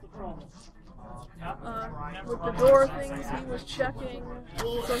 With the door things, he was checking,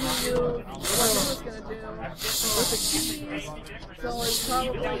 so he knew what he was going to do. With the keys, so it's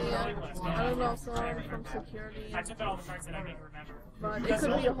probably, I don't know, someone from security. I took out all the cards that I didn't remember. But it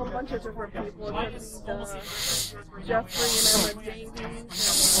could be a whole bunch of different people. It could be Jeffrey and Emma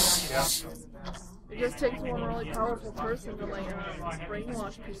Davies. It just takes one really powerful person to like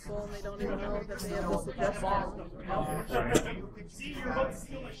brainwash people, and they don't even know that they have the suggestion.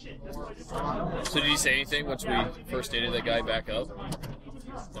 So did he say anything once we first dated that guy back up?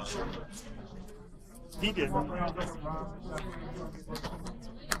 He did.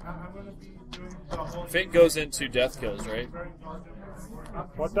 Fate goes into death kills, right?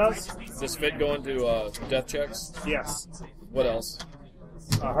 What does? Does Fate go into death checks? Yes. What else?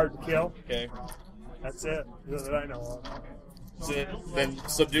 Hard to kill. Okay. That's it. That I know of. So then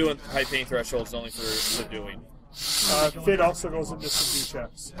subdue and high pain threshold is only for subduing. Fit also goes into subdue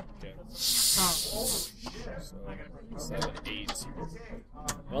checks. Okay. So 7, 8.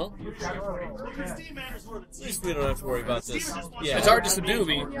 Well, At least we don't have to worry about this. Yeah. it's hard to subdue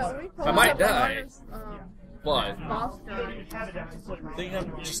me. I might die. But I think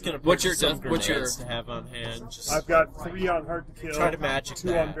I'm just gonna What's your put some what's your- grenades to have on hand. Just I've got 3 on hard to kill. Try to magic 2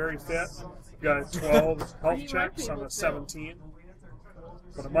 that. on very fit. Got a 12 health checks on a 17.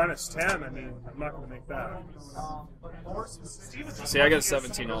 But a -10, I mean, I'm not going to make that. see, I got a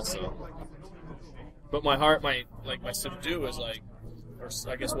 17 also. But my heart, my subdue is like, or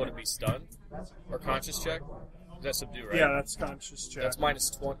I guess would it be stun or conscious check? Is that subdue, right? Yeah, that's conscious check. That's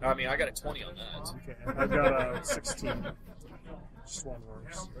 -20. I mean, I got a 20 on that. Okay, and I've got a 16. Just one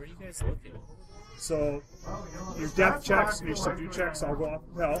works. Where are you guys looking? So, your death checks and your subdue checks all go off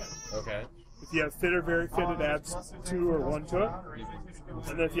of health. Okay. If you have fit or very fit, it adds 2 or 1 to it.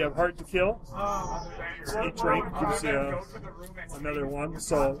 And then if you have hard to kill, each rank gives you another 1.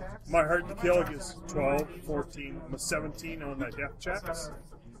 So my hard to kill is 12, 14. I'm a 17 on my death checks.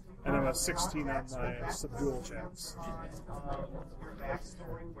 And I'm a 16 on my subdual checks.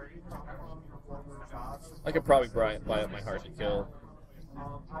 I could probably buy up my heart to kill.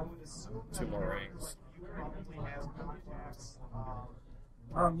 2 more rings.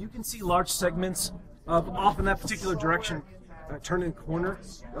 You can see large segments of off in that particular direction. turn in corner.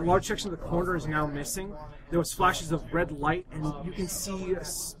 A large section of the corner is now missing. There was flashes of red light, and you can see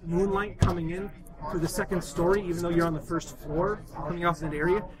moonlight coming in through the second story, even though you're on the first floor, coming off that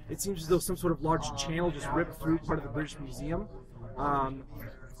area. It seems as though some sort of large channel just ripped through part of the British Museum.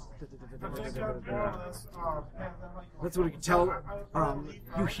 That's what we can tell.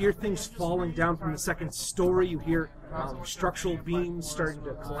 You hear things falling down from the second story. You hear structural beams starting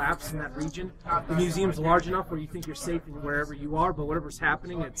to collapse in that region. The museum's large enough where you think you're safe in wherever you are, but whatever's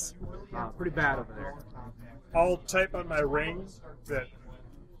happening, it's pretty bad over there. I'll type on my ring that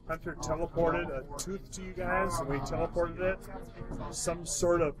Hunter teleported a tooth to you guys, and we teleported it. Some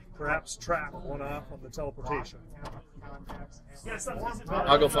sort of, perhaps, trap went off on the teleportation.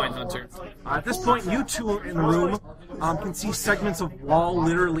 I'll go find Hunter. At this point, you two in the room can see segments of wall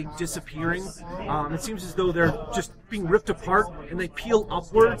literally disappearing. It seems as though they're just being ripped apart, and they peel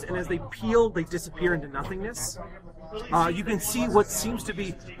upwards, and as they peel, they disappear into nothingness. You can see what seems to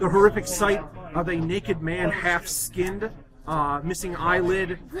be the horrific sight of a naked man, half-skinned, missing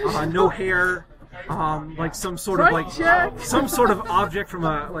eyelid, no hair, like some sort of object from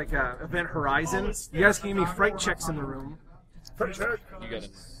a Event Horizon. You guys can give me fright checks in the room. Fright check. You got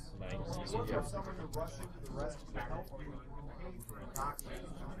it.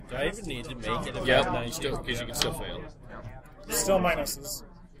 Do I even need to make it? Yeah, because you can still fail. Still minuses.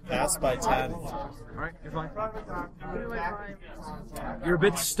 Pass by 10. Alright, you're fine. You're a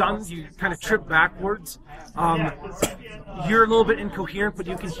bit stunned, you kind of trip backwards. You're a little bit incoherent, but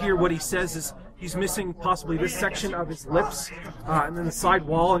you can hear what he says is he's missing possibly this section of his lips, and then the side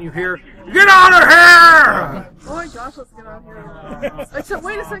wall, and you hear, "Get out of here!" Oh my gosh, let's get out here. Except,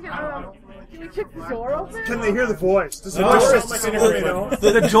 wait a second, can we kick the door open? Can they hear the voice? Does the Oh, door it's disintegrated.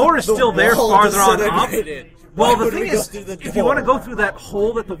 The door is still there farther on up. Well, the Why would thing we go is, through the if you want to door? go through that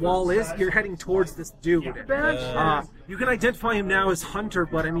hole that the wall is, you're heading towards this dude. You can identify him now as Hunter,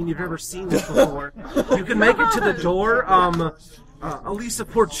 but I mean, you've never seen this before. You can make it to the door. Elisa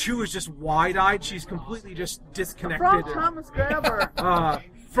Porchu is just wide-eyed. She's completely just disconnected. Frank Thomas, grab her.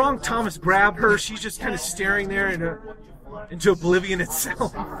 Frank Thomas grabbed her. She's just kind of staring there into oblivion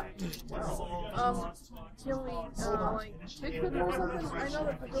itself. Can we, kick the door or something? I know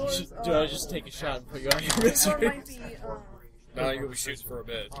that the door is, Do I just take a shot and put you on your the door misery? might be, No, you'll be shooting for a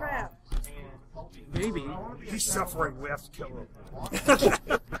bit. trapped. Maybe. He's suffering. We have to kill him.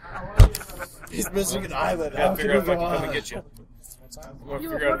 He's missing an eyelid. Gotta How figure out can if we I go can come and on? get you. I'm gonna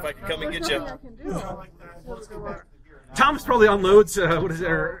figure out if I can come and get you. There's nothing I can do for the door. Thomas probably unloads,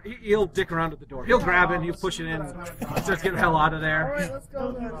 he'll dick around at the door. He'll grab it and he'll push it in, starts getting the hell out of there. Alright, let's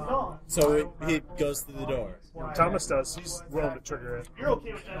go then. So he goes through the door. Thomas does. He's willing to trigger it.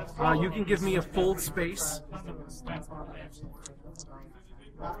 You can give me a full space.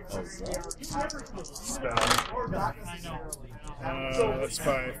 Spell. That's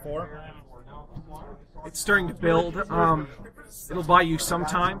by 4. It's starting to build. It'll buy you some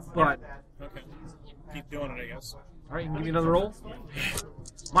time, but... Okay. Keep doing it, I guess. Alright, you can give me another roll.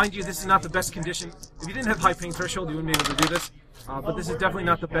 Mind you, this is not the best condition. If you didn't have high pain threshold, you wouldn't be able to do this. But this is definitely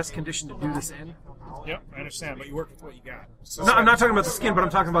not the best condition to do this in. Yep, I understand, but you work with what you got. So No, I'm not talking about the skin, but I'm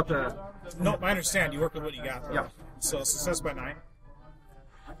talking about the... No, I understand. You work with what you got. Yeah. So success by 9.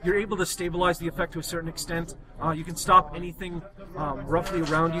 You're able to stabilize the effect to a certain extent. You can stop anything roughly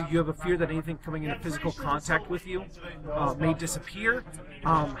around you. You have a fear that anything coming into physical contact with you may disappear.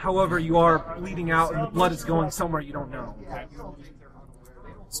 However, you are bleeding out and the blood is going somewhere you don't know.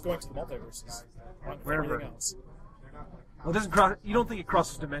 It's going to the multiverses. Wherever. Everything else. Well, it doesn't cross. You don't think it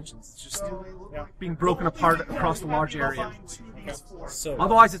crosses dimensions. It's just being broken apart across a large area. So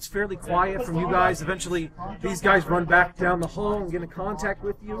Otherwise, it's fairly quiet from you guys. Eventually, these guys run back down the hall and get in contact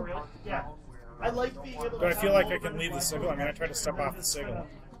with you. Do I feel like I can leave the sigil? I mean, I try to step off the sigil.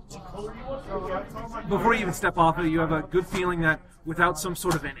 Before you even step off of it, you have a good feeling that without some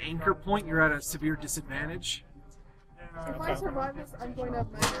sort of an anchor point, you're at a severe disadvantage. If I survive this, I'm going to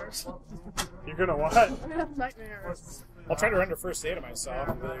have nightmares. You're gonna what? I'm going to have nightmares. I'll try to render first aid of myself.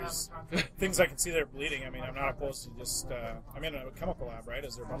 If there's things I can see that are bleeding. I mean, I'm not opposed to just... I'm in a chemical lab, right?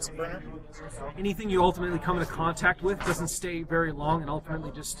 Is there a Bunsen burner? Anything you ultimately come into contact with doesn't stay very long and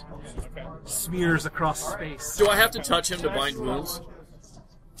ultimately just Okay. smears across space. Do I have to touch him to bind wounds?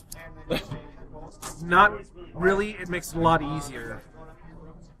 Not really. It makes it a lot easier,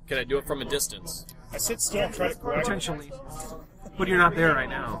 Can I do it from a distance? I sit still and try to collect. potentially. But you're not there right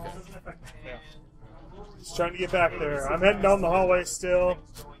now. Just trying to get back there. I'm heading down the hallway still,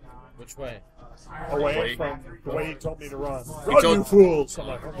 which way? away from the way he told me to run. He Run, told- you fools! I'm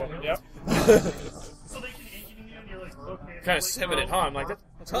like, okay. Yep. So they can aim you and you're like, okay. Kind of timid, huh? I'm like,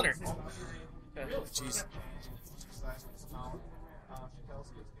 that's Hunter. Jeez.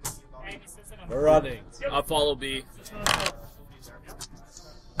 We're running. I'll follow B.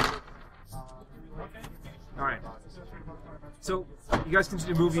 All right. So you guys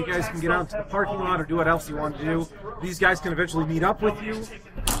continue to move. You guys can get out into the parking lot or do what else you want to do. These guys can eventually meet up with you.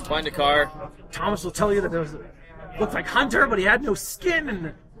 Find a car. Thomas will tell you that there was looked like Hunter, but he had no skin,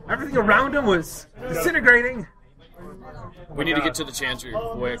 and everything around him was disintegrating. We need to get to the Chantry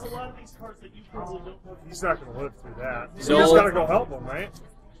quick. He's not going to live through that. No. So we just got to go help him, right?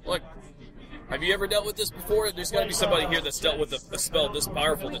 Look, have you ever dealt with this before? There's got to be somebody here that's dealt with a spell this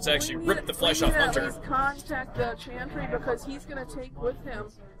powerful that's actually ripped the flesh off Hunter. We need to contact the Chantry because he's going to take with him.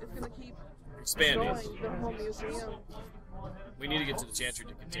 It's going to keep Expanding. destroying the whole museum. We need to get to the Chantry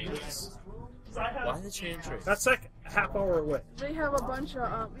to contain this. Why the Chantry? That's like a half hour away. They have a bunch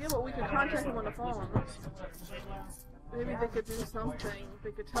of, yeah, but we could contact them on the phone. Maybe they could do something.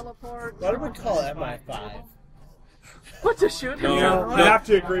 They could teleport. Why do we call it MI5? What to shoot him? No. I have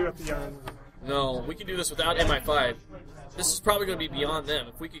to agree with the young. No, we can do this without MI5. This is probably going to be beyond them.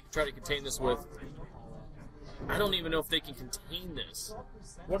 If we could try to contain this with... I don't even know if they can contain this.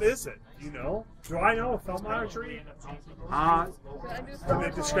 What is it? You know? Do I know a thermometry? Can they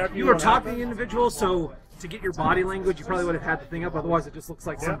describe You were talking to individuals, so to get your body language, you probably would have had the thing up. Otherwise, it just looks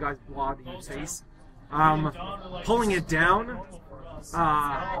like some guy's bloody face. Pulling it down,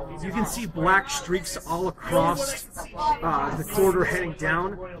 you can see black streaks all across the corridor heading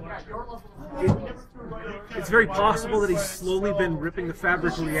down. It's very possible that he's slowly been ripping the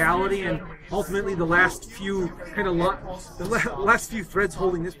fabric of reality, and ultimately the last few last few threads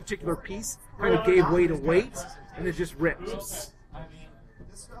holding this particular piece kind of gave way to weight, and it just ripped.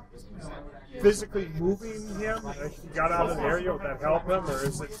 Physically moving him? Like he got out of the area, would that help him, or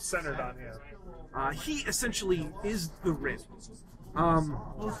is it centered on him? He essentially is the rip.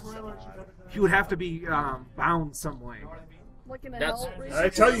 He would have to be bound some way. Like in a That's- Hellraiser. I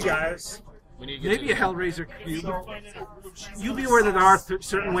tell you guys. We need to get Maybe to a Hellraiser cube. You'll be aware that there are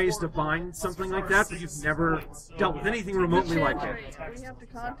certain ways to bind something like that, but you've never dealt with anything remotely like that. We have to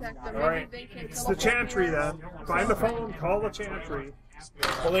contact them. All right. Maybe they can It's the teleport Chantry here. then. Find the phone, call the Chantry.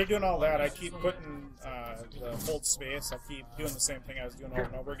 While they're doing all that, I keep putting the hold space. I keep doing the same thing I was doing over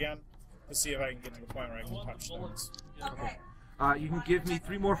and over again to see if I can get to the point where I can touch things. You can give me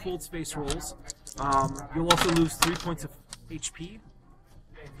 3 more fold space rolls. You'll also lose 3 points of HP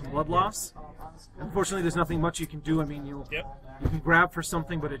from blood loss. Unfortunately, there's nothing much you can do. I mean, you can grab for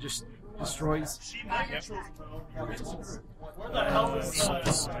something, but it just destroys. Yep. Where the hell is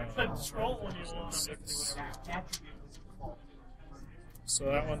scroll when you want? 6. So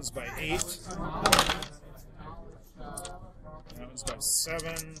that one's by 8. That one's by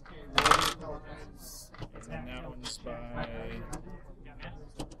 7. And then that one's by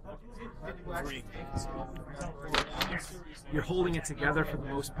 3. You're holding it together for the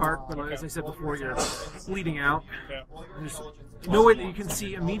most part, but as I said before, you're bleeding out. Okay. There's no way that you can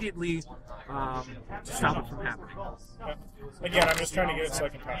see immediately to stop it from happening. Okay. Again, I'm just trying to get it so I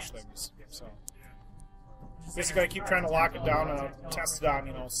can touch things. So basically, I keep trying to lock it down and test it on,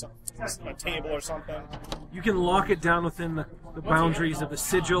 a table or something. You can lock it down within the boundaries of the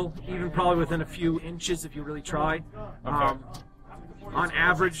sigil, even probably within a few inches if you really try. On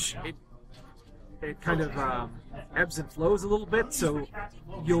average, it kind of ebbs and flows a little bit, so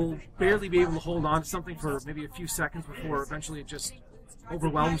you'll barely be able to hold on to something for maybe a few seconds before eventually it just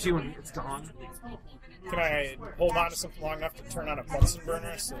overwhelms you and it's gone. Can I hold on to something long enough to turn on a Bunsen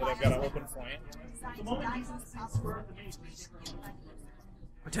burner so that I've got an open flame?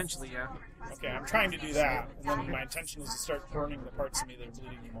 Potentially, yeah. Okay, I'm trying to do that, and then my intention is to start burning the parts of me that are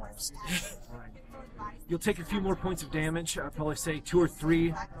bleeding the most. You'll take a few more points of damage. I'd probably say 2 or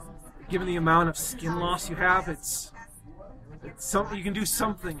 3. Given the amount of skin loss you have, it's something you can do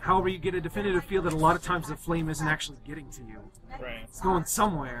something. However, you get a definitive feel that a lot of times the flame isn't actually getting to you. Right. It's going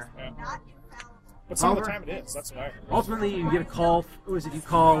somewhere. Yeah. But some of the time it is. That's what I heard. Ultimately, you get a call. What was it? You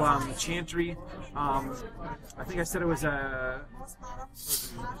call the Chantry. I think I said it was a.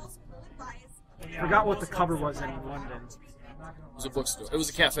 I forgot what the cover was in London. It was a bookstore. It was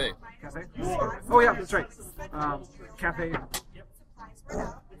a cafe. Cafe? Oh yeah, that's right. Cafe.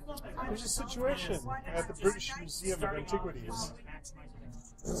 There's a situation at the British Museum of Antiquities.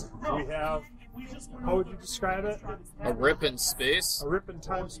 We have, how would you describe it? A rip in space. A rip in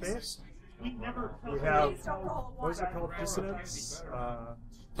time space. We have, what is it called? Dissonance?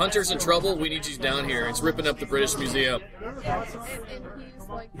 Hunter's in trouble. We need you down here. It's ripping up the British Museum. And he's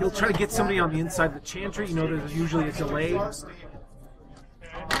like, He'll try to get somebody on the inside of the Chantry. You know, there's usually a delay.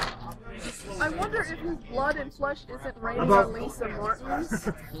 I wonder if his blood and flesh isn't raining About- on Lisa Martin's?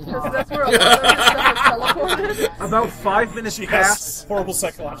 Because that's where a lot of his stuff is teleported. About 5 minutes She pass. has horrible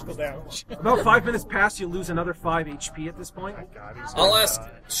psychological damage. About 5 minutes pass, you lose another 5 HP at this point. God, he's I'll gonna ask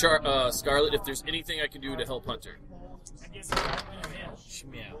die. Scarlet if there's anything I can do to help Hunter. She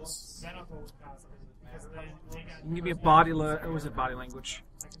meows. You can give me a body what was it, body language?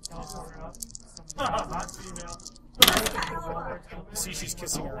 See, she's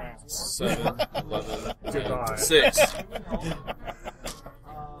kissing her ass. 7, 11, 10, Goodbye. 6.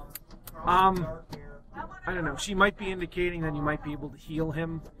 I don't know. She might be indicating that you might be able to heal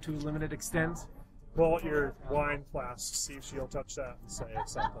him to a limited extent. Pull out your wine flask, see if she'll touch that and say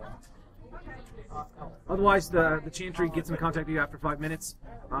something. Otherwise, the Chantry gets in contact with you after 5 minutes.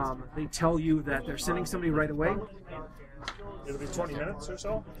 They tell you that they're sending somebody right away. It'll be 20 minutes or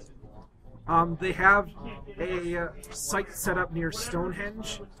so. They have a site set up near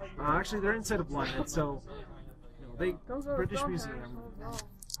Stonehenge. Actually, they're inside of London, so they British Museum.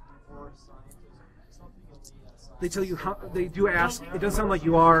 They tell you how. They do ask. It does sound like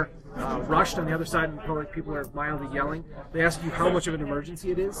you are rushed on the other side, and probably people are mildly yelling. They ask you how much of an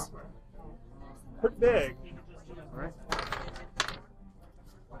emergency it is. Pretty big.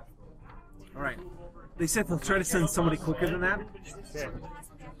 All right. They said they'll try to send somebody quicker than that. Okay.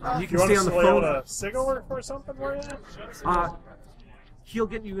 You You can want stay us on the to lay out phone. a signal or something for you? He'll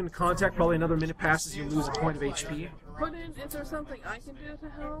get you into contact. Probably another minute passes, you lose a point of HP. Put in, is there something I can do to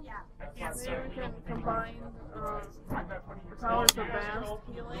help? Maybe we can combine the powers of vast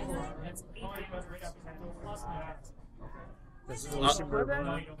healing. This is Lucy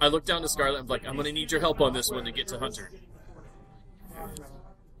Bergman. I look down to Scarlet. I'm like, I'm going to need your help on this one to get to Hunter.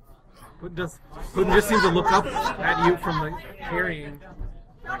 Putin just seems to look up at you from the carrying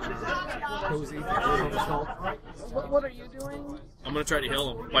cozy. Whatever it's called. What are you doing? I'm going to try to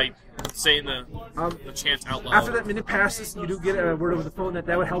heal him by saying the chant out loud. After that minute passes, you do get a word over the phone that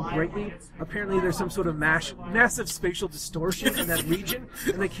would help greatly. Apparently, there's some sort of massive spatial distortion in that region,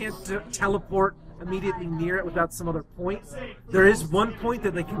 and they can't teleport immediately near it without some other point. There is one point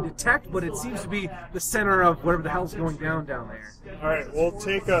that they can detect, but it seems to be the center of whatever the hell's going down there. All right, we'll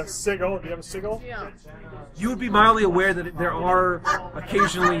take a sigil. Do you have a sigil? Yeah. You would be mildly aware that there are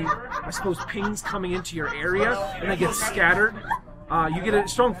occasionally, I suppose, pings coming into your area, and they get scattered. You get a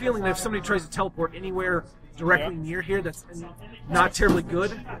strong feeling that if somebody tries to teleport anywhere directly near here, that's not terribly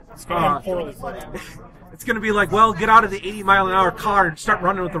good. It's going poorly. It's going to be like, well, get out of the 80-mile-an-hour car and start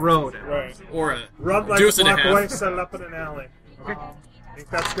running with the road. Right. Or a Run like deuce a and a block half. away, set it up in an alley. Okay. Think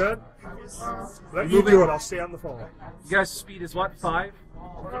that's good? Let you Moving. do it. I'll stay on the phone. You guys' speed is what, 5?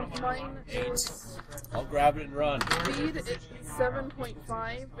 Mine is I'll grab it and run. speed is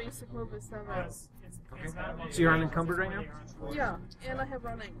 7.5, basic move is 7. Okay. So you're unencumbered right now? Yeah, and I have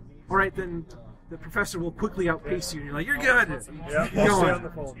running. All right, then the professor will quickly outpace you, and you're like, you're good. Yeah, Keep I'll stay going. on the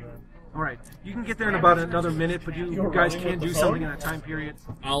phone then. All right. You can get there in about another minute, but you guys can do something in that time period.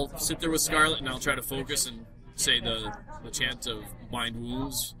 I'll sit there with Scarlet and I'll try to focus and say the chant of mind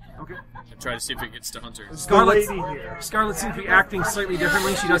wounds Okay. and try to see if it gets to Hunter. Scarlet lady here. seems to be acting slightly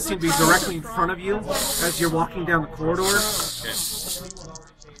differently. She does seem to be directly in front of you as you're walking down the corridor. Okay.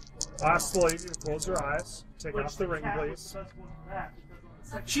 Ask the lady to close her eyes. Take off the ring, please.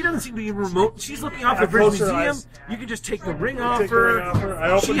 She doesn't seem to be remote. She's looking off the Yeah, British close her Museum. eyes. You can just take the ring off Take the her. ring off her. I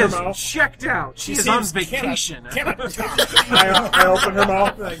open She her is mouth. checked out. She is on vacation. I open her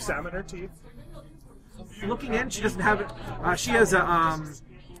mouth and I examine her teeth. Looking in, she doesn't have it. She has a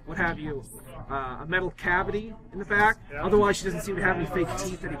what have you? A metal cavity in the back. Yeah. Otherwise, she doesn't seem to have any fake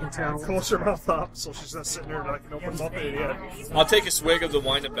teeth that you can tell. Close her mouth up so she's not sitting there like an open mouth idiot. I'll take a swig of the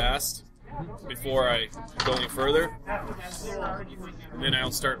wine of Bast before I go any further. And then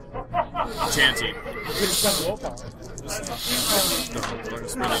I'll start chanting. No, I'm not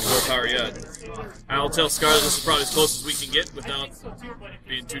spending willpower yet. I'll tell Scarlet this is probably as close as we can get without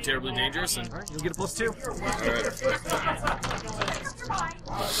being too terribly dangerous. And You'll get a +2.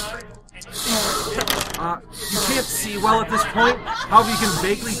 You can't see well at this point. However, you can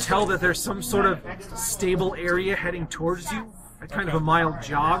vaguely tell that there's some sort of stable area heading towards you. A kind of a mild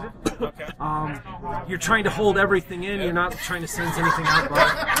jog. You're trying to hold everything in. You're not trying to sense anything out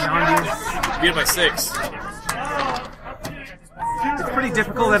beyond you. get by 6. It's pretty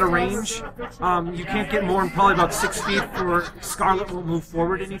difficult at a range. You can't get more than probably about 6 feet before Scarlet will move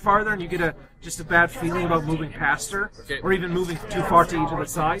forward any farther, and you get just a bad feeling about moving past her, Okay. or even moving too far to each of the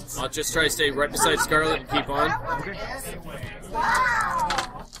sides. I'll just try to stay right beside Scarlet and keep on. Okay.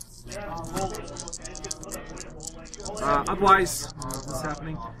 Otherwise, what's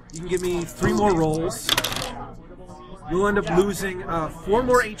happening? You can give me 3 more rolls. you'll end up losing 4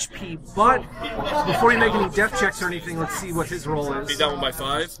 more HP. But before you make any death checks or anything, let's see what his roll is. Beat that one by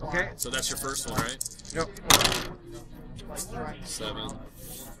 5. Okay. So that's your first one, right? Yep. 7.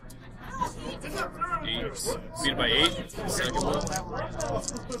 8. Beat it by 8. Second one. 10.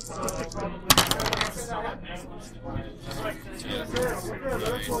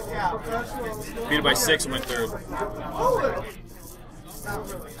 9. Beat it by 6 on my third.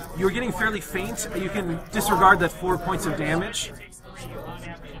 You're getting fairly faint. You can disregard that 4 points of damage.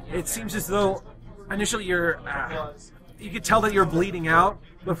 It seems as though initially you could tell that you're bleeding out,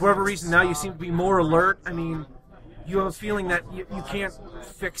 but for whatever reason now you seem to be more alert. I mean, you have a feeling that you can't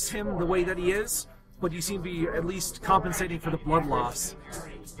fix him the way that he is, but you seem to be at least compensating for the blood loss.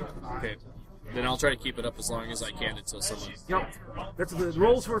 Okay. Then I'll try to keep it up as long as I can until someone... Yep. That's what the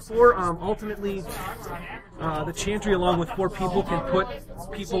rolls were for. Ultimately, the Chantry, along with 4 people, can put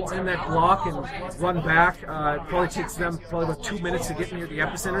people in that block and run back. It probably takes them about 2 minutes to get near the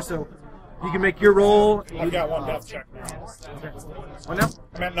epicenter, so you can make your roll. I've got 1 death check now. Okay. What now?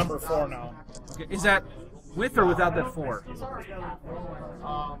 I'm at number 4 now. Okay. Is that with or without that 4?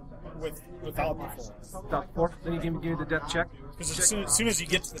 Without the 4. Without 4? Then you can give me the death check. Because as soon as you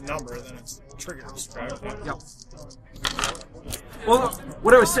get to the number, then it triggers, right? Yep. Well,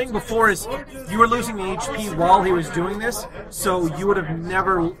 what I was saying before is you were losing the HP while he was doing this, so you would have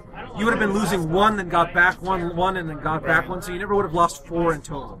been losing 1, then got back 1, and then got back 1, so you never would have lost 4 in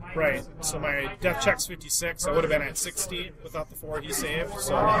total. Right. So my death check's 56. I would have been at 60 without the 4 he saved,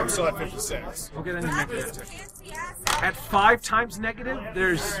 so I'm still at 56. Okay, then you make the death check. At 5 times negative,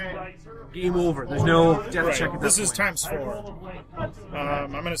 there's game over. There's no death check at This that is point. times 4.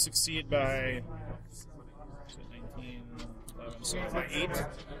 I'm going to succeed by 19, 11, so by 8.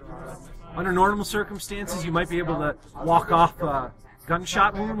 Under normal circumstances, you might be able to walk off a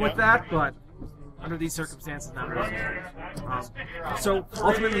gunshot wound with that, but under these circumstances, not really. So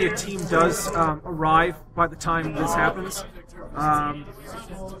ultimately, a team does arrive by the time this happens.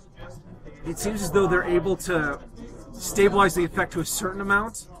 It seems as though they're able to stabilize the effect to a certain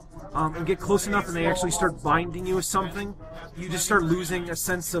amount and get close enough, and they actually start binding you with something. You just start losing a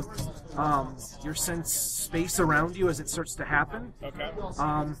sense of your sense space around you as it starts to happen. Okay.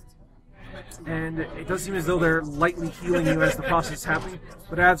 And it does seem as though they're lightly healing you as the process is happening,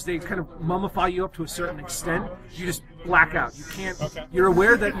 but as they kind of mummify you up to a certain extent, you just black out. You can't. Okay. You're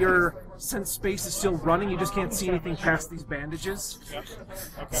aware that your sense space is still running. You just can't see anything past these bandages. Yep.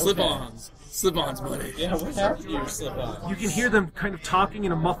 Okay. Slip-ons. Slip-ons, buddy. Yeah, what happened to your slip-on? You can hear them kind of talking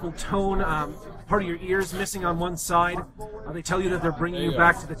in a muffled tone. Part of your ear's missing on one side. They tell you that they're bringing you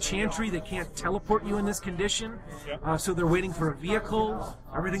back to the Chantry. They can't teleport you in this condition, so they're waiting for a vehicle.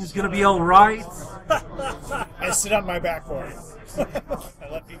 Everything's going to be all right. I sit on my backboard. I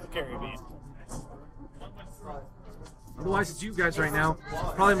let people carry me. Otherwise, it's you guys right now.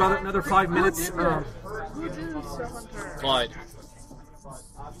 Probably about another 5 minutes. Who did the hunter? Clyde.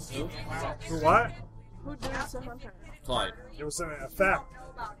 For what? Who did the hunter? Clyde. It was an effect.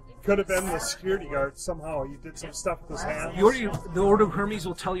 Could have been the security guard somehow. He did some stuff with his hands. The Order of Hermes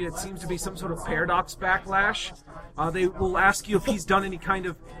will tell you it seems to be some sort of paradox backlash. They will ask you if he's done any kind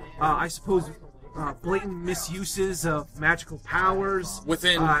of, I suppose, blatant misuses of magical powers.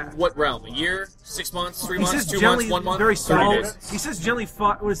 Within what realm? A year? 6 months? 3 He months? says 2 generally months? 1 month? very 30 small. days? He says generally,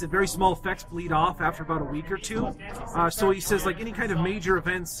 very small effects bleed off after about a week or 2. So he says like any kind of major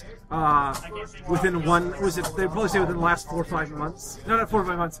events within one. They probably say within the last 4 or 5 months. No, not 4 or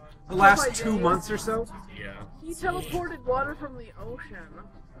 5 months. The last 2 months or so. Yeah. He teleported water from the ocean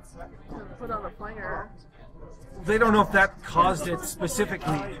to put on a fire. They don't know if that caused it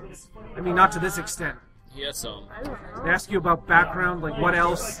specifically. I mean, not to this extent. He has some. I don't know. They ask you about background, like what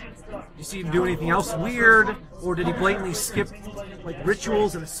else? Did you see him do anything else weird? Or did he blatantly skip like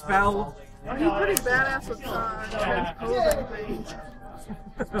rituals and a spell? Oh, he's pretty badass with transposing things.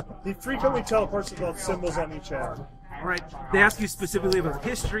 He frequently teleports about symbols on each end. Alright, they ask you specifically about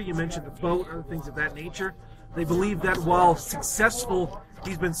history, you mentioned the boat, or things of that nature. They believe that while successful,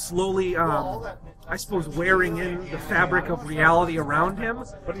 he's been slowly, I suppose, wearing in the fabric of reality around him,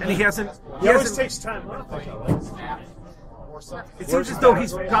 and he hasn't... He always takes time. It seems as though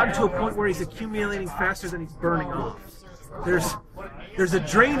he's gotten to a point where he's accumulating faster than he's burning off. There's a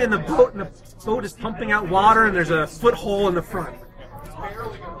drain in the boat, and the boat is pumping out water, and there's a foot-hole in the front.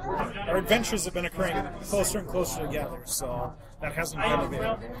 Our adventures have been occurring closer and closer together, so that hasn't been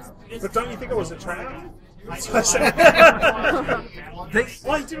available. But don't you think it was a trap? They,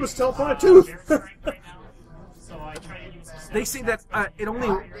 All he did was teleport too. they say that it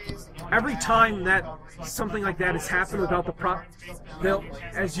only every time that something like that has happened without the prop, they'll,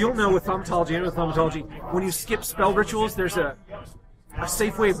 as you'll know with thaumaturgy and with thaumaturgy, when you skip spell rituals, there's a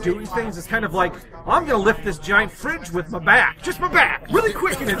safe way of doing things. It's kind of like, I'm going to lift this giant fridge with my back, just my back, really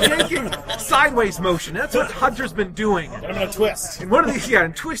quick in a yanking sideways motion. That's what Hunter's been doing. I'm going to twist. And one of these,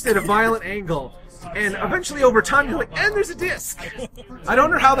 and twist at a violent angle. And eventually, over time, you're like, and there's a disc. I don't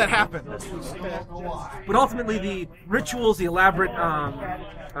know how that happened. But ultimately, the rituals, the elaborate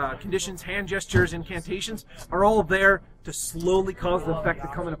conditions, hand gestures, incantations, are all there to slowly cause the effect to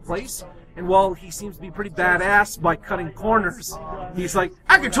come into place. And while he seems to be pretty badass by cutting corners, he's like,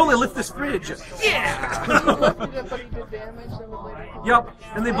 I can totally lift this fridge. Yeah! Yep.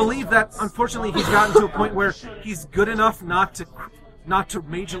 And they believe that, unfortunately, he's gotten to a point where he's good enough not to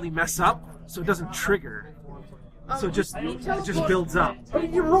majorly mess up, so it doesn't trigger. So it just builds up.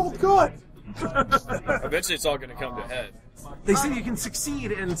 But you rolled good. Eventually, it's all going to come to a head. They say you can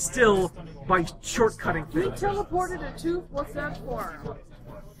succeed and still by shortcutting You things. teleported a tooth. What's that for?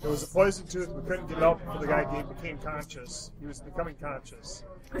 It was a poison tooth. We couldn't get it out before the guy became conscious. He was becoming conscious.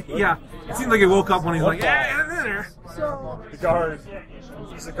 Yeah, it seemed like he woke up when he's like, yeah, there. So, The guard.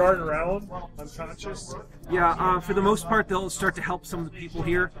 Is the guard around? Unconscious? Yeah, for the most part, they'll start to help some of the people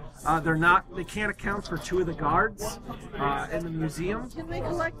here. They can't account for 2 of the guards in the museum. can they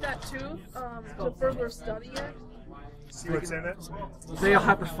collect that tooth to further study it? See what's in it? They'll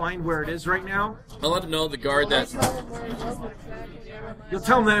have to find where it is right now. I'll let him know the guard that. Tell them where it was exactly. You'll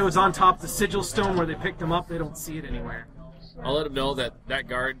tell them that it was on top of the sigil stone where they picked him up. They don't see it anywhere. I'll let him know that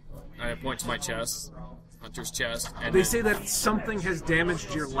guard. I point to my chest, Hunter's chest, and They then- say that something has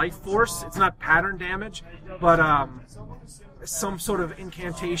damaged your life force. It's not pattern damage, but some sort of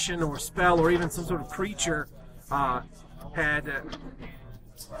incantation or spell or even some sort of creature had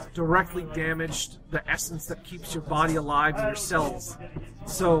directly damaged the essence that keeps your body alive and your cells.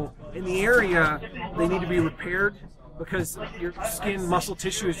 So in the area, they need to be repaired because your skin, muscle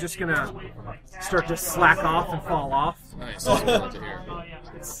tissue is just going to start to slack off and fall off. Nice. That's what I like to hear.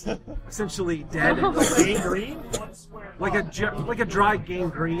 It's essentially dead. Gangrene? like a dry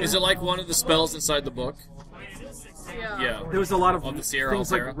gangrene. Is it like one of the spells inside the book? Yeah. Yeah. There was a lot of On the Sierra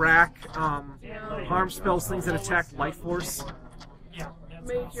things Altera? like rack, harm spells, things that attack life force.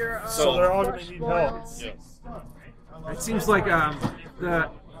 Make your, So they're all going to flesh need boil. help. It seems like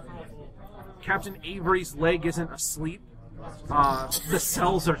the Captain Avery's leg isn't asleep. The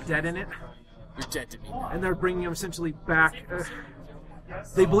cells are dead in it, You're dead to me. and they're bringing him essentially back.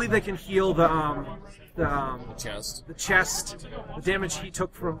 They believe they can heal the Chest. the damage he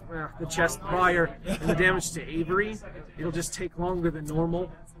took from the chest prior, and the damage to Avery. It'll just take longer than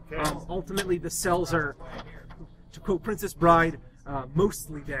normal. Ultimately, the cells are, to quote Princess Bride,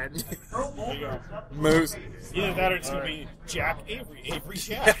 mostly dead. Moose. Either that or it's going to be Jack Avery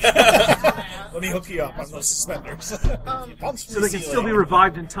Jack. Let me hook you up on those suspenders. So they can still be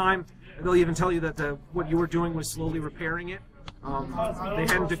revived in time. And they'll even tell you that what you were doing was slowly repairing it. They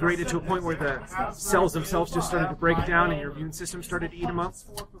hadn't degraded to a point where the cells themselves just started to break down and your immune system started to eat them up.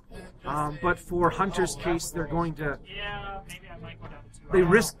 But for Hunter's case, they're going to... They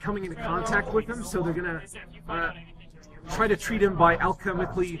risk coming into contact with him, so they're going to try to treat him by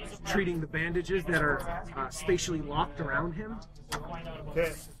alchemically treating the bandages that are spatially locked around him.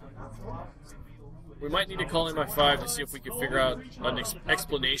 Okay. We might need to call in my 5 to see if we can figure out an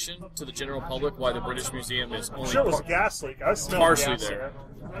explanation to the general public why the British Museum is I'm only sure it was a gas leak. I smelled partially gas there.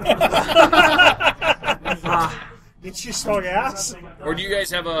 Did you smell gas? Or do you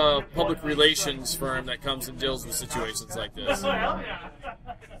guys have a public relations firm that comes and deals with situations like this?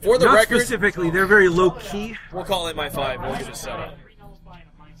 For the Not record, specifically, they're very low key. we'll call in my 5. We'll get it set up.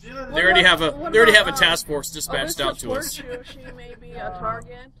 They already have a task force dispatched out to us. She may be a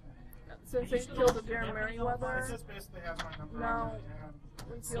target since they killed the Darren Merriweather. Now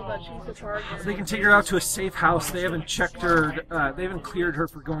we feel that she's a target. They can take her out to a safe house. They haven't checked her. They haven't cleared her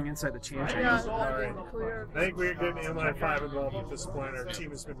for going inside the chantry. Yeah, not being cleared. I think we're getting MI5 involved at this point. Our team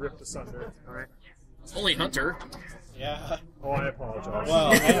has been ripped asunder. All right. Only Hunter. Yeah. Oh, I apologize.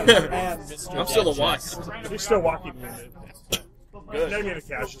 Well, and Mr. I'm still a Deadchest. watch. You're still walking wounded. Good. Negative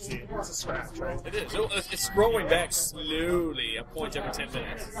casualty. It's a scratch, right? It is. It's growing back slowly, a point every 10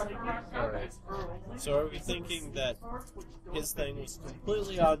 minutes. Alright. So are we thinking that his thing was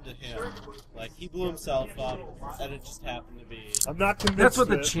completely onto him? Like, he blew himself up, and it just happened to be... I'm not convinced. That's what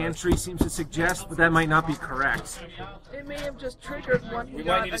the of it, chantry seems to suggest, but that might not be correct. It may have just triggered one. We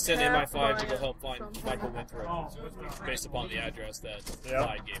might need to send MI5 to go help find Michael Winthrop, based upon the address that Yeah.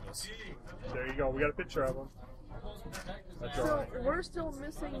 Clyde gave us. but there you go. We got a picture of him. So we're still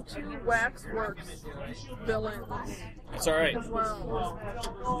missing 2 Waxworks villains It's all right. as well.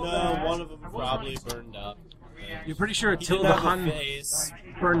 No, one of them probably burned up. You're pretty sure He didn't Tilda have a Hun face.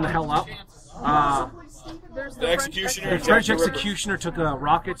 burned the hell up. There's The executioner. The French executioner took a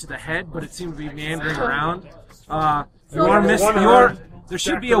rocket to the head, but it seemed to be meandering around. So You are there's missing. one You are. arm There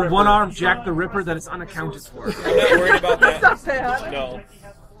should Jack be the a Ripper. one-armed Jack the Ripper that is unaccounted for. I'm not worried about That's not that. bad. No.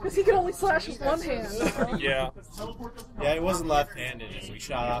 Because he can only slash with one hand. Yeah. Yeah, he wasn't left-handed, and we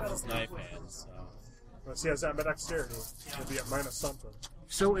shot off his knife hand, so... Unless he has ambidexterity, he'll be at minus something.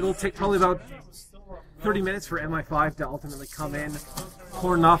 So it'll take probably about 30 minutes for MI5 to ultimately come in,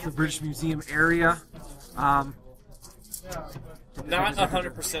 cordon off the British Museum area. Not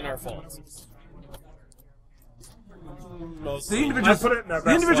 100% our fault. The individuals, I put it in their the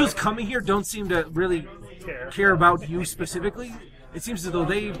best individuals light. coming here don't seem to really care about you specifically. It seems as though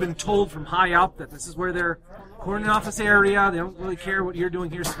they've been told from high up that this is where they're cordoning off this area. They don't really care what you're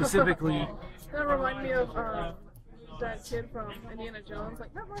doing here specifically. That reminds me of that kid from Indiana Jones.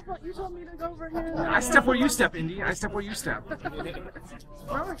 Like, not my fault. You told me to go over here. I step where you step, Indy. I step where you step.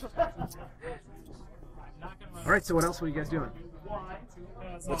 All right. So what else were you guys doing?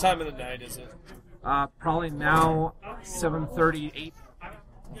 What time of the night is it? Probably now 7:30, 8.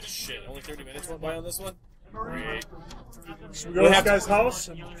 Shit, only 30 minutes went by on this one? Great. Should we go to this guy's house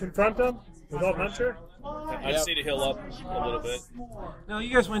and confront him without Hunter? I just need to heal up a little bit. No,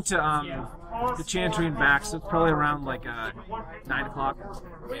 you guys went to the Chantry and back, so it's probably around like 9 o'clock.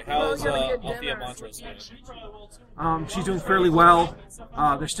 Okay, how's Well, you're gonna get Althea dinner. Montrose doing? She's doing fairly well.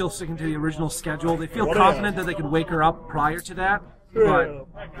 They're still sticking to the original schedule. They feel What do you confident have? that they could wake her up prior to that, but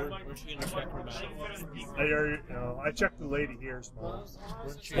Where's she gonna check her medical? I checked the lady here. Small.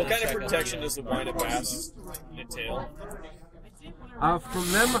 What kind of protection does the wine of bass entail?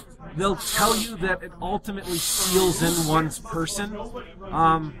 from them, they'll tell you that it ultimately seals in one's person.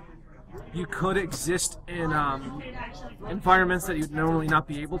 You could exist in environments that you'd normally not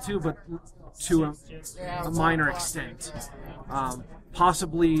be able to, but to a minor extent.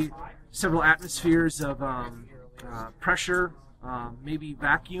 Possibly several atmospheres of pressure, maybe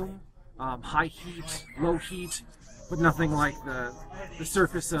vacuum, high heat, low heat, but nothing like the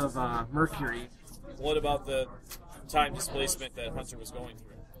surface of Mercury. What about the time displacement that Hunter was going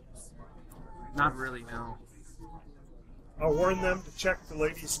through? Not really, no. I'll warn them to check the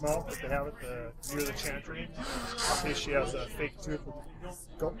lady's mouth if they have it near the chantry, in case she has a fake tooth with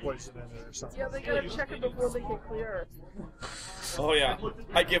goat poison in it or something. Yeah, they gotta check it before they can clear it. Oh yeah,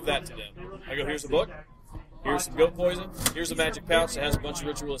 I give that to them. I go, here's a book, here's some goat poison, here's a magic pouch that has a bunch of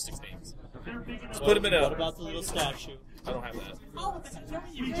ritualistic things. Just put them in What a... about the little statue? I don't have that.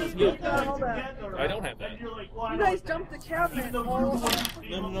 You got all that. I don't have that. You guys dumped the cabinet all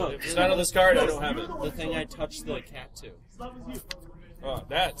No. If it's not on this card, I don't have it. The thing I touched the cat to. Oh,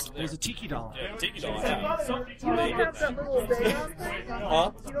 that's in there. There's a tiki doll. Yeah, tiki doll, I have. You don't have that little Dagon thing?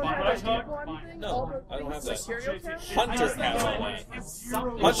 Huh? You don't have that one thing? No, All the I don't have that. things in the curio cabinet? Hunter has all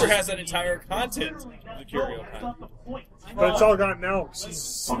that. Hunter has that entire content of the curio cabinet. But it's all gone now. She's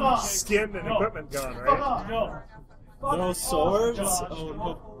skin and equipment gone, right? No swords? Oh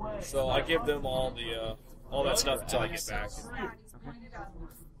no. So I give them all the all that stuff until I get back. It's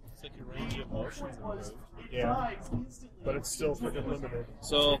like your range of motions improved. Yeah. But it's still freaking limited.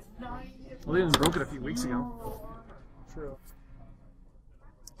 So Well, they even broke it a few weeks ago. True.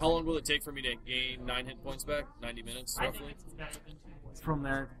 how long will it take for me to gain 9 hit points back? 90 minutes, roughly? From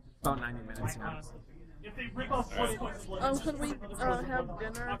there, about 90 minutes. Yeah. Could we have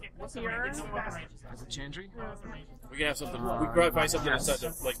dinner here? At the Chantry? We can have something. We can probably find something inside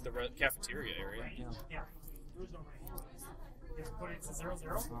the, like the cafeteria area.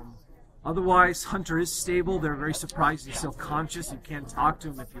 Otherwise, Hunter is stable. They're very surprised he's still conscious. You can talk to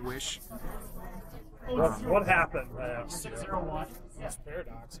him if you wish. What happened? I asked you. It's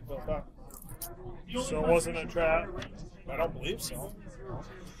paradox. It built up. So it wasn't a trap. I don't believe so.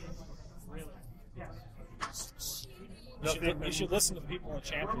 You should listen to the people in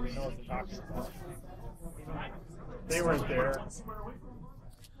Champion who know what they're talking about. They weren't there.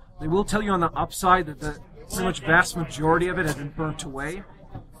 They will tell you on the upside that the pretty much vast majority of it has been burnt away.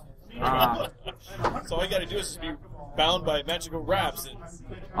 So all you gotta do is just be bound by magical wraps and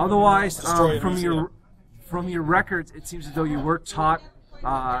Otherwise, Destroy it, from your records, it seems as though you were taught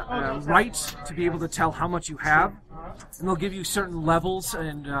right to be able to tell how much you have, and they'll give you certain levels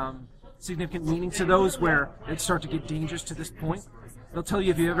and significant meaning to those where it starts to get dangerous to this point. They'll tell you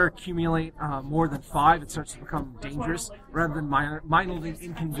if you ever accumulate more than 5, it starts to become dangerous rather than mildly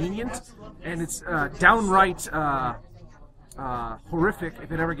inconvenient, and it's downright horrific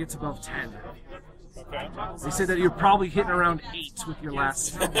if it ever gets above 10. Okay. They say that you're probably hitting around 8 with your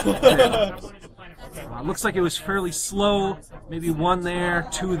last. Looks like it was fairly slow. Maybe 1 there,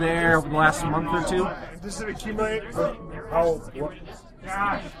 2 there over the last month or 2. Does it accumulate with how?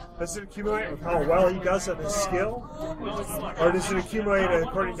 Does it accumulate with how well he does at his skill, or does it accumulate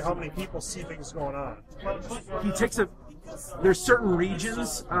according to how many people see things going on? He takes a. There's certain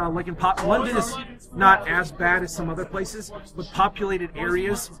regions, like in London is not as bad as some other places, but populated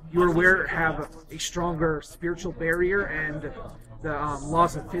areas you're aware have a stronger spiritual barrier, and the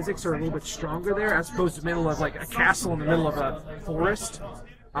laws of physics are a little bit stronger there, as opposed to the middle of like a castle in the middle of a forest.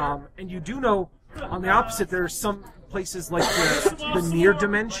 And you do know, on the opposite, there are some places like the near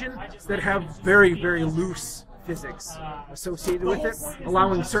dimension that have very, very loose physics associated with it,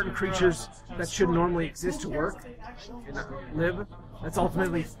 allowing certain creatures that should normally exist to work and live. That's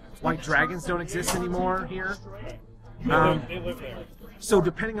ultimately why dragons don't exist anymore here. They live there. So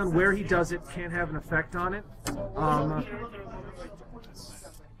depending on where he does it can have an effect on it.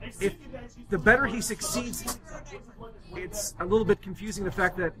 If the better he succeeds, it's a little bit confusing the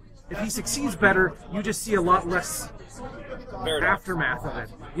fact that if he succeeds better, you just see a lot less aftermath of it.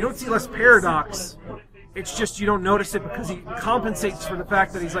 You don't see less paradox. It's just you don't notice it because he compensates for the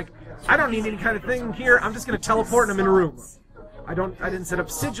fact that he's like, I don't need any kind of thing here. I'm just going to teleport and I'm in a room. I didn't set up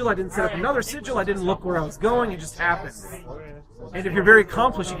sigil. I didn't set up another sigil. I didn't look where I was going. It just happened. And if you're very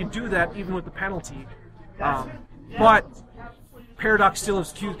accomplished, you can do that even with the penalty. But paradox still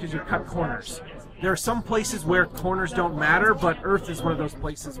is cute because you cut corners. There are some places where corners don't matter, but Earth is one of those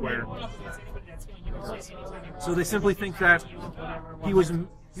places where. So they simply think that he was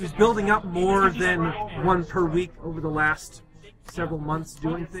building up more than 1 per week over the last several months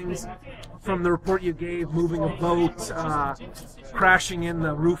doing things. From the report you gave, moving a boat, crashing in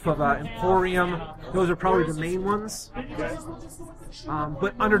the roof of an emporium, those are probably the main ones.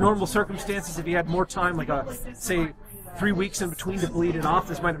 But under normal circumstances, if he had more time, like say 3 weeks in between to bleed it off,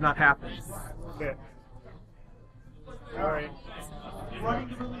 this might have not happened. Okay. Alright.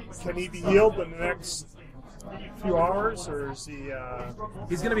 Can he be healed in the next few hours, or is he...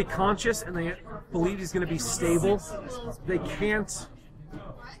 He's going to be conscious, and they believe he's going to be stable. They can't...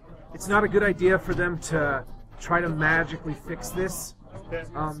 It's not a good idea for them to try to magically fix this.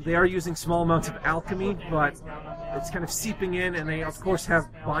 They are using small amounts of alchemy, but it's kind of seeping in, and they, of course, have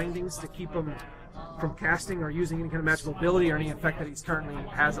bindings to keep him from casting or using any kind of magical ability or any effect that he's currently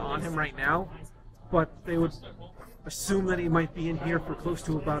has on him right now. But they would assume that he might be in here for close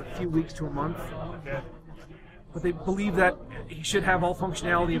to about a few weeks to a month. But they believe that he should have all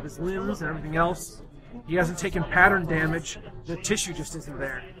functionality of his limbs and everything else. He hasn't taken pattern damage. The tissue just isn't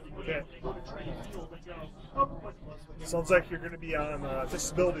there. Okay. Sounds like you're going to be on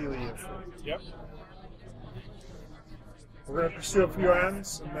disability leave. Yep. We're going to pursue a few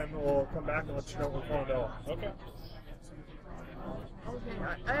ends, and then we'll come back and let you know what we're going to do. Okay. Okay,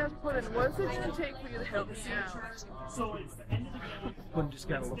 I have to put in, what is it going to take for you to help me out? Quinn just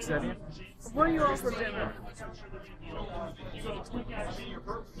kind of looks at you. What are you on for dinner?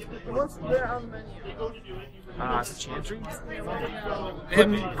 What's there on the menu? The Chantry?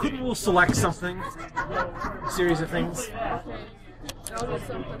 Quinn will select something. A series of things. Okay. I'll get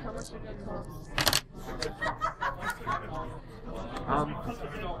something. How much is it going to cost?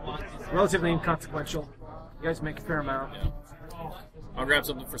 Relatively inconsequential. You guys make a fair amount. Yeah. I'll grab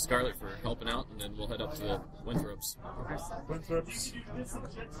something for Scarlet for helping out, and then we'll head up to the Winthrops. Winthrops.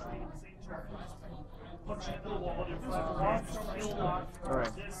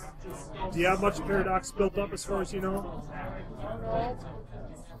 Alright. Do you have much paradox built up as far as you know? No.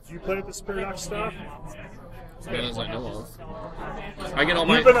 Do you play with this paradox stuff? As bad as I know of. I get all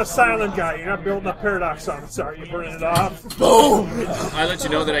my... You've been a silent guy. You're not building up paradox on it. Sorry, you're burning it off. Boom! I let you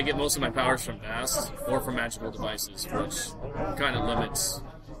know that I get most of my powers from Vast or from magical devices, which kind of limits...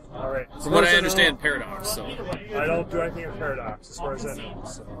 Alright. From what I understand, paradox, so... I don't do anything with paradox, as far as I know,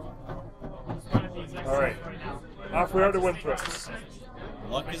 so... Alright. Off we are to Winthrops.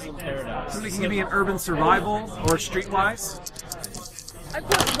 Luck is in paradox. Somebody can give me an urban survival or streetwise. I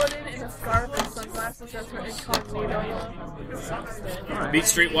put it in a scarf and sunglasses. That's her incognito. Beat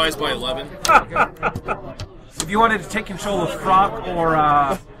Streetwise by 11. If you wanted to take control of Croc or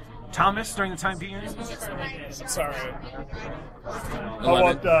Thomas during the time being. Sorry. 11. How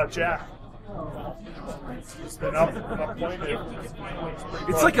about Jack? It's been appointed.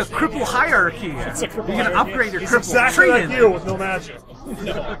 It's like a cripple hierarchy. It's a cripple You're going to upgrade your He's cripple. exactly Train like him. you with no magic.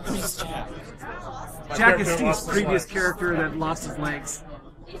 Jack is Steve's previous character that lost his legs.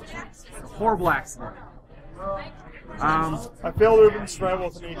 Horrible accident. I failed urban survival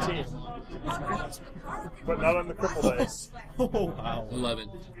with an 18. But not on the cripple dice. Oh, wow. 11.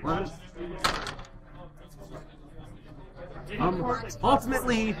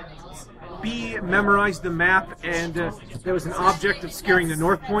 Ultimately, B memorized the map, and there was an object obscuring the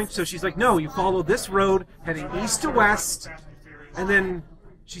north point, so she's like, no, you follow this road, heading east to west, and then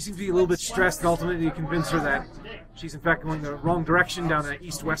she seems to be a little bit stressed, and ultimately you convince her that she's in fact going the wrong direction down an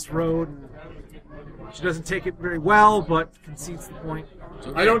east-west road, and she doesn't take it very well, but concedes the point.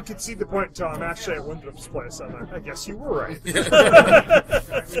 I don't concede the point until I'm actually at Winthrop's place. I'm like, I guess you were right.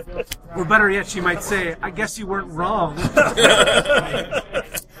 Or better yet, she might say, I guess you weren't wrong. I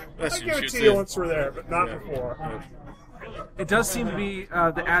give it to you once we're there, but not before. It does seem to be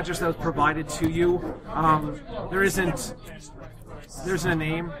the address that was provided to you. There's a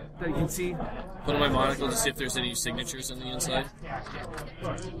name that you can see. Put on my monocle to see if there's any signatures on the inside.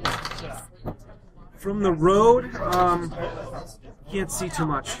 From the road, can't see too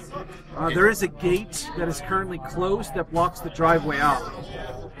much. There is a gate that is currently closed that blocks the driveway out.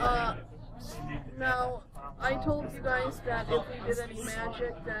 Now, I told you guys that if we did any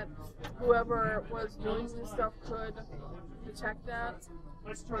magic, that whoever was doing this stuff could detect that. I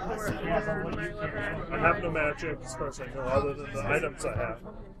have no magic as far as I know, other than the items I have.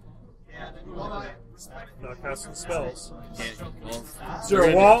 Not casting spells. Is there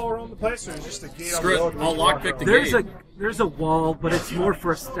a wall around the place, or is it just a gate on the road? I'll lockpick the gate. There's a wall, but it's more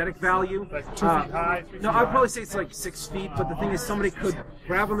for aesthetic value. Like 2 feet high? No, I'd probably say it's like 6 feet, but the thing is somebody could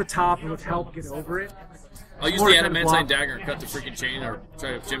grab on the top and with help get over it. I'll use the adamantine dagger and cut the freaking chain or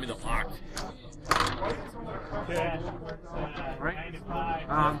try to jimmy the lock. Okay. Right?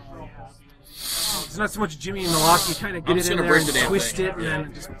 It's not so much Jimmy in the lock, you kind of get it in there and twist it and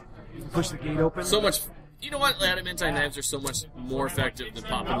then just push the gate open. So much. You know what? Adamantine knives are so much more effective than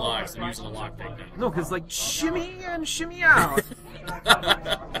popping locks than using a lockpick now. No, because like shimmy and shimmy out. Do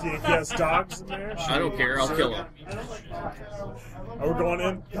you think he has dogs in there? I don't care. I'll kill him. Are we going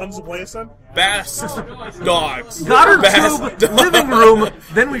in? Guns a-blazing? Bass dogs. Got her Bass tube, dogs. living room,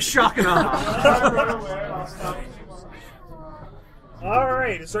 then we shock and awe.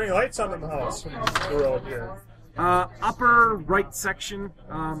 Alright, is there any lights on in the house from the road here? Upper right section,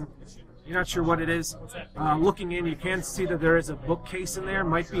 you're not sure what it is. Looking in, you can see that there is a bookcase in there.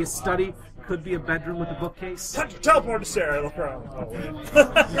 Might be a study, could be a bedroom with a bookcase. Teleport to Sarah, look around. Oh, wait.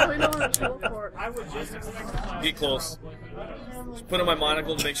 Yeah, we don't want to teleport. Get close. Just put on my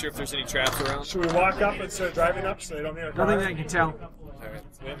monocle to make sure if there's any traps around. Should we walk up instead of driving up so they don't need a car? Nothing that I can tell. Alright,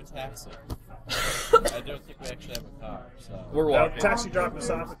 we have a taxi. I don't think we actually have a car, so... We're walking. Taxi dropped us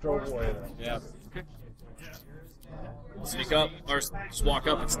off and drove away. Yeah. Sneak up, or just walk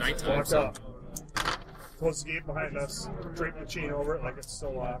up. It's nighttime. Walk So. up. Close the gate behind us. Drape the chain over it like it's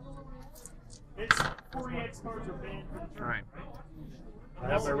still locked. Alright. I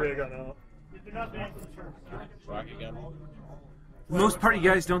have my ray gun out. Rocket gun. For the most part, you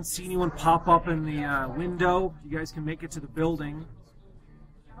guys don't see anyone pop up in the window. You guys can make it to the building.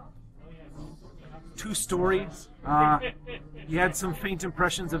 2-story. You had some faint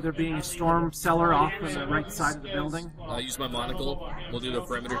impressions of there being a storm cellar off on the right side of the building. I'll use my monocle. We'll do the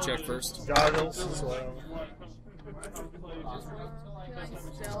perimeter check first. Goggles as well. Can I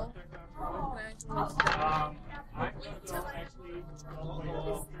still?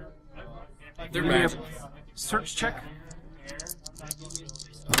 They're Give me a magic. search check.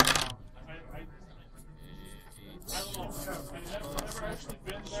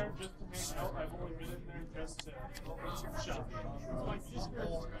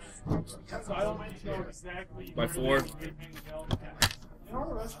 By 4.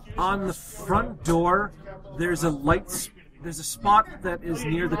 On the front door, there's a there's a spot that is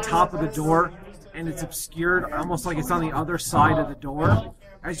near the top of the door, and it's obscured, almost like it's on the other side of the door.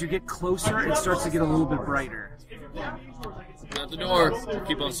 As you get closer, it starts to get a little bit brighter. Not the door.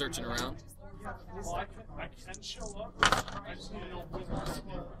 Keep on searching around.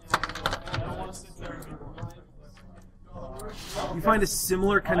 You find a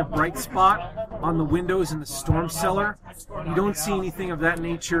similar kind of bright spot on the windows in the storm cellar. You don't see anything of that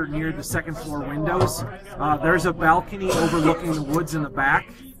nature near the second floor windows. There's a balcony overlooking the woods in the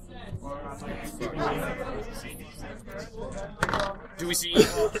back. Do we see?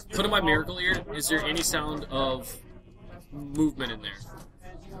 Put in my miracle ear. Is there any sound of movement in there?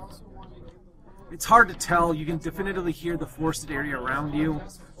 It's hard to tell. You can definitively hear the forested area around you.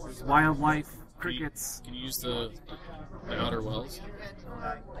 There's wildlife, crickets. Can you use the outer wells?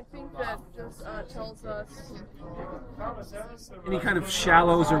 I think that just tells us. Any kind of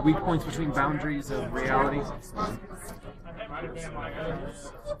shallows or weak points between boundaries of reality.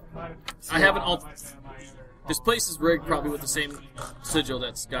 I haven't all. This place is rigged probably with the same sigil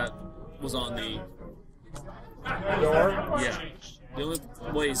was on the Door? Yeah. The only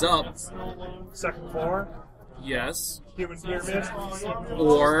ways up. Second floor? Yes. Human pyramid?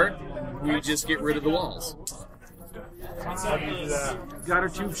 Or we just get rid of the walls. How do you do that? Got her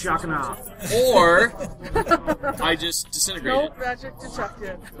tube shock and off. Or I just disintegrate Nope, it. magic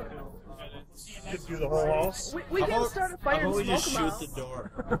detected. Could do the whole house? We can start a fire and we smoke just them shoot out. the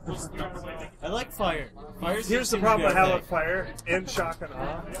door? I like fire. Fire's Here's the problem I have with fire and shock and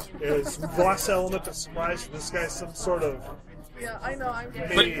awe is we've lost the element of surprise. This guy's some sort of Yeah, I know. I'm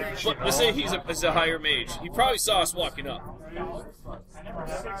getting But, angry. but let's say he's a higher mage. He probably saw us walking up.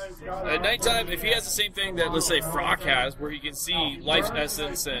 At nighttime, if he has the same thing that, let's say, Frock has, where he can see life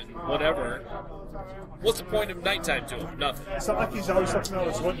essence and whatever, what's the point of nighttime to him? Nothing. It's not like he's always looking out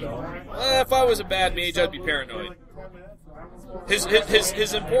his window. If I was a bad mage, I'd be paranoid. His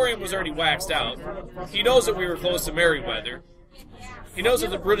Emporium was already waxed out. He knows that we were close to Merryweather. He knows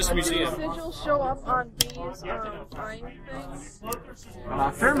that the British Do Museum. sigils show up on these time things?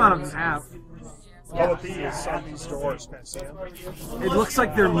 A fair amount of them have. All of these on these doors, can I see them? It looks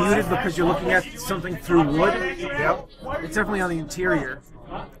like they're muted because you're looking at something through wood. Yep. It's definitely on the interior.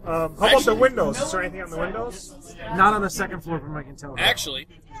 How about the windows? Is there anything on the windows? Not on the second floor from what I can tell. Actually,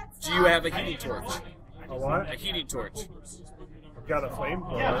 do you have a heating torch? A what? A heating torch. I've got a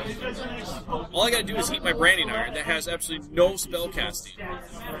flamethrower. All I gotta do is heat my branding iron that has absolutely no spell casting.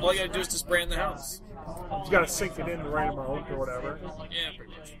 All I gotta do is just brand the house. You gotta sink it in the right amount or whatever. Yeah,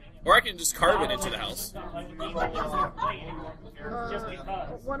 pretty much. Or I can just carve it into the house.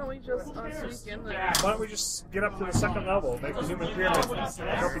 Why don't we just sneak in there? Why don't we just get up to the second level, make a human pyramid,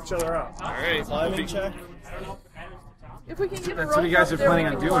 help each other out? Alright. Climbing check. If we can get a That's rope what you guys up are there, planning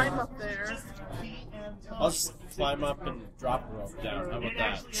we on can doing. climb up there. I'll just climb up and drop a rope down. How about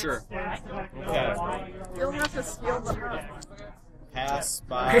that? Sure. Okay. You'll have to scale the house. Pass I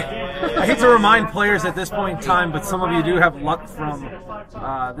by. hate to remind players at this point in time, but some of you do have luck from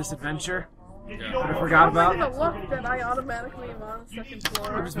this adventure. Yeah. That I forgot I'm not about. gonna look that I automatically am on the second I'm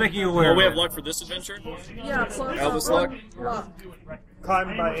floor. just making you aware. Oh, we have luck for this adventure? Yeah, plus Elvis luck.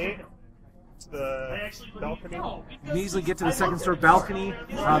 Climb by 8 to the balcony. You can easily get to the second floor balcony.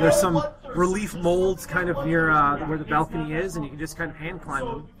 There's some relief molds kind of near where the balcony is, and you can just kind of hand climb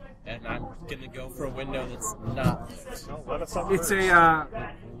them. And I'm gonna go for a window that's not lit. No, let us up It's first.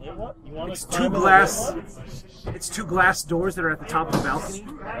 You want it's two glass doors that are at the top of the balcony.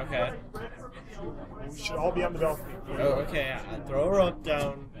 Okay. We should all be on the balcony. Oh, okay. I throw a rope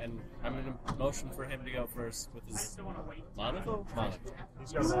down, and I'm in a motion for him to go first with his monocle. Monocle.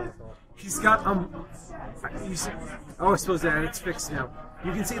 He's got a monocle. He's got you see, oh, I suppose that it's fixed now.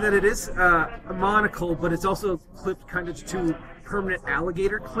 You can see that it is a monocle, but it's also clipped kind of to two permanent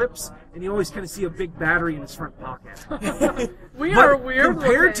alligator clips, and you always kind of see a big battery in his front pocket. We But are weird.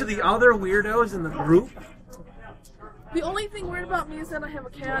 compared to looking. the other weirdos in the group, The only thing weird about me is that I have a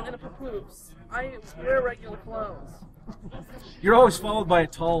cat and a papoose. I wear regular clothes. you're always followed by a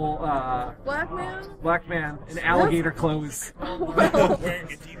tall Black man? black man in alligator clothes. Well,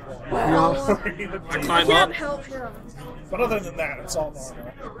 Wearing a deep one. well, I I climb can't up. help him. But other than that, it's all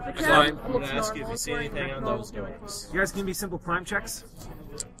normal. The Climb. cat I'm looks gonna ask you if normal. you It's see wearing anything on those clothes. doors. You guys can be simple climb checks.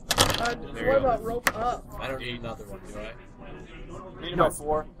 What about rope up? I don't need another one, do I? Need No. by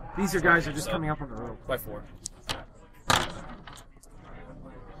 4. These guys are just coming up on the rope. By 4.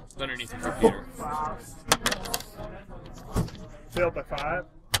 Underneath the computer. Failed by 5,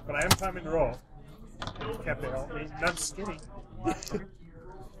 but I am climbing the rope. Can't they help me? And I'm skinny.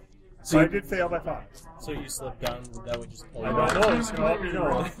 So I did fail by 5. So you slip down, that would just pull I you don't out. know, he's gonna let me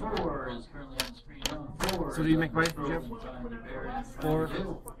know. 4 is currently on the screen now. 4 So do you make by Jeff? 4.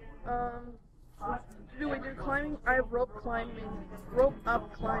 Do we do climbing? I have rope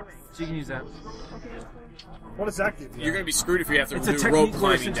up climbing. So you can use that. Okay. What does that give you? You're gonna be screwed if you have to It's a do rope technique where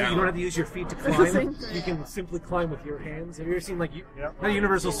climbing essentially you don't down. have to use your feet to Same climb. thing. You can simply climb with your hands. Have you ever seen not Yep.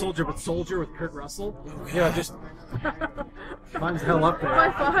 Universal Soldier, but Soldier with Kurt Russell? Yeah, just climbs the hell up My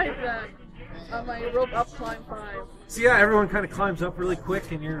there. 5 then. My rope up climb 5. So yeah, everyone kind of climbs up really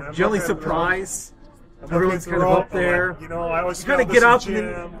quick, and you're I'm generally looking at the surprised. I'm looking Everyone's at the kind of rope, up there. I'm like, I always You kind of feel get this up, in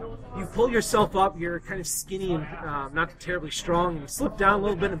and gym. then you pull yourself up. You're kind of skinny and not terribly strong, and you slip down a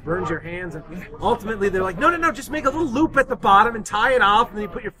little bit and burns your hands. And ultimately, they're like, no, just make a little loop at the bottom and tie it off, and then you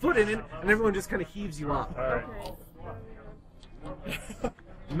put your foot in it, and everyone just kind of heaves you up. All right. Okay.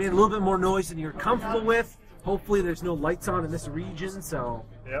 You made a little bit more noise than you're comfortable with. Hopefully, there's no lights on in this region, so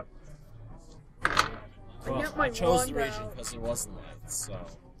Yep. Well, get my I chose the wand region out. because there wasn't lights, so.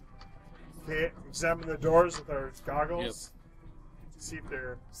 Okay, examine the doors with our goggles. See if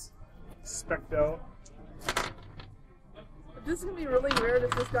they're specced out. This is gonna be really weird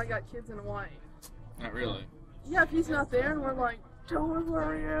if this guy got kids in Hawaii. Not really. Yeah, if he's not there and we're like, tell us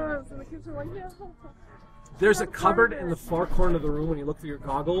where he is, and the kids are like, yeah. There's a cupboard in the far corner of the room when you look through your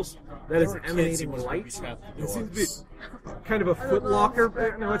goggles that is emanating light. It seems to be kind of a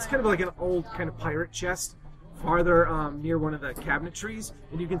footlocker. No, it's kind of like an old kind of pirate chest farther near one of the cabinetries,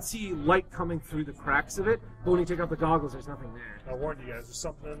 and you can see light coming through the cracks of it, but when you take out the goggles, there's nothing there. I warned you guys, there's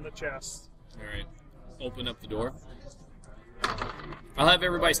something in the chest. Alright. Open up the door. I'll have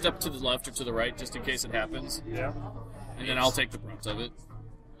everybody step to the left or to the right just in case it happens. Yeah. And then I'll take the brunt of it.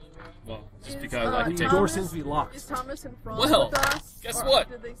 Well, just because I can The take door it. seems to be locked. Is Thomas in front Well, with us? guess Or what?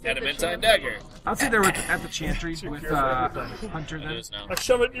 did they say the Adamantine champ? dagger. I'd say they're at the chantry with Hunter It then. is now. I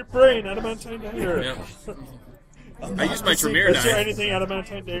shove it in your brain, Adamantine Dagger. Yeah. I use my Tremere Is there knife. anything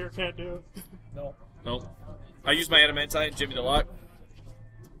Adamantine Dagger can't do? No. Nope. I use my adamantine, Jimmy the lock.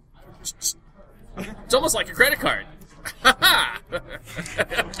 It's almost like a credit card.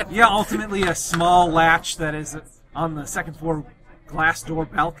 Yeah, ultimately a small latch that is on the second floor glass door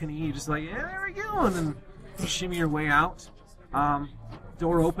balcony. You just like, yeah, there we go, and then shimmy your way out.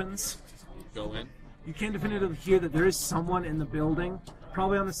 Door opens. Go in. You can definitively hear that there is someone in the building,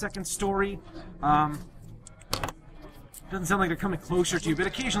 probably on the second story. Doesn't sound like they're coming closer to you, but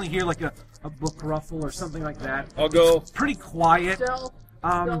occasionally hear like a book ruffle or something like that. I'll go. Pretty quiet. Stealth.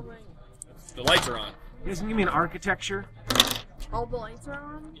 Um, The lights are on. You guys can give me an architecture. All the lights are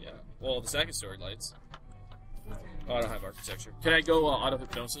on? Yeah. Well, the second story lights. Oh, I don't have architecture. Can I go auto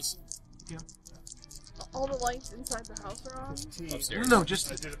hypnosis? Yeah. All the lights inside the house are on? Upstairs. No, just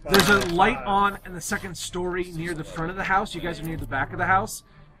there's a light on in the second story near the front of the house. You guys are near the back of the house,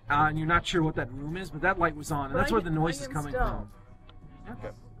 and you're not sure what that room is, but that light was on, and that's where the noise is coming from. Okay.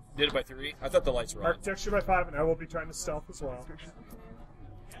 Did it by 3? I thought the lights were on. Architecture by 5, and I will be trying to stealth as well.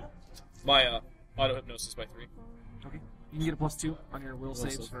 My auto hypnosis by 3. Okay. You can get a +2 on your will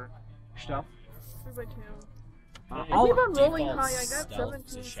saves for stealth. 3 by 2. Yeah, I'll- Keep on rolling default high. I got stealth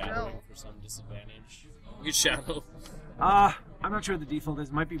 17 to shadow stealth. for some disadvantage. Good shadow. I'm not sure what the default is.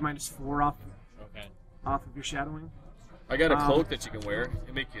 It might be -4 Okay. off of your shadowing. I got a cloak that you can wear.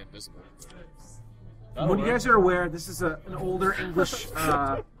 It make you invisible. When you guys are aware, this is an older English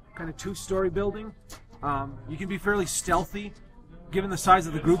kind of 2-story building. You can be fairly stealthy. Given the size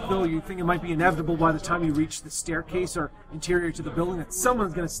of the group, though, you think it might be inevitable by the time you reach the staircase or interior to the building that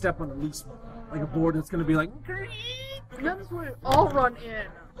someone's going to step on a loose, like a board that's going to be like, And that's where we all run in.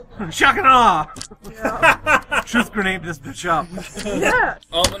 shock and awe! Yeah. Truth grenade this bitch up. Yes.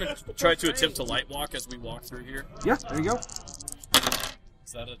 Oh, I'm gonna try to attempt to light walk as we walk through here. Yeah, there you go.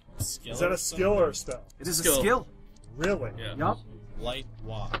 Is that a skill? Is that or a skill or a spell? It is Skill. a skill. Really? Yeah. Yup. something? Light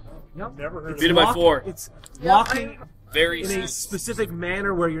walk. Yup. Never heard of Beat it it. by 4. It's Yeah, walking Very. in a specific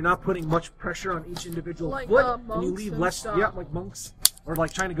manner where you're not putting much pressure on each individual Like, foot, and you monks leave and less. stuff. Yeah, like monks, or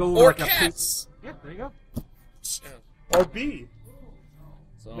like trying to go over Or like a cats. Yeah, there you go. Or B.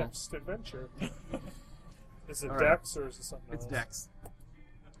 So, Next adventure. Is it All right. Dex or is it something It's else? Dex.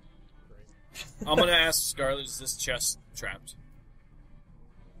 I'm gonna ask Scarlet, is this chest trapped?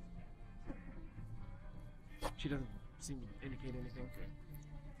 She doesn't seem to indicate anything.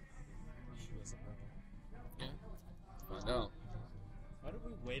 She doesn't know. Yeah. Find out. Why don't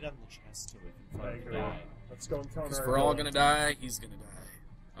we wait on the chest till we I can find agree. the guy? Let's go and counter Because our we're all ability. gonna die, he's gonna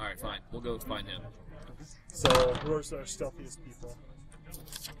die. Alright, fine. We'll go find him. So, who are our stealthiest people?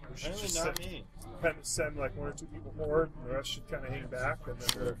 We should Apparently just not send, me. send like 1 or 2 people forward, and the rest should kind of hang back, and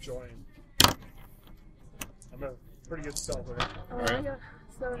then we'll join. I'm a pretty good stealther. I got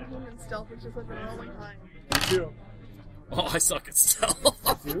 17 in stealth, which is like a rolling high. You too. Oh, I suck at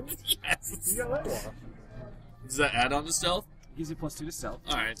stealth. You? Yes. You got that one. Does that add on to stealth? Gives you +2 to stealth.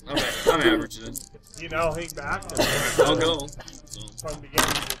 Alright, okay. I'm averaging it. You now hang back. And I'll go. So, Time to get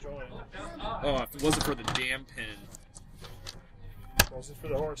you to join. oh, if it wasn't for the damn pin. Wasn't for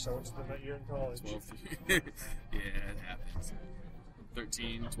the horse. I was that year in college. 12. Yeah, it happens.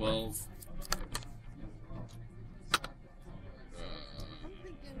 13, 12. I'm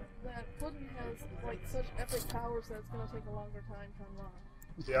thinking that Puddin has like such epic powers that it's gonna take a longer time to unlock.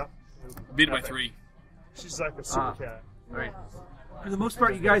 Yeah. Beat it by Epic. 3. She's like a super cat. Right. Yeah. For the most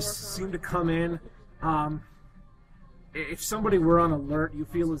part, you guys seem to come in. If somebody were on alert, you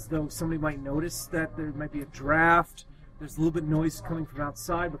feel as though somebody might notice that there might be a draft. There's a little bit of noise coming from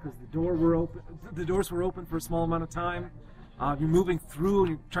outside because the doors were open for a small amount of time. You're moving through and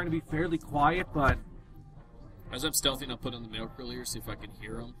you're trying to be fairly quiet, but As I'm stealthing, I'll put on the mail earlier, see if I can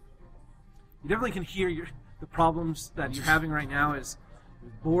hear them. you definitely can hear the problems that you're having right now. Is the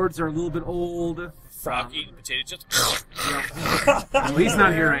boards are a little bit old. Frog eating potato chips. Well, he's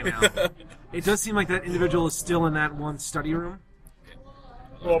not here right now. It does seem like that individual is still in that one study room.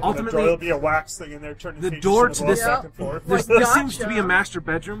 Well, Ultimately, there'll be a wax thing in there turning the pages door from to the this- back and forth. This seems to be a master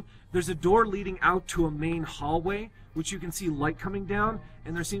bedroom, There's a door leading out to a main hallway, which you can see light coming down,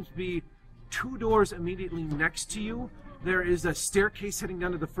 and there seems to be 2 doors immediately next to you. There is a staircase heading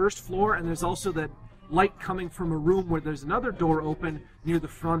down to the first floor, and there's also that light coming from a room where there's another door open near the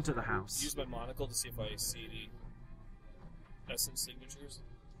front of the house. Use my monocle to see if I see any essence signatures.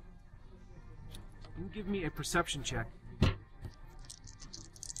 You can give me a perception check.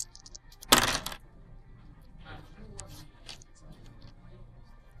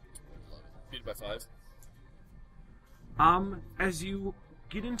 Beat it by 5. As you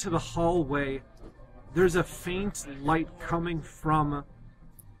get into the hallway, there's a faint light coming from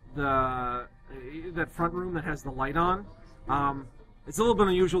that front room that has the light on. It's a little bit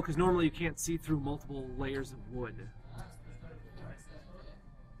unusual because normally you can't see through multiple layers of wood.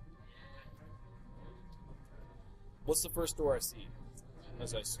 What's the first door I see?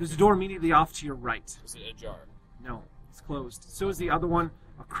 As I There's a door immediately off to your right. Is it ajar? No, it's closed. So is the other one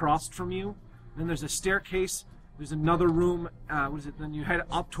across from you. Then there's a staircase. There's another room. Then you head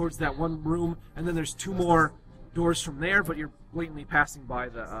up towards that one room, and then there's 2 more doors from there. But you're blatantly passing by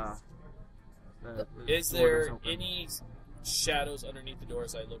the Is door there that's open. any shadows underneath the door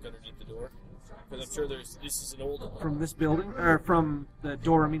as I look underneath the door? Because I'm sure this is an old one. From this building, or from the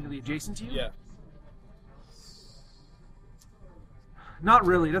door immediately adjacent to you? Yeah. Not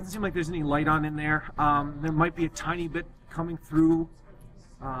really. It doesn't seem like there's any light on in there. There might be a tiny bit coming through,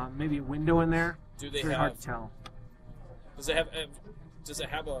 maybe a window in there. Do they it's very have? hard to tell. Does it have? Does it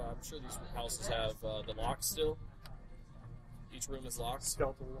have a? I'm sure these houses have the locks still. Each room is locked.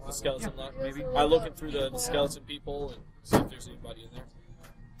 Skeleton The lock. skeleton Yeah, lock. maybe. I looking through the skeleton people and see if there's anybody in there.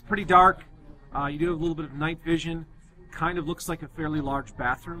 It's pretty dark. You do have a little bit of night vision. Kind of looks like a fairly large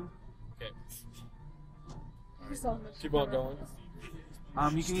bathroom. Okay. He's on the Keep on going.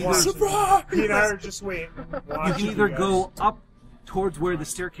 You can He and I are just waiting. you can either go up towards where the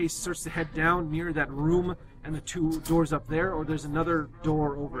staircase starts to head down near that room and the 2 doors up there, or there's another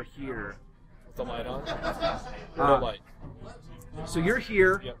door over here. With the light on. No light. So you're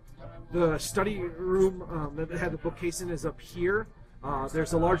here. Yep. The study room that had the bookcase in is up here.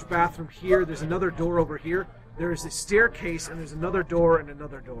 There's a large bathroom here. There's another door over here. There's a staircase, and there's another door and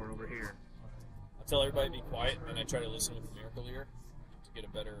another door over here. I tell everybody to be quiet, and I try to listen with the miracle ear to get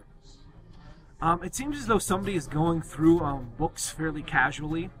a better. It seems as though somebody is going through books fairly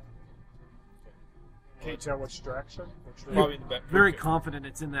casually. Can't tell which direction. Which room. Probably in the back. Very confident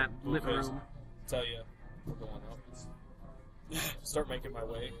it's in that lit Okay. room. Tell you, we're going up. Start making my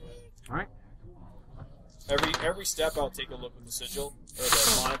way. All right. Every step, I'll take a look with the sigil or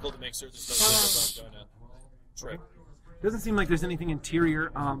the monocle to make sure there's no sigils I'm going to trip. Doesn't seem like there's anything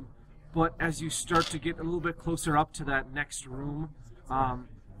interior, but as you start to get a little bit closer up to that next room,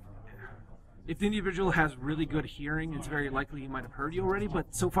 if the individual has really good hearing, it's very likely he might have heard you already,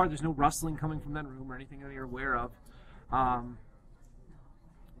 but so far there's no rustling coming from that room or anything that you're aware of. What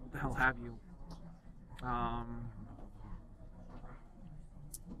the hell have you? No.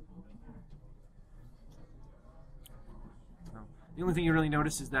 The only thing you really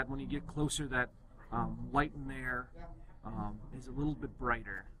notice is that when you get closer, that light in there is a little bit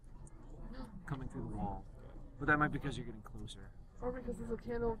brighter coming through the wall. But that might be because you're getting closer. Or because it's a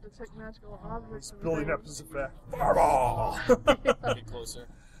candle to detect magical objects. Building up his effect. Fireball! Get closer.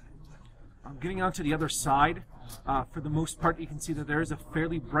 Getting onto the other side, for the most part, you can see that there is a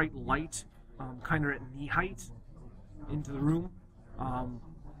fairly bright light, kind of at knee height, into the room.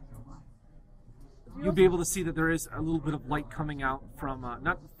 You'll be able to see that there is a little bit of light coming out from,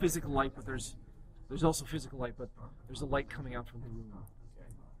 not physical light, but there's also physical light, but there's a light coming out from the room.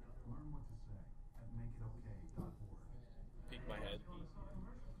 Peek my head.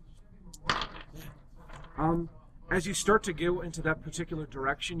 As you start to go into that particular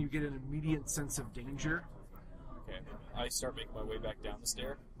direction, you get an immediate sense of danger. Okay. I start making my way back down the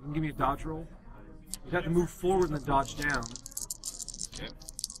stair. You can give me a dodge roll. You'd have to move forward and then dodge down. Okay.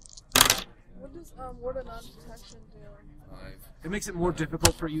 What does word of non-detection do? 5. It makes it more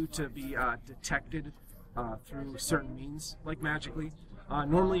difficult for you to be detected through certain means, like magically.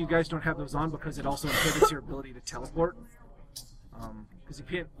 Normally, you guys don't have those on because it also inhibits your ability to teleport. Because if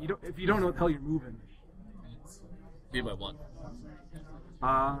you don't know what the hell you're moving. Beat by 1.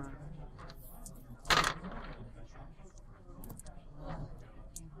 All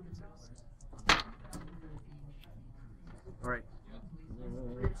right.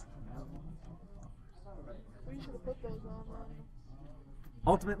 We should have put those on.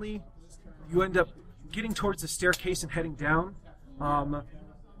 Ultimately, you end up getting towards the staircase and heading down.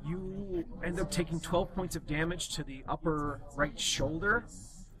 You end up taking 12 points of damage to the upper right shoulder.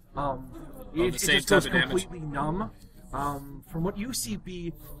 the It same just goes type of damage? completely numb. From what you see,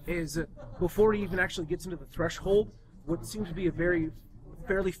 B, is before he even actually gets into the threshold, what seems to be a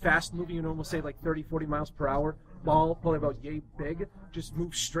fairly fast moving, you almost say like 30, 40 miles per hour, ball, probably about yay big, just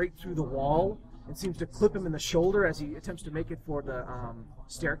moves straight through the wall and seems to clip him in the shoulder as he attempts to make it for the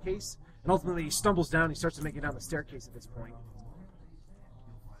staircase. And ultimately he stumbles down, he starts to make it down the staircase at this point.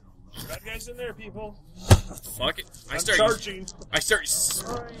 Bad guys in there, people. Fuck it. I I'm start charging.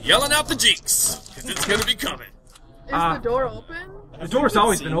 yelling out the jinx, because it's going to be coming. Is the door open? The door's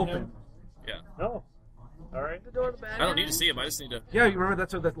always been open. Yeah. No. All right. The door to the bad I don't need guy? to see him, I just need to... Yeah, you remember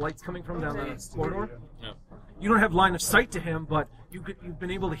that's where the light's coming from down the corridor? No. You don't have line of sight to him, but you've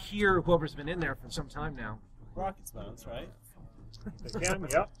been able to hear whoever's been in there for some time now. Rockets bounce, right? They can,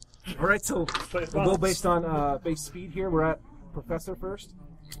 yep. All right, so we'll go based on base speed here. We're at Professor first.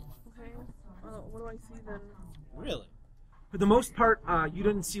 Okay. What do I see then? Really? For the most part, you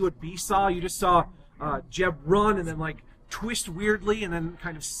didn't see what B saw. You just saw Jeb run and then like twist weirdly and then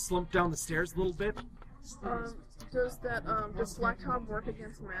kind of slump down the stairs a little bit. Does that Black Tom work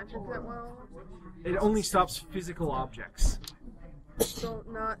against magic that well? It only stops physical objects. So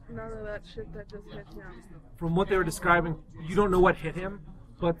none of that shit that just hit him. From what they were describing, you don't know what hit him,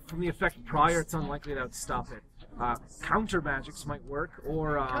 but from the effect prior, it's unlikely that would stop it. Counter magics might work,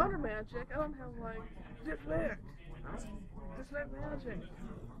 or Counter magic? I don't have like deflect. Deflect magic.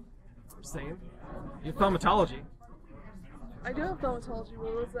 Same. You have thaumatology. I do have thaumatology,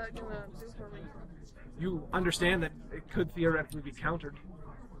 but what is that gonna do for me? You understand that it could theoretically be countered.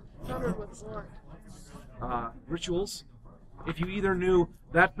 Countered with what? Rituals. If you either knew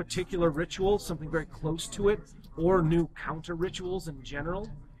that particular ritual, something very close to it, or knew counter rituals in general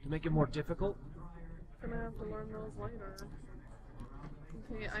to make it more difficult. I'm gonna have to learn those later.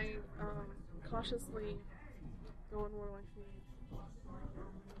 Okay, I cautiously go in. What do I see?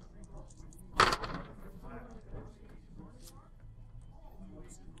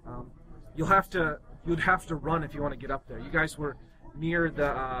 You'd have to run if you want to get up there. You guys were near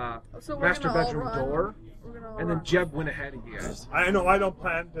the So we're master gonna all bedroom run? door, We're gonna all and then run. Jeb went ahead of you guys. I know I don't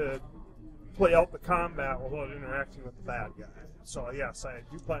plan to play out the combat without interacting with the bad guy. So yes, I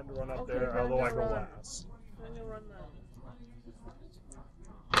do plan to run up Okay, there, then although I go go run. last. I'm gonna run that.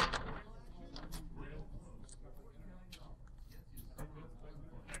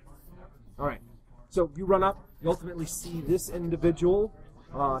 All right. So you run up. You ultimately see this individual.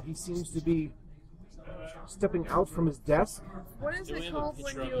 He seems to be stepping out from his desk. What is Do we it have a called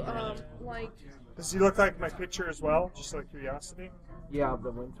when picture you of him? like? Does he look like my picture as well? Just out of curiosity. Yeah,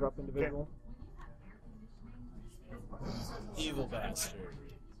 the Winthrop individual. Evil bastard.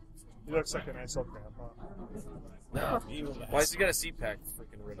 He looks like a nice old grandpa. No. Evil bastard. Why has he got a CPAC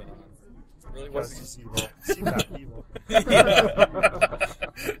freaking ribbon on? Really? Because What's he's evil. He's not evil.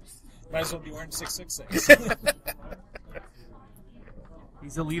 Might as well be wearing 666.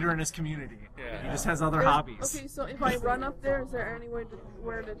 He's a leader in his community. Yeah. He just has other hobbies. Okay, so if I run up there, is there any way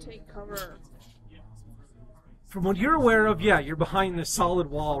where to take cover? From what you're aware of, yeah, you're behind this solid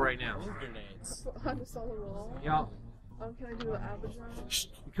wall right now. Grenades. On a solid wall? Yeah, Can I do an Abadon?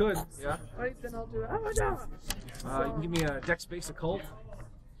 you could. Yeah. Alright, then I'll do Abadon! You can give me a dex space occult.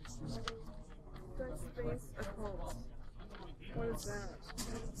 Dex space occult. What is that?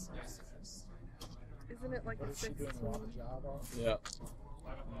 Isn't it like a 16? Yeah.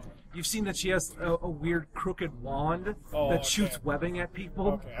 You've seen that she has a weird crooked wand Oh, that okay. shoots webbing at people.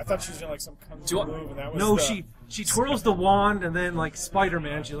 Okay, I thought she was doing like some kung Do fu you- move, and that was No, the... she twirls the wand and then like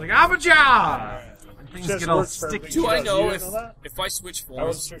Spider-Man, she's like Abajah! And things Just get all works for sticky. everything. Do I know You if know that? if I switch I wasn't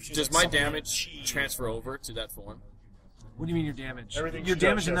forms, sure if she's does like my something like damage chi. transfer over to that form? What do you mean your damage? Everything Your she does,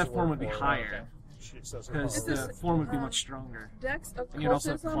 damage she in has that to form work would be for. higher She says her because Is power. this- the form would be much stronger. Dex And you'd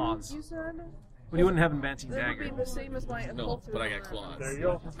also have occultism, claws. you said? But you wouldn't have advancing That would be dagger. the same as my No, occultism. but I got claws. There you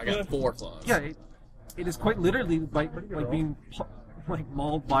go. I got 4 claws. Yeah, it is quite literally like being like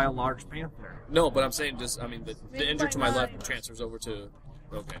mauled by a large panther. No, but I'm saying just, I mean, the Maybe injury by to my 9. left transfers over to.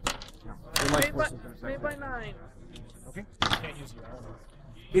 Okay. Your life Made by, force is gonna made affect by it. 9. Okay. Can't use your armor.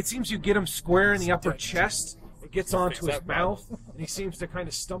 It seems you get him square in the upper chest. It gets onto his that mouth, and he seems to kind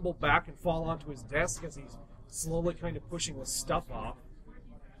of stumble back and fall onto his desk as he's slowly kind of pushing the stuff off.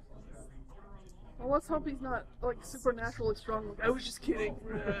 Well, let's hope he's not like supernaturally strong. Like, I was just kidding.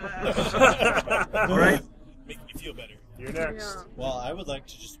 All right. Making you feel better. You're next. Yeah. Well, I would like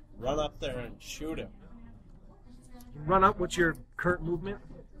to just run up there and shoot him. You run up. What's your current movement?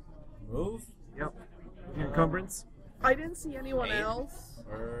 Move? Yep. Your encumbrance? I didn't see anyone 8? else.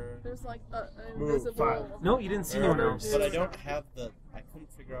 Or... There's like an Move, invisible. 5. No, you didn't see anyone else. But I don't have the... I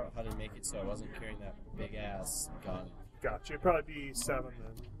couldn't figure out how to make it so I wasn't carrying that big-ass gun. Gotcha. It'd probably be 7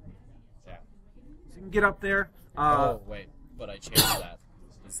 then. Yeah. So you can get up there. Oh wait, but I changed that.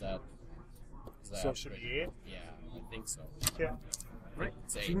 Is that So should be 8? Yeah, I think so. Yeah. Right.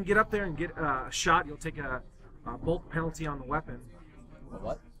 It's So 8. you can get up there and get a shot. You'll take a bulk penalty on the weapon. A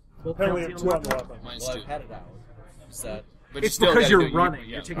what? Bulk Penalty of 2 on the weapon. Minus Well, 2. I've had it out. Is that? But you It's still because gotta you're do it. running.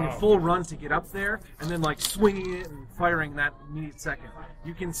 Yeah. You're taking a full run to get up there, and then like swinging it and firing that immediate second.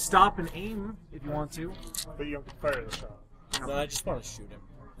 You can stop and aim if you want to. But you don't get fire the shot. No, I just want to shoot him.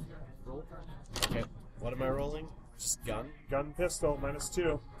 Roll. Okay. What am I rolling? Just gun? Gun, pistol, minus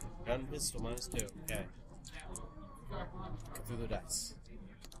 2. Gun, pistol, minus 2. Okay. Cthulhu dice.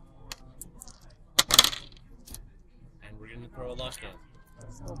 And we're gonna throw a luck in.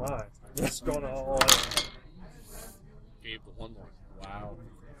 Oh my. This is going all out. Gave the one more. Wow.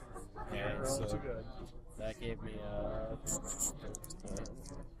 Okay, Rolling so too good. that gave me a...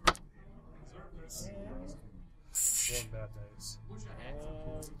 One bad dice.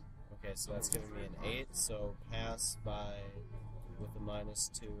 And, okay, so that's giving me an 8, so pass by with a minus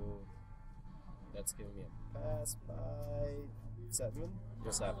 2. That's giving me a pass by 7?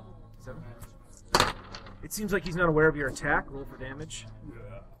 7. 7. It seems like he's not aware of your attack. Roll for damage.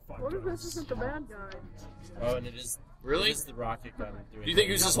 Yeah. What if this isn't the bad guy? Oh, and it is... Really? It is the rocket gun. Do you think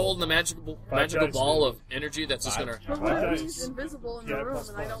he was just holding the magical dice, ball dude. of energy that's just gonna... But what if dice. he's invisible in the Yeah, room plus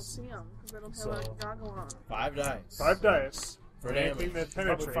and I don't plus. see him because I don't have So- a goggle on? 5 dice. 5 dice. For Anything damage. that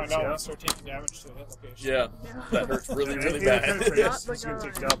Probably penetrates, find out when yeah. we start taking damage to the hit location. Yeah. Yeah. That hurts really, really Anything that bad. Not penetrates, the it's going to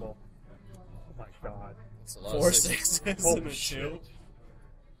take guy. double. Oh my god. It's a lot 4 of sixes. 6s and Holy a shit. 2.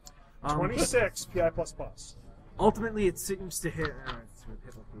 26 PI++. Ultimately, it seems to hit. That's what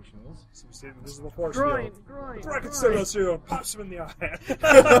hit location is. So you see the invisible force Groin, field. groin, Rocket groin. Cell through and pops him in the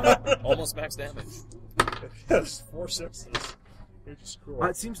eye. Almost max damage. Yes, 4 6s. You're just cruel.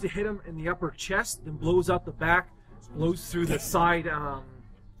 It seems to hit him in the upper chest, then blows out the back, blows through the side, the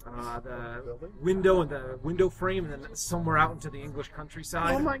window and the window frame, and then somewhere out into the English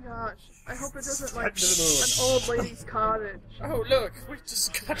countryside. Oh my gosh. I hope it doesn't like Head to the an old lady's cottage. Oh, look. We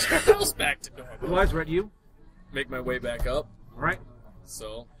just got your house back to normal. Otherwise, read you. Make my way back up. All right.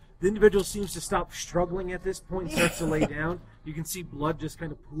 So... The individual seems to stop struggling at this point and starts to lay down. You can see blood just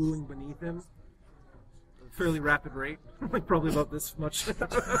kind of pooling beneath him. At a fairly rapid rate. Like probably about this much. And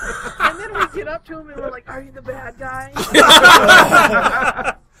then we get up to him and we're like, are you the bad guy?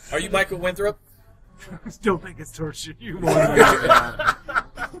 Are you Michael Winthrop? I still think it's torture. You more than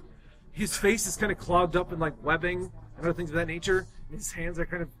that. His face is kind of clogged up in like webbing and other things of that nature. And his hands are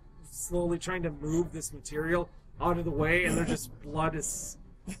kind of slowly trying to move this material out of the way, and there's just blood is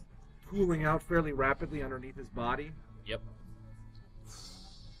pooling out fairly rapidly underneath his body. Yep.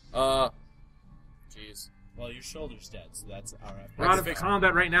 Jeez. Well, your shoulder's dead, so that's alright. We're out of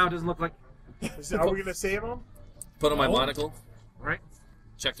combat right now. It doesn't look like. Are we going to save him? Put on my monocle. Right?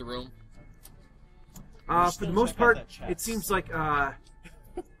 Check the room. For the most part, it seems like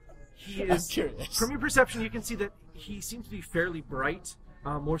he is. curious. From your perception, you can see that he seems to be fairly bright,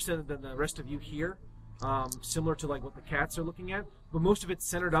 more so than the rest of you here. Similar to like what the cats are looking at, but most of it's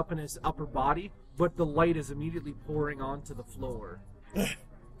centered up in his upper body. But the light is immediately pouring onto the floor.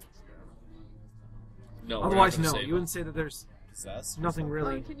 No. we're Otherwise, not no. gonna save You wouldn't say that there's Possessed? nothing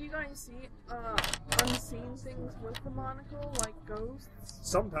really. Can you guys see unseen things with the monocle, like ghosts?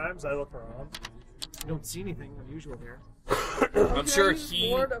 Sometimes I look around. You don't see anything unusual here. him. I'm sure Can I use he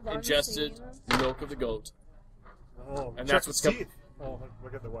ward of ingested unseen? milk of the goat. Oh, And check that's his what's teeth. Oh,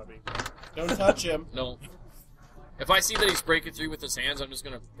 look at the webbing. Don't touch him. No. If I see that he's breaking through with his hands, I'm just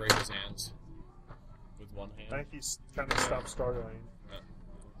gonna break his hands. With one I hand. think he's kind of stopped struggling.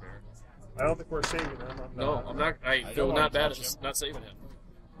 Fair. I don't think we're saving him. No, I'm not. I don't feel wanna not bad touch at him. not saving him.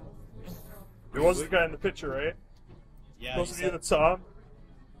 It was the guy in the picture, right? Yeah, Those he of you said- that saw him.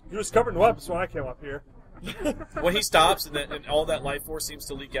 He was covered in webs when I came up here. When he stops and all that life force seems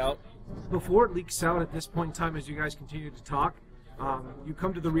to leak out. Before it leaks out at this point in time, as you guys continue to talk, you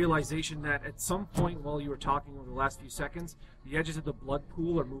come to the realization that at some point while you were talking over the last few seconds, the edges of the blood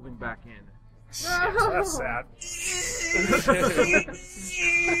pool are moving back in. That's sad.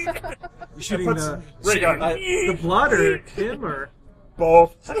 You shooting Puts the ray gun. the blood or him or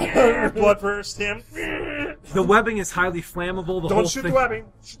Both. Blood first, him. the webbing is highly flammable. The Don't whole shoot thing, the webbing.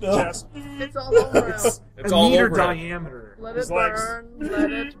 Shoot the chest. It's all over him. It's a all meter over him. diameter. Let His it legs. burn.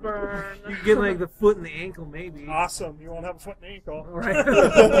 Let it burn. You can get like the foot and the ankle, maybe. Awesome. You won't have a foot and ankle. All right.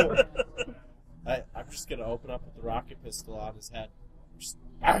 I'm just gonna open up with the rocket pistol on his head. Just,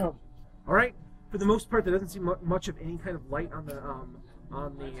 All right. For the most part, there doesn't seem much of any kind of light on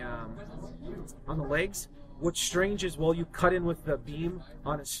the legs. What's strange is while you cut in with the beam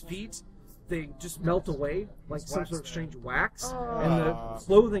on his feet, they just melt away like some sort of strange wax, and the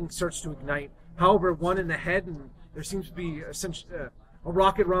clothing starts to ignite However, one in the head, and there seems to be essentially a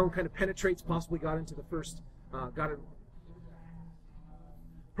rocket round kind of penetrates, possibly got into the first, probably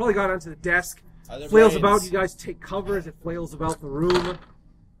got onto the desk, flails about. You guys take cover as it flails about the room.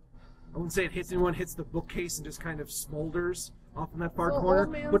 I wouldn't say it hits anyone, hits the bookcase and just kind of smolders off in that far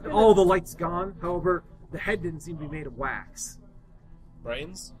corner. But all the light's gone. However, the head didn't seem to be made of wax.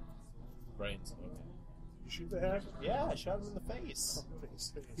 Brains? Brains. Okay. You shoot the head? Yeah, I shot him in the face.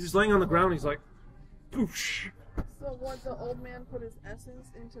 He was laying on the ground. He's like, poosh. So what, the old man put his essence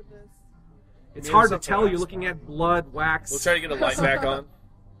into this? It's hard to tell. You're looking at blood, wax. We'll try to get a light back on.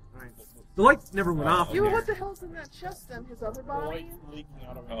 Right. The light never went off. You, what the hell's in that chest then? His other The body? light leaking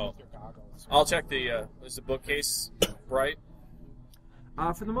out of your goggles. I'll check the. Is the bookcase bright?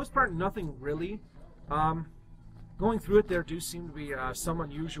 For the most part, nothing really. Going through it, there do seem to be some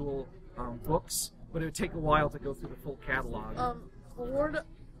unusual books, but it would take a while to go through the full catalog. Ward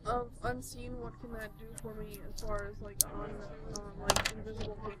of Unseen, what can that do for me as far as like like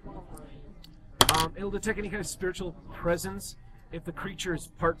invisible people? It'll detect any kind of spiritual presence. If the creature is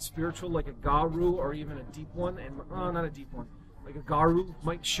part spiritual, like a Garu or even a deep one, and not a deep one, like a Garu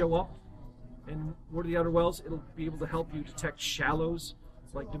might show up in one of the outer wells, it'll be able to help you detect shallows,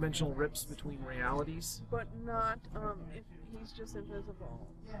 like dimensional rips between realities. But not if he's just invisible.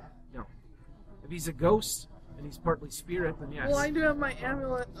 No. If he's a ghost and he's partly spirit, then yes. Well, I do have my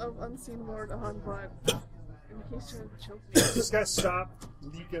amulet of Unseen Ward on, but in case you're choking me. This guy stopped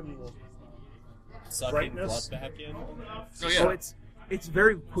leaking Sucking brightness. blood back in. Oh So yeah. it's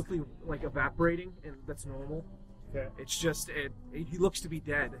very quickly like evaporating, and that's normal. Okay. It's just he looks to be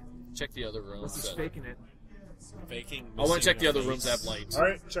dead. Check the other Unless he's rooms. faking it. Faking. I want to missing check the a other face. rooms that have light. All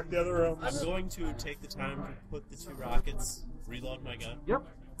right, check the other room. I'm going to take the time to put the 2 rockets, reload my gun. Yep.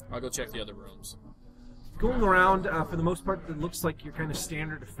 I'll go check the other rooms. Going around, for the most part, it looks like your kind of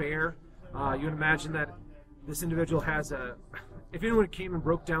standard affair. You would imagine that this individual has a... If anyone came and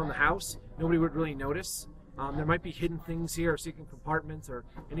broke down the house, nobody would really notice. There might be hidden things here, or secret compartments, or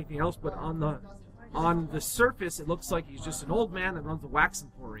anything else, but on the surface, it looks like he's just an old man that runs a wax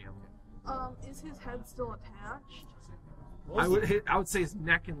emporium. Is his head still attached? I would say his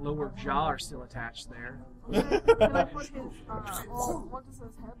neck and lower jaw are still attached there. Can I put his, what does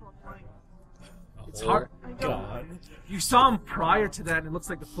his head look like? It's hard. God. You saw him prior to that, and it looks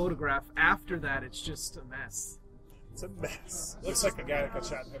like the photograph. After that, it's just a mess. It's a mess. Looks like a guy that got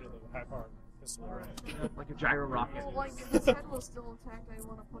shot in the head with a high-powered pistol, right? Like a gyro rocket. Well, like, if his head was still intact, I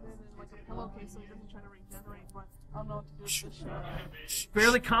want to put it in, like, a pillowcase so he doesn't try to regenerate, but I don't know what to do with this shit.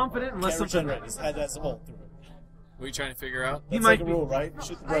 Fairly confident, unless Can't something... regenerate. His head has a hole through it. What are you trying to figure out? He That's might like a be... rule, right?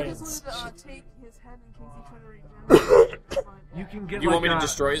 Shoot the I brains. just wanted to take his head in case he tried to regenerate. You can get You like want me to a,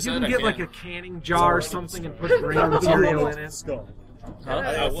 destroy his You head? can I get like a can't. canning jar or something and put brain material in it. Skull.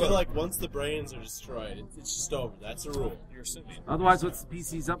 I feel like once the brains are destroyed, it's just over. That's a rule. You're assuming. Otherwise, what's the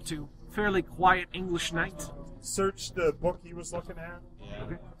PC's up to? Fairly quiet English night. Search the book he was looking at. Yeah.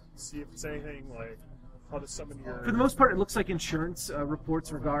 Okay. See if it's anything like how to summon your. For the most part, it looks like insurance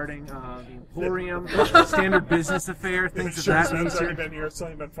reports regarding the Emporium, standard business affair, things of that Insurance has already nature. been here. It's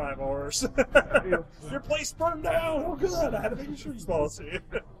only been 5 hours. Your place burned down. Oh, good. I had a big insurance policy.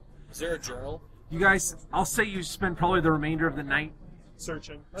 Is there a journal? You guys, I'll say you spend probably the remainder of the night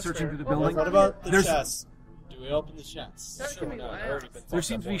Searching. That's searching fair. through the building. What about the There's- chest? Do we open the chest? That Sure, could be no, I've already been There fucked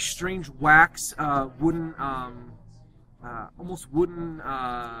seems up to be once. strange wax, wooden, almost wooden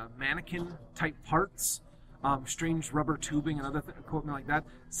mannequin type parts, strange rubber tubing and other equipment like that.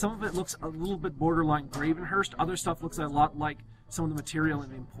 Some of it looks a little bit borderline Gravenhurst. Other stuff looks a lot like some of the material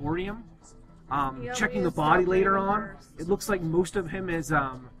in the Emporium. Yeah, Checking we the used body to later on, Gravenhurst. it looks like most of him is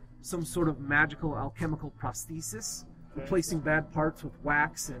some sort of magical alchemical prosthesis, replacing bad parts with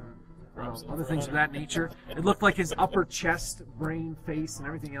wax and other things of that nature. It looked like his upper chest, brain, face, and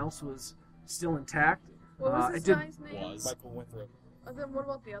everything else was still intact. What was it this did- guy's name? Was. Michael Winthrop. And then what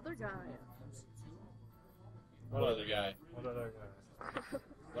about the other guy? What other guy? What other guy?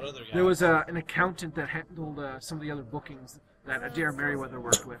 What other guy? There was an accountant that handled some of the other bookings that Adair Merriweather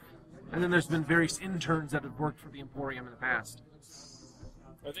worked with. And then there's been various interns that have worked for the Emporium in the past.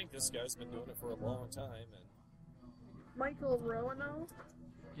 I think this guy's been doing it for a long time. And Michael Roanoke?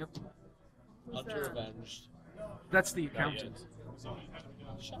 Yep. Who's Hunter that? Avenged. That's the accountant.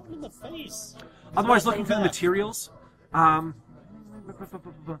 Shot him in the face. Otherwise, looking through the materials,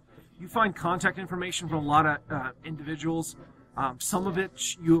 you find contact information from a lot of individuals. Some of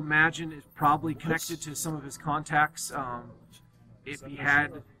it you imagine is probably connected to some of his contacts. If he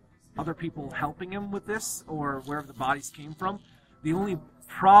had other people helping him with this, or wherever the bodies came from. The only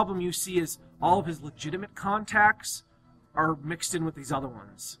problem you see is all of his legitimate contacts are mixed in with these other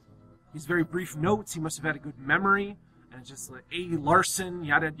ones. These very brief notes. He must have had a good memory, and it's just like A. Larson,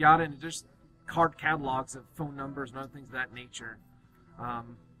 yada yada, and just card catalogs of phone numbers and other things of that nature.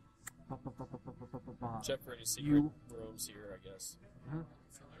 Check for any secret rooms here, I guess.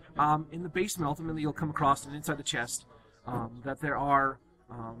 In the basement, ultimately, you'll come across, and inside the chest, that there are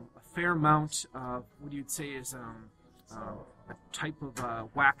a fair amount of what you'd say is a type of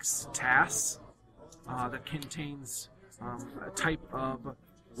wax tass that contains a type of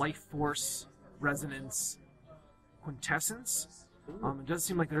life force resonance quintessence. It does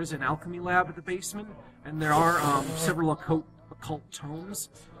seem like there is an alchemy lab at the basement, and there are several occult tomes.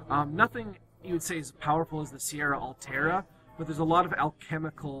 Nothing you would say is as powerful as the Sierra Altera, but there's a lot of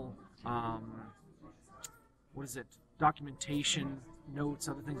alchemical, documentation, notes,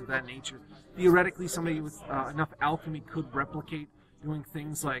 other things of that nature. Theoretically, somebody with enough alchemy could replicate doing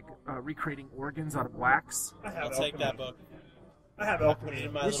things like recreating organs out of wax. I'll take that book. I have alchemy.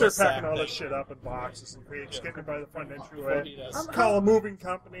 In my We little start packing sack all thing. this shit up in boxes and just getting it by the front He entryway. does. Call a moving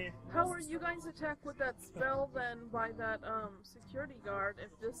company. How are you guys attacked with that spell then by that security guard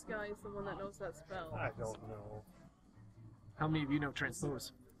if this guy is the one that knows that spell? I don't know. How many of you know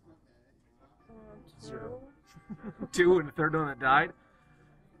transpose? Two. 2, and the third one that died?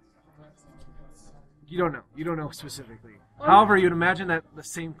 You don't know. You don't know specifically. However, you'd imagine that the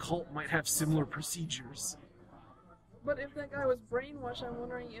same cult might have similar procedures. But if that guy was brainwashed, I'm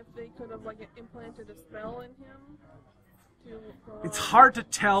wondering if they could have like implanted a spell in him. It's hard to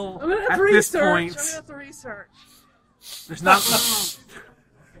tell I'm gonna have at to this research. point. I'm gonna have to research. There's not.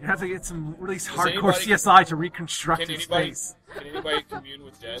 You have to get some really hardcore anybody- CSI to reconstruct Can his anybody, face. can anybody commune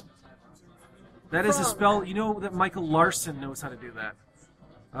with dead? That is a spell. You know that Michael Larson knows how to do that.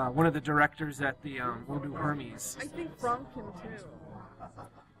 One of the directors at the Hermes. I think Frank can too.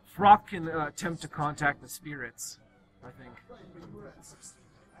 Frock can attempt to contact the spirits, I think.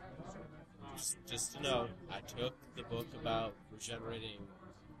 Just to know, I took the book about regenerating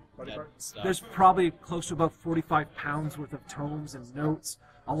dead stuff. There's probably close to about 45 pounds worth of tomes and notes.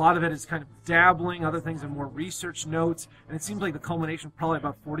 A lot of it is kind of dabbling. Other things are more research notes. And it seems like the culmination of probably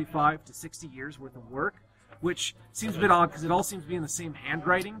about 45 to 60 years worth of work, which seems a bit odd because it all seems to be in the same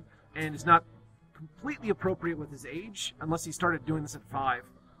handwriting and is not completely appropriate with his age unless he started doing this at 5.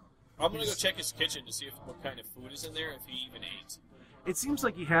 I'm gonna go check his kitchen to see what kind of food is in there, if he even ate. It seems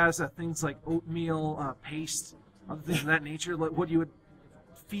like he has things like oatmeal, paste, other things of that nature. Like what you would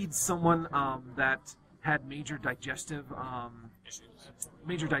feed someone that had major digestive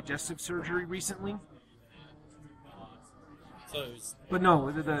surgery recently. So it was, But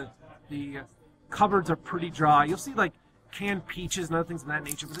no, the cupboards are pretty dry. You'll see like canned peaches and other things of that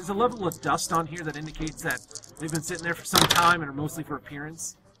nature. But there's a level of dust on here that indicates that they've been sitting there for some time and are mostly for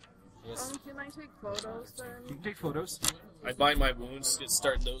appearance. Can I take photos then? You can take photos. I bind my wounds, get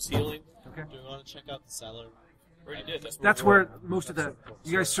starting those healing. Okay. do we want to check out the cellar? Already did. That's where most of the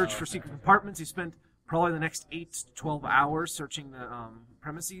you guys search for secret compartments. You spent probably the next 8 to 12 hours searching the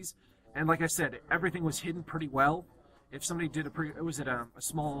premises, and like I said, everything was hidden pretty well. If somebody did a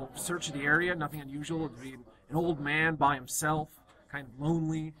small search of the area, nothing unusual. It would be an old man by himself, kind of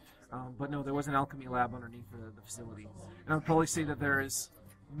lonely. But no, there was an alchemy lab underneath the facility, and I would probably say that there is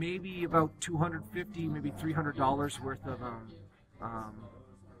maybe about $250, maybe $300 worth of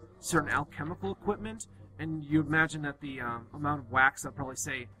certain alchemical equipment. And you imagine that the amount of wax, I'd probably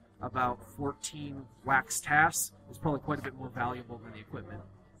say about 14 wax tasks, is probably quite a bit more valuable than the equipment.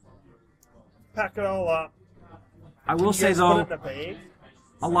 Pack it all up. I will You say, guys though, put it in a bag?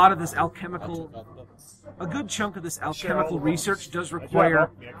 a lot of this I'll alchemical, check out the books. a good chunk of this Share all alchemical the research does I do have require,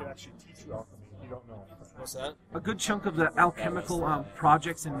 alchemy. I can actually teach you alchemy if you don't know. What's that? a good chunk of the alchemical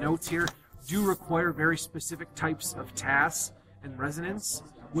projects and notes here do require very specific types of tasks and resonance,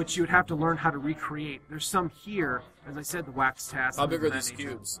 which you would have to learn how to recreate. There's some here, as I said, the wax tasks. How and big are that these nature.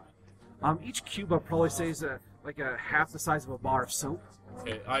 cubes? Each cube I'd probably say is like a half the size of a bar of soap.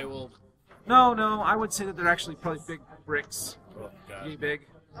 Okay, I will. No, I would say that they're actually probably big bricks, Oh, God. yay big.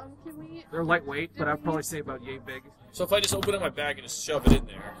 Can we? They're lightweight, but I'd probably say about yay big. So if I just open up my bag and just shove it in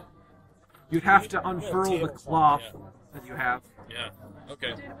there. You'd have to unfurl the cloth Yeah. that you have. Yeah.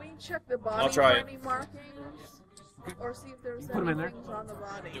 Okay. Did we check the body I'll try for it. any markings? Or see if there's Put 'em in there. anything on the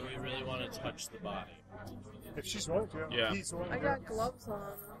body? Do we really want to touch the body? If she's willing to. Yeah. He's willing I to. got gloves on.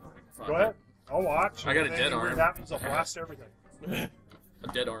 Go ahead. I'll watch. I got a If dead anything arm. weird happens, I'll blast everything. A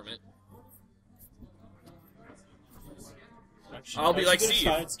dead arm it. Actually, I'll be are like you gonna Steve.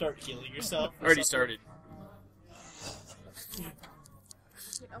 try and start healing yourself? or Already something? started.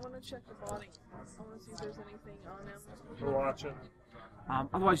 I want to check the body. I want to see if there's anything on him. We're watching.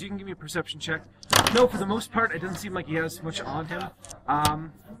 Otherwise, you can give me a perception check. No, for the most part, it doesn't seem like he has much on him.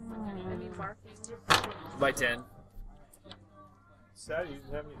 markings? By 10. Sad he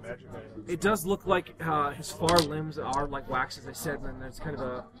didn't have any magic items. It does look like his far limbs are like wax, as I said, and then there's kind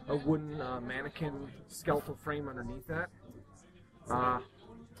of a wooden mannequin skeletal frame underneath that.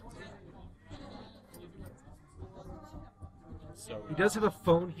 He does have a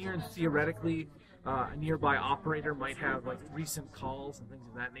phone here, and theoretically, a nearby operator might have like recent calls and things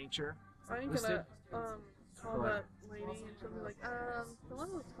of that nature. I'm listed. gonna call that lady and she'll be like, the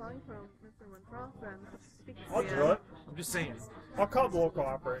one was calling from Mr. Winthrop and I'll do it. I'm just saying. I'll call the local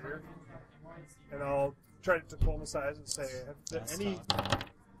operator, and I'll try to diplomatize and say, have there any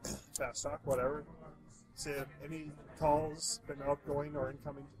fast talk, whatever. Say, have any calls been outgoing or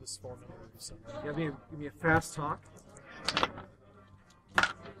incoming to this phone number recently? Give me a fast talk.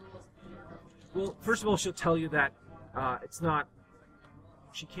 Well, first of all, she'll tell you that it's not.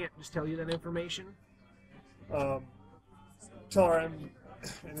 She can't just tell you that information. Tell her I'm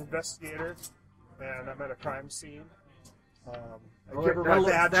an investigator and I'm at a crime scene. I give her my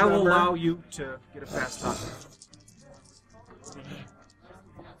badge that'll number. allow you to get a fast talk.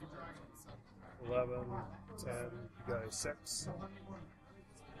 11, 10, you guys 6.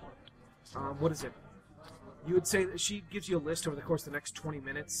 What is it? You would say that she gives you a list over the course of the next 20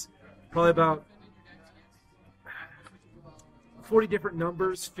 minutes. Probably about 40 different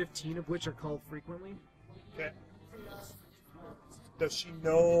numbers, 15 of which are called frequently. Okay. Does she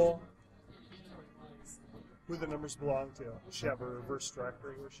know who the numbers belong to? Does she have a reverse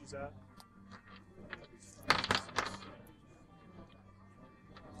directory where she's at?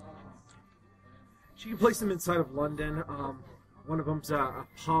 She can place them inside of London. One of them's a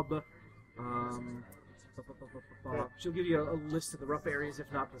pub. She'll give you a list of the rough areas,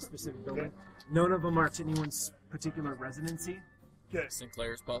 if not the specific building. Okay. None of them are to anyone's particular residency. Okay.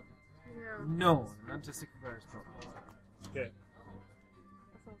 Sinclair's pub. Yeah. No, not to Sinclair's pub. Okay.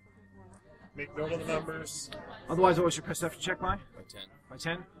 Make note of the numbers. Otherwise, what was your perception check by? By 10. By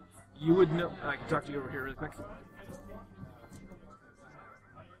 10? You would know. I can talk to you over here really quick.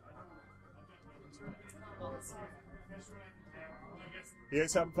 You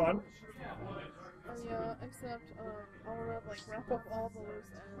guys having fun? Yeah, except I want to like wrap up all the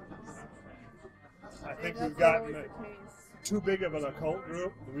loose ends. I think That's we've not gotten always the case. too big of an occult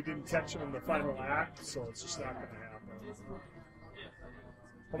group. We didn't catch them in the final act, so it's just not going to happen.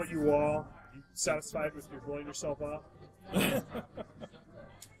 How about you all? You satisfied with your blowing yourself up? Yeah.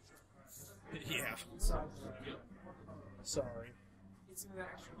 Sorry. It's in that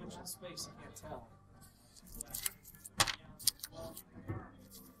extra dimensional space, I can't tell.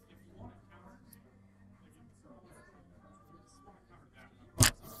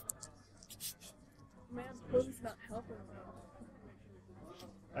 Man, pudding's not helping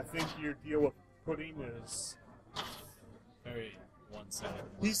though. I think your deal with Pudding is Very one-sided.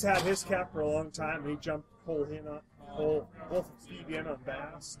 he's had his cap for a long time. He jumped both feet in on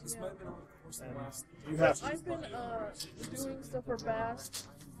Bass. And you have I've been doing stuff for Bass.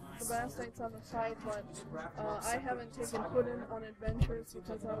 The Bass Nights on the side, but I haven't taken Puddin on adventures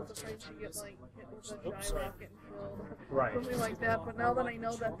because I was afraid she'd get like hit with a gyrock and killed. Right. Something like that. But now that I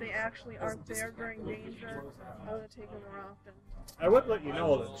know that they actually aren't there during danger, I would take them more often. I would let you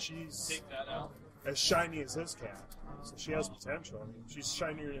know that she's as shiny as his cat. So she has potential. I mean, she's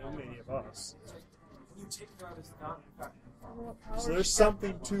shinier than any of us. You take her out as not I don't know what power So there's she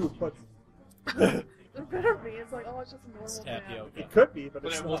something to Pudding. got. There better be. It's like, oh, it's just a normal cat. Tapioca. It could be, but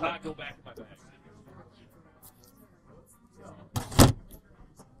But it's I will not. not go back in my bag.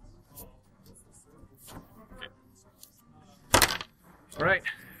 All right.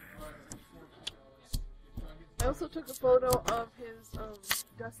 I also took a photo of his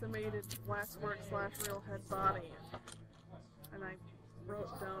decimated waxwork / real head body, and I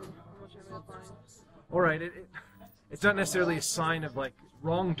wrote down how much I'm gonna find. All right. It's not necessarily a sign of like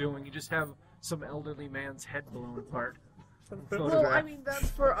wrongdoing. You just have some elderly man's head blown apart. Well, I mean that's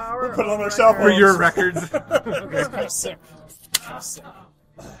for our. We'll put it on our record. cell For your phones. records.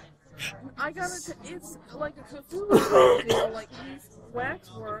 I got it. It's like a Cthulhu deal. Like he's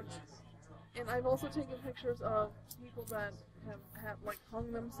waxwork, and I've also taken pictures of people that have like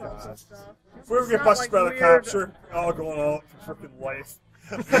hung themselves and stuff. If we ever It's get not, busted like, by the weird. cops, we're all going out for freaking life.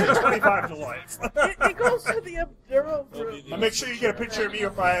 25 to life. It goes to the Obduro group. I'll make sure you get a picture of me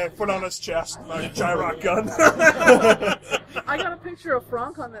with my foot on his chest, my gyrock gun. I got a picture of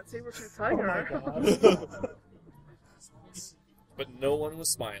Frank on that saber-tooth Oh my tiger. god. But no one was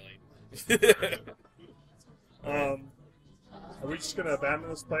smiling. Are we just gonna abandon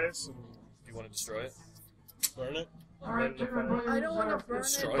this place? And You want to destroy it? Burn it? Alright, different I don't want to burn it if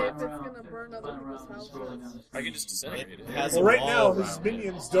Destroy it's it. going to burn other people's houses. I can just disintegrate it. Has Well, a right wall now, his around it.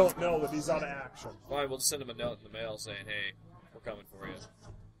 minions don't know that he's out of action. Fine, we'll just send him a note in the mail saying, "Hey, we're coming for you."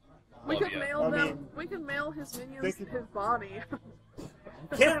 We Love could ya. mail I them. mean, We could mail his minions they could- his body.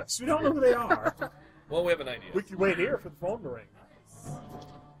 Can't, 'cause we don't know who they are. Well, we have an idea. We can wait here for the phone to ring.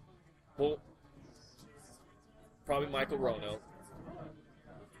 Well, probably Michael Roanoke.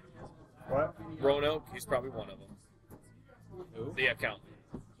 What? Roanoke, he's probably one of them. Who? The accountant.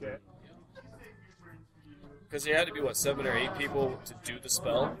 Okay. Because there had to be, what, 7 or 8 people to do the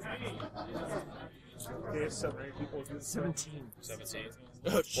spell? Okay, 7 or 8 people do this. 17. 17.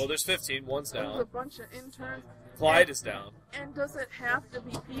 Well, there's 15. One's There's a down. bunch of interns. Clyde is down. And does it have to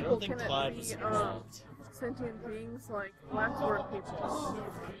be people? think Can Clyde it was be involved. sentient beings like waxwork people?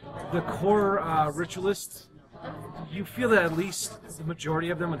 The core ritualists, you feel that at least the majority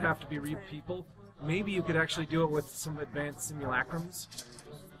of them would have to be real people. Maybe you could actually do it with some advanced simulacrums.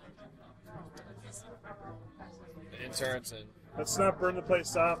 The interns and... Let's not burn the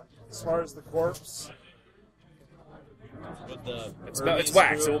place up. As far as the corpse, Would the It's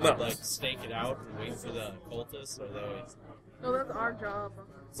wax, it will group, melt. like stake it out and wait for the cultists, or they would... No, that's our job.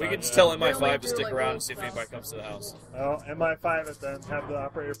 We can just tell They only MI5 to do, stick like, around little and see if stuff. anybody comes to the house. well, MI5 it then. Have the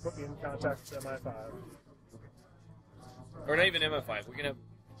operator put me in contact with MI5. Or not even MI5. We can have...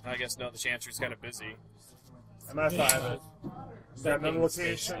 I guess, no, the Chantry's kind of busy. MI5 it. We've got another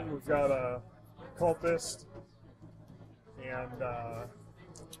location. We've got a cultist. And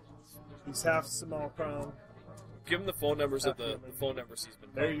he's half simulacrum. Give him the phone numbers of the phone numbers he's been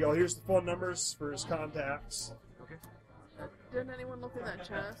There calling. you go. Here's the phone numbers for his contacts. Didn't anyone look in that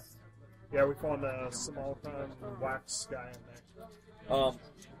chest? Yeah, we found a simulacrum wax guy in there.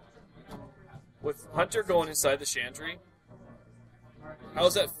 With Hunter going inside the Chantry, how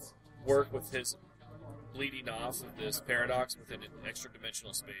does that work with his bleeding off of this paradox within an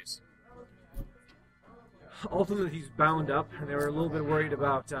extra-dimensional space? Ultimately, he's bound up, and they were a little bit worried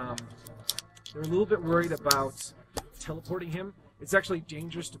about. Teleporting him. It's actually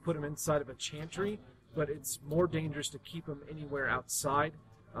dangerous to put him inside of a chantry, but it's more dangerous to keep him anywhere outside.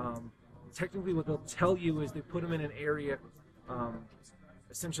 Technically, what they'll tell you is they put him in an area,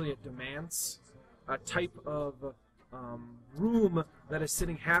 essentially a demance, a type of room that is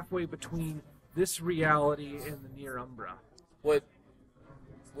sitting halfway between this reality and the near Umbra. Would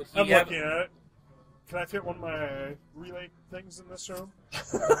he I'm have... looking at it. Can I fit one of my relay things in this room?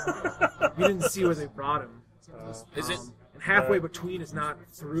 You didn't see where they brought him. Is it... And halfway between is not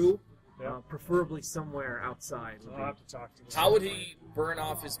through, Yeah. preferably somewhere outside. would be- I'll have to talk to him. How would he burn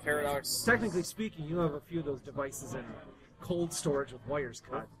off his paradox? Technically speaking, you have a few of those devices in cold storage with wires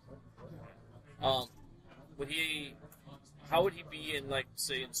cut. Would he... How would he be in, like,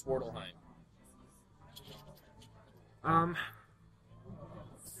 say, in Swartelheim?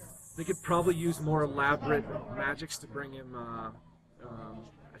 They could probably use more elaborate magics to bring him I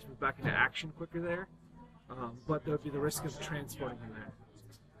suppose back into action quicker there. But there would be the risk of transporting him there.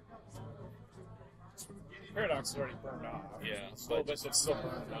 Paradox is already burned off. Yeah, It's a little bit that's still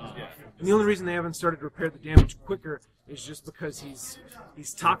burned off. Yeah. And the only reason they haven't started to repair the damage quicker is just because he's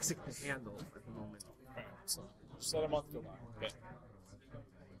toxic to handle at the moment. Okay, so just let a month go by. Okay.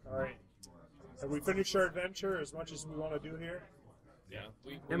 All right. Have we finished our adventure as much as we want to do here? Yeah.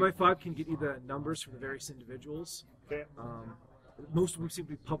 MI5 can get you the numbers for the various individuals. Okay. Most of them seem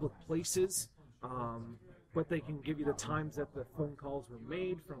to be public places, but they can give you the times that the phone calls were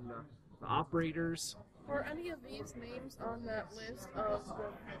made from the operators. Were any of these names on that list of the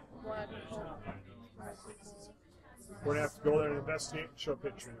black people? We're going to have to go there and investigate and show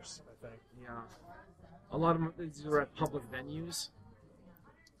pictures, I think. Yeah. A lot of them these are at public venues.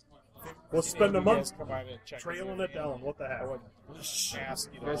 We'll spend a You month guys come by to check trailing it down. What the I heck? would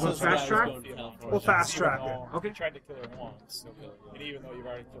ask you. You guys know, want fast track? We'll fast track it. You Okay. tried to kill her once, and even though you've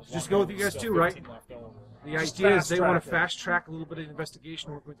already killed one, Just go with you there's guys still too, right? 15 left over. The Just idea is fast they want track to it. fast track a little bit of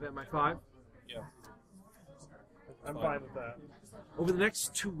investigation, work with the MI5. Yeah. I'm fine with that. Over the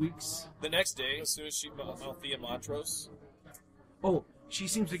next 2 weeks, The next day, as soon as she Althea Montrose, she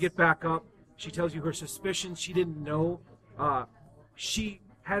seems to get back up. She tells you her suspicions. She didn't know. She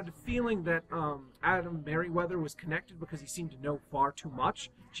had a feeling that Adam Merriweather was connected because he seemed to know far too much.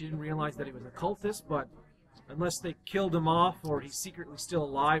 She didn't realize that he was a cultist, but unless they killed him off or he's secretly still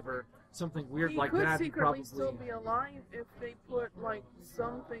alive or something weird He like could that, he secretly probably... still be alive if they put like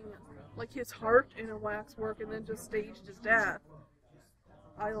something, like his heart in a waxwork and then just staged his death.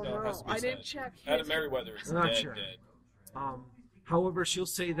 I don't No, it has know. to be I didn't said. check his. Adam Merriweather is I'm not dead, sure. dead. However, she'll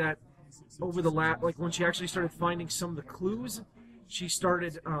say that over the like when she actually started finding some of the clues, she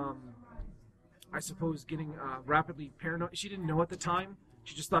started I suppose, getting rapidly paranoid. She didn't know at the time.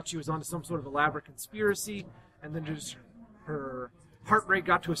 She just thought she was onto some sort of elaborate conspiracy, and then just her heart rate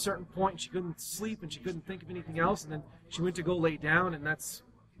got to a certain point, and she couldn't sleep, and she couldn't think of anything else, and then she went to go lay down, and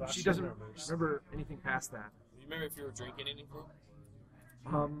she doesn't remember anything past that. Do you remember if you were drinking anything?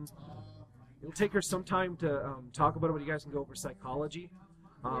 It'll take her some time to talk about it, but you guys can go over psychology.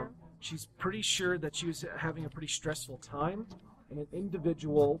 She's pretty sure that she was having a pretty stressful time, and an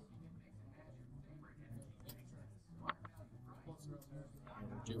individual...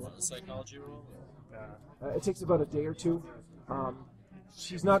 Do you want a psychology roll? It takes about a day or two.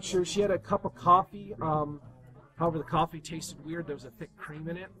 She's not sure. She had a cup of coffee. However, the coffee tasted weird. There was a thick cream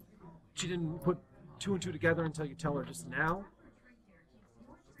in it. She didn't put two and two together until you tell her just now.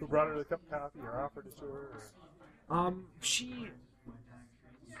 Who brought her the cup of coffee or offered it to her?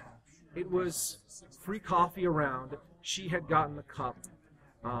 It was free coffee around. She had gotten the cup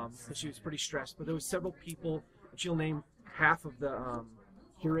because she was pretty stressed. But there was several people. She'll name half of the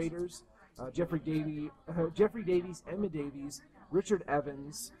curators. Jeffrey Davies, Emma Davies, Richard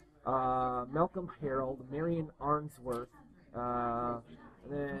Evans, Malcolm Harold, Marion Arnsworth, and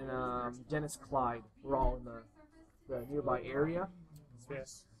then Dennis Clyde were all in the nearby area.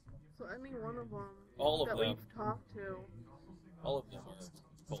 Yes. So any one of them All of that them. we've talked to. All of them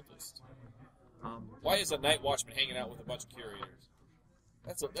are cultists. Why is a night watchman hanging out with a bunch of curators?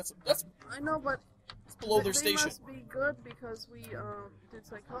 That's I know, but below their they station. must be good because we did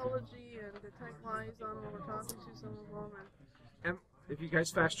psychology and detect lies on when we're talking to some of them. If you guys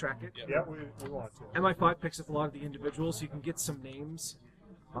fast track it, Yeah, we want to. MI5 picks up a lot of the individuals, so you can get some names.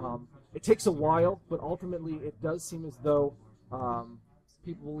 It takes a while, but ultimately it does seem as though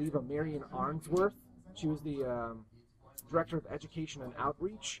people believe a Marion Arnsworth, she was the director of education and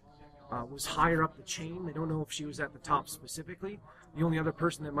outreach, was higher up the chain. They don't know if she was at the top specifically. The only other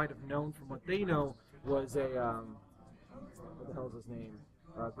person that might have known from what they know was a, what the hell is his name?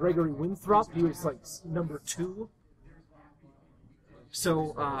 Gregory Winthrop. He was like number 2.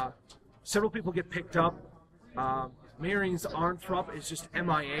 So several people get picked up. Marion's Arnthrop is just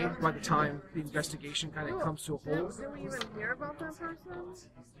MIA by the time the investigation kind of comes to a halt. Did we even hear about that person?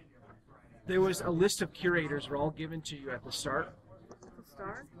 There was a list of curators were all given to you at the start. At the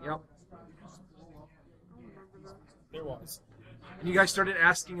start? Yep. I don't remember that. There was. And you guys started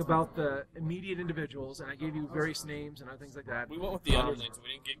asking about the immediate individuals, and I gave you various names and other things like that. We went with the underlings. We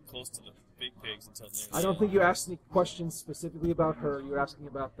didn't get close to the big pigs until near the I don't end. think you asked any questions specifically about her. You were asking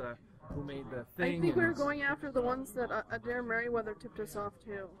about the who made the thing. I think we were going after the ones that Adair Merriweather tipped us off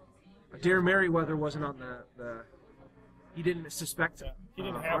to. Adair Merriweather wasn't on the he didn't suspect He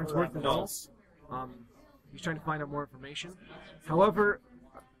didn't have her Arnsworth on at all. notes. He's trying to find out more information. However,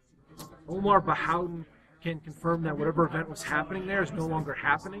 Omar Bahoudan can confirm that whatever event was happening there is no longer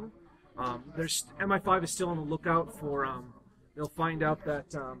happening. There's MI5 is still on the lookout for. They'll find out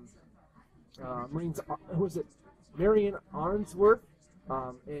that who is it? Marion Arnsworth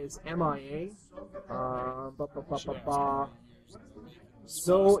is MIA.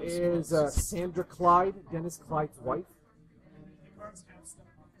 So is Sandra Clyde, Dennis Clyde's wife.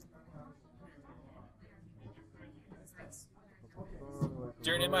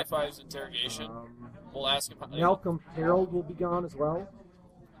 During MI5's interrogation, we'll ask him. Malcolm Harold will be gone as well.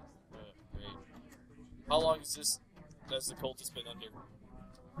 Great. How long has the cultist been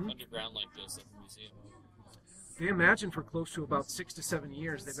underground like this at the museum? They imagine for close to about 6 to 7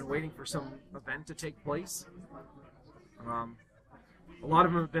 years they've been waiting for some event to take place. A lot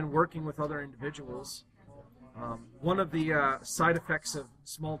of them have been working with other individuals. One of the side effects of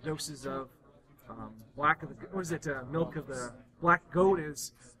small doses of milk of the black goat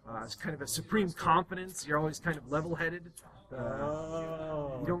is kind of a supreme confidence. You're always kind of level-headed.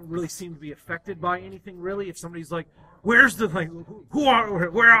 You don't really seem to be affected by anything really. If somebody's like, "Where's the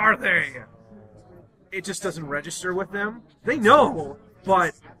where are they?" It just doesn't register with them. They know,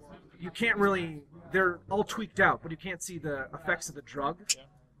 but you can't really. They're all tweaked out, but you can't see the effects of the drug.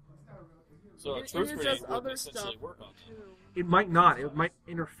 So a It truth is grenade just would other essentially stuff, work on that. too. It might not. It might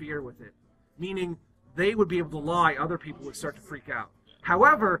interfere with it. Meaning they would be able to lie, other people would start to freak out.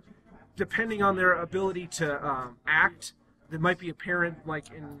 However, depending on their ability to act, that might be apparent,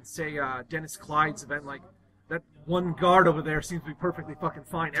 like in, say, Dennis Clyde's event, like that one guard over there seems to be perfectly fucking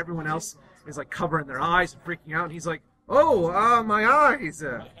fine. Everyone else is like covering their eyes and freaking out, and he's like, "Oh, my eyes."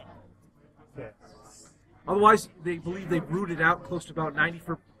 Otherwise, they believe they've rooted out close to about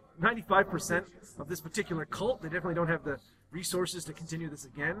 95% of this particular cult. They definitely don't have the resources to continue this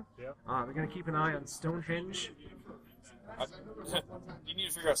again. Yep. They're going to keep an eye on Stonehenge. You need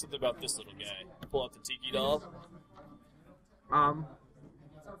to figure out something about this little guy. Pull out the tiki doll.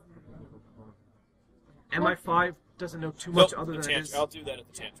 MI5 doesn't know too much other the than it is. I'll do that at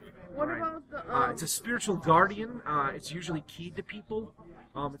the Chantry. What Right. about the It's a spiritual guardian. It's usually keyed to people.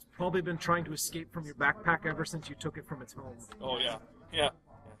 It's probably been trying to escape from your backpack ever since you took it from its home. Oh, yeah. Yeah.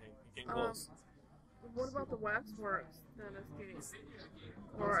 Getting close. what about the waxworks that escaped?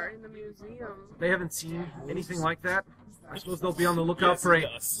 Or in the museum? They haven't seen anything like that. I suppose they'll be on the lookout Yes, for he a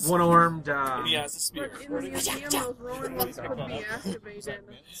does. one-armed. And he has a spear. But in the museum, those Roman ones could be activated.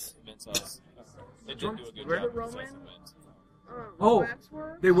 Vince House. They did do a good Where? job. The with Roman? Vince. Oh,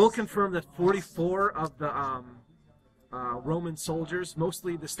 Waxworks? they will confirm that 44 of the Roman soldiers,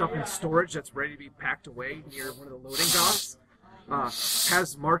 mostly the stuff in storage that's ready to be packed away near one of the loading docks,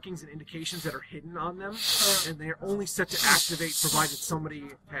 has markings and indications that are hidden on them, and they are only set to activate provided somebody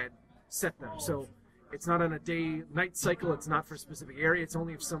had set them. So it's not on a day-night cycle. It's not for a specific area. It's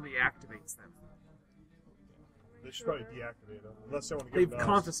only if somebody activates them. They should probably deactivate them, unless they want to They've give them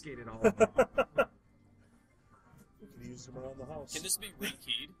confiscated all of them. They use them around the house. Can this be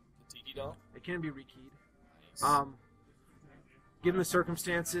rekeyed? The Tiki doll? It can be rekeyed. Nice. Given the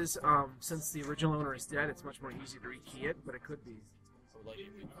circumstances, since the original owner is dead, it's much more easy to rekey it, but it could be. I would like it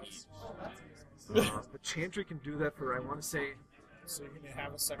rekeyed. The Chantry can do that for, I want to say, So you're going to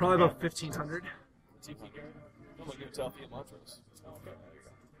have a second. probably about hand. 1,500. Tiki guard? I'm going to give it to Alfie and Montrose. Okay, there you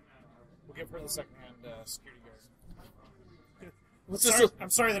go. We'll give her the second-hand security guard. What's Sorry, this? I'm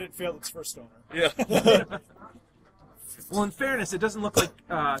sorry that it failed its first owner. Yeah. Well, in fairness, it doesn't look like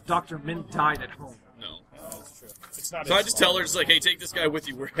Dr. Mint died at home. No. That's true. It's not. So I his just fault. tell her, just like, hey, take this guy with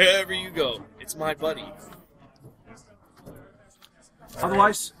you wherever you go. It's my buddy.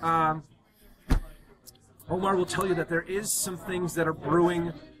 Otherwise, Omar will tell you that there is some things that are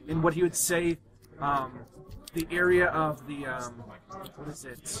brewing in what he would say the area of the, what is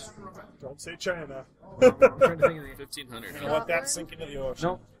it? Don't say China. I'm trying to think of the... 1,500. Gonna let that sink into the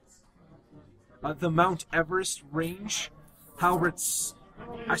ocean. No. The Mount Everest range. However, it's,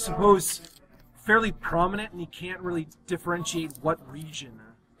 I suppose, fairly prominent, and he can't really differentiate what region.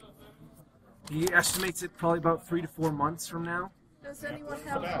 He estimates it probably about 3 to 4 months from now. Does anyone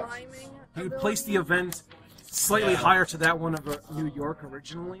have climbing? He would place the event slightly higher to that one of New York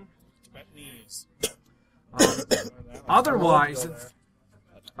originally. Tibetese. Otherwise, Go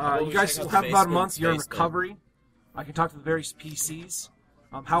there. you guys will have about a month. You're in recovery. I can talk to the various PCs.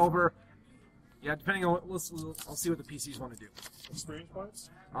 However, yeah, depending on what, I'll see what the PCs want to do. Experience points?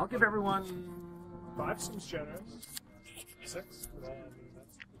 I'll give everyone 5 seems generous. 6?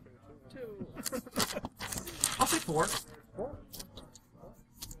 Two. I'll say 4. 4?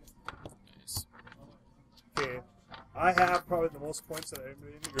 Nice. Okay. I have probably the most points that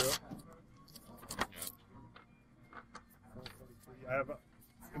anybody in the group. I have,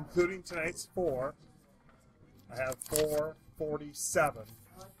 including tonight's 4, I have 447.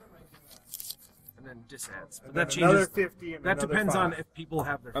 And then disadds. But And that then another changes. 50 and That another depends 5. on if people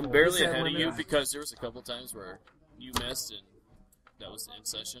have their. I'm full barely disad ahead of you limit. because there was a couple times where you missed and that was in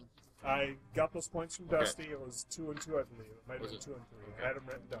session. I got those points from Dusty. It was 2 and 2, I believe. It might have Was been it? 2 and 3. I had them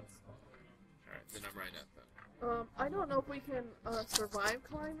written down. Alright, then I'm right at that. I don't know if we can survive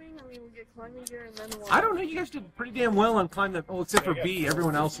climbing. I mean, we get climbing gear and then what? I don't know. You guys did pretty damn well on climb that. Oh, except for B.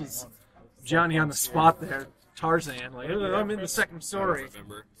 Everyone else was Johnny on the spot there. Tarzan, like I'm in the second I story. don't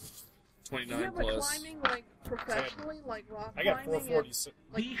remember. Do you 29 have a plus. climbing like professionally, like rock I got climbing? 446.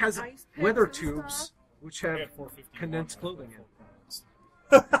 Like B has ice picks weather and tubes, stuff? which I have got 450. condensed clothing in.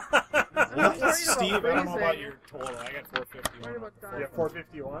 I'm worried about Steve, I don't know about freezing. your total. I got 451. Worried about dying. Yeah,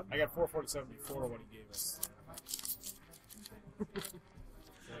 451. I got 447 before what he gave us.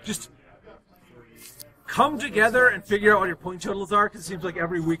 Just come together and figure out what your point totals are, because it seems like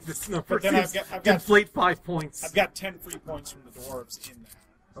every week this number But then I've seems got- to inflate 5 points. I've got 10 free points from the dwarves in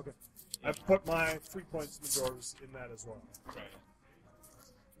that. Okay. I've put my 3 points in the doors in that as well. Right.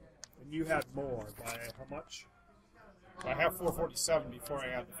 And you had more. By how much? I have 447 before I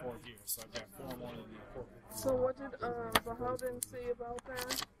had the 4 here, so I've got 4 more than the 4. So what did Bahadin say about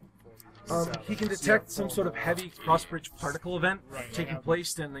that? He can detect some sort of heavy cross-bridge particle event Right, taking yeah.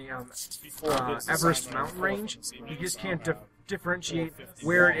 place in the Before his Everest assignment, mountain range. 450, He just so can't I have differentiate 450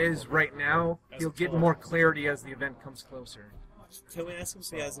 where it is right now. He'll get more clarity as the event comes closer. Can we ask him if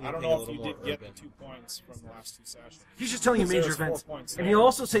he has I anything don't a know if little you more did get urban? the 2 points from the last 2 sessions. He's just telling you There's major 4 events. points And there. he'll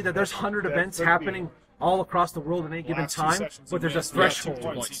also say that there's 100 events could be. happening all across the world at any given Last 2 time, sessions but you there's a missed, threshold. 2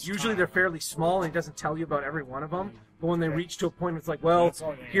 points each Usually time. they're fairly small, and he doesn't tell you about every one of them. But when they reach to a point, it's like, well, That's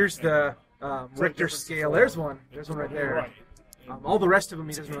all they here's have. the Richter scale. There's one. There's one right there. Right. All the rest of them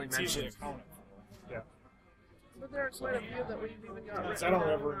he doesn't really It's easily mention. accounted Yeah. But there are quite a few that we've even got for. written I don't down.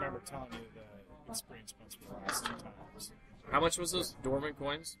 ever remember telling you the experience points for the last 2 times. How much was those dormant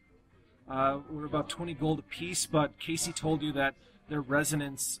coins? were about 20 gold apiece, but Casey told you that their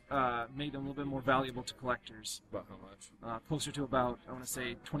resonance made them a little bit more valuable to collectors. About how much? Closer to about, I want to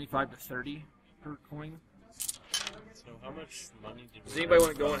say, 25 to 30 per coin. So how much money did Does anybody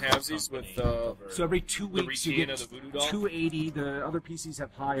want to go in halvesies with So every 2 the weeks you rekeying get of the voodoo doll? 280. The other PCs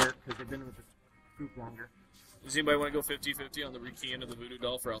have higher because they've been with the group longer. Does anybody want to go 50-50 on the rekeying of the voodoo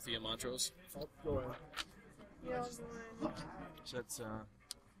doll for Althea Montrose? I'll go ahead. Yeah, I'll go in. So that's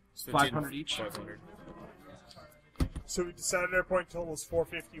It's 15 500 each. 500. So we decided our point total is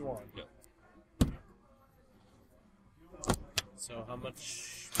 451. Yep. So how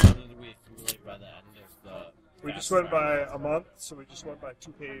much money did we accumulate by the end of the... We just went by a month, so we just went by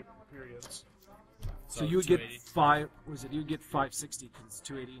 2 pay periods. So you would get 280? you would get 560 because it's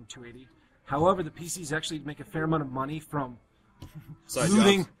 280 and 280. However, the PCs actually make a fair amount of money from Side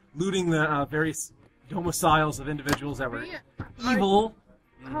looting jobs. the various domiciles of individuals that were Yeah. evil.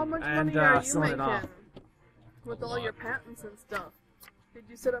 How much And, money are you selling it making off. with all your patents and stuff? Did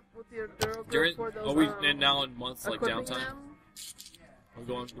you set up with your Obduro group During, for those? are we and now in months like equipping downtime? them? I'm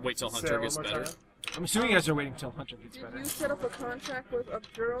going to wait till Say Hunter that gets one more better. time. I'm assuming you guys are waiting until Hunter gets Did better. you set up a contract with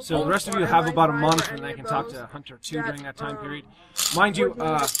Obduro? So the rest of or you have about a MI5 month, or and any I of can talk those to Hunter too that, during that time period. Mind you, would need,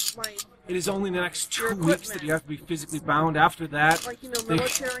 like, it is only the next your 2 weeks that you have to be physically bound. After that, like, you know, they-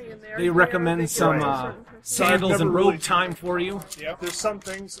 military in there. they recommend some sandals never and robe really- time for you. Yep. There's some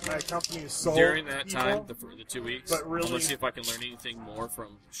things that my company is sold During that people, time, the 2 weeks, but I'm really- going to see if I can learn anything more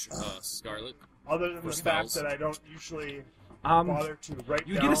from Scarlet. other than for the spells. fact that I don't usually Um, bother to write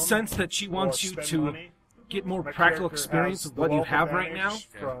you down get a sense that she wants or you spend to money. get more My practical character experience has of the what you wealth have right now. advantage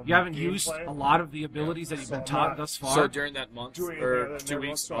from You haven't used gameplay. a lot of the abilities that you've So been I'm taught not thus far. So during that month Doing it or and 2 then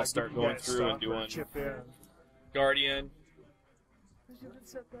weeks, once in a I'll while start give you going guys through stuff and or doing chip in. Guardian,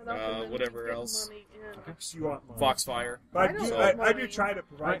 whatever whatever else. Because you want money. Foxfire. But I I don't do, want I do money. try to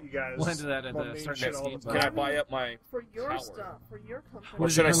provide Right. you guys We'll handle that at the mundane start shit next all the game. time. Can I buy up my for your power? stuff, for your company. What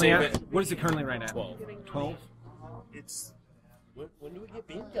is should it I currently save at? it? What is it currently right now? 12? 12? It's When do we get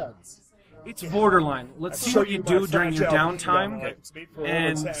beam guns? It's borderline. Let's see what you do during your downtime,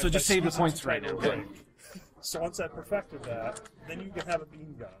 and so just save the points right now. Right. So once I perfected that, then you can have a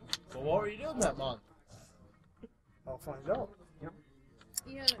beam gun. Well, what were you doing that month? I'll find out.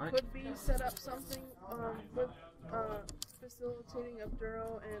 Ian, it Right. could be set up something with facilitating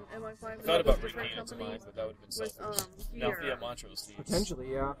Obduro and MI5 I and thought those about different rekeying to mine, companies but that would have been with selfish. gear. Althea Montrose needs.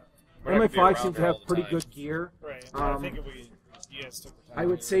 Potentially, yeah. We're not gonna be MI5 around seems to her have all the pretty time. good gear. Right. I Um, think if we, you guys took the time. I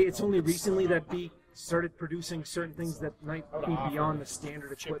would say it's only recently that B started producing certain things that might be beyond the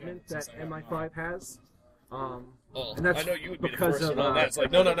standard equipment that MI5 has. Oh, And that's I know you would be the because first of, one on that. It's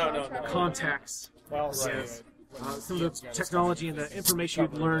like, no. contacts. Well, Yes. Some of the technology and the information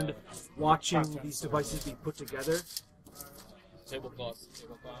you've learned watching these devices be put together. Tablecloth.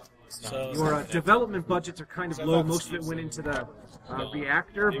 So Your development budgets are kind of low. Most of it went into the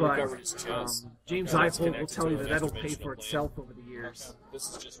reactor, They but recovered his chest. James That's Eiffel will connected tell to you a that that'll dimensional pay for plane. itself over the years. This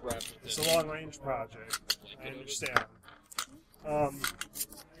is just wrapped it's within. a long-range project. I understand. I'm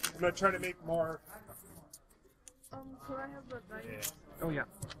gonna try to make more. Could I have the dice? Oh yeah.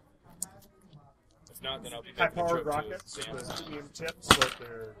 If not, then I'll be back High-powered rockets with the medium tips, but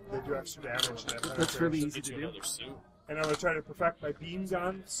they do extra damage. And that That's really penetration. easy Get to you do. another suit. And I'm gonna try to perfect my beam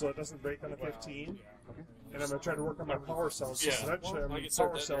gun so it doesn't break on a 15. And I'm gonna try to work on my power cells. Yeah. So eventually, I'm I gonna can start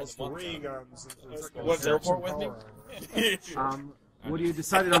power that cells for in a ray month. guns. And for What's the airport with me? power. What you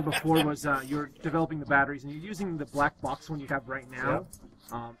decided on before was you're developing the batteries, and you're using the black box one you have right now,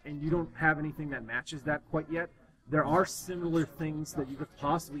 and you don't have anything that matches that quite yet. There are similar things that you could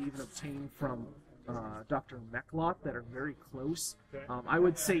possibly even obtain from Dr. Mechlot that are very close. Okay. I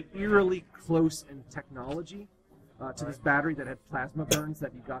would say eerily close in technology to this battery that had plasma burns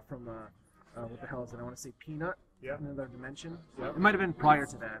that you got from, what the hell is it? I want to say Peanut, Yeah. another dimension. Yeah. It might have been prior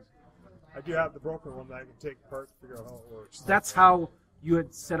to that. I do have the broken one that I can take apart to figure out how it works. That's how you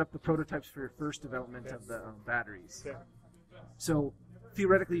had set up the prototypes for your first development of the batteries. Okay. So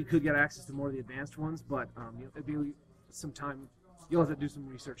theoretically, you could get access to more of the advanced ones, but it'd be some time. You'll have to do some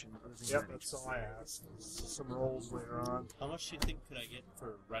research and other things. Yep, of that that's nature. all I ask. Some rolls later on. how much do you think could I get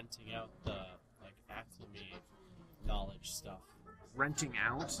for renting out the like acclimate knowledge stuff? Renting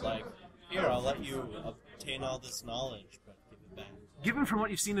out. Like, here, I'll let you obtain all this knowledge, but give it back. Given from what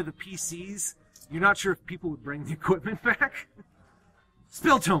you've seen of the PCs, you're not sure if people would bring the equipment back.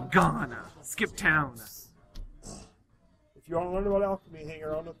 Spilltome gone. Skip town. If you want to learn about alchemy, hang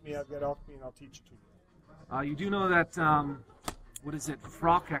around with me. I've got alchemy, and I'll teach it to you. You do know that what is it?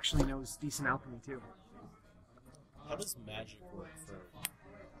 Frock actually knows decent alchemy too. How does magic work for,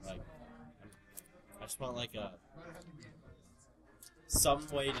 like, I just want, like, a some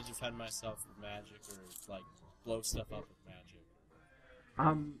way to defend myself with magic or like blow stuff up with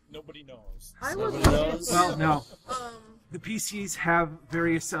magic? Nobody knows. I was Nobody knows? Well, no. um, The PCs have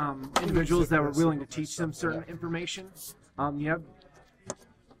various individuals that were willing to teach them certain information. You have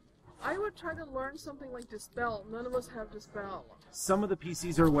I would try to learn something like Dispel. None of us have Dispel. some of the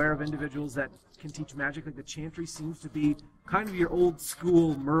PCs are aware of individuals that can teach magic. Like the Chantry seems to be kind of your old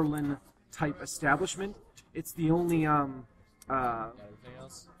school Merlin type establishment. It's the only Got everything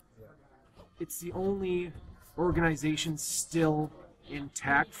else? it's the only organization still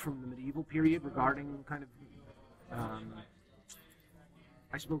intact from the medieval period regarding kind of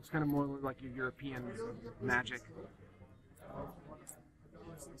I suppose kind of more like your European magic.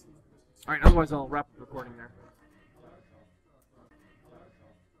 Alright, otherwise I'll wrap the recording there.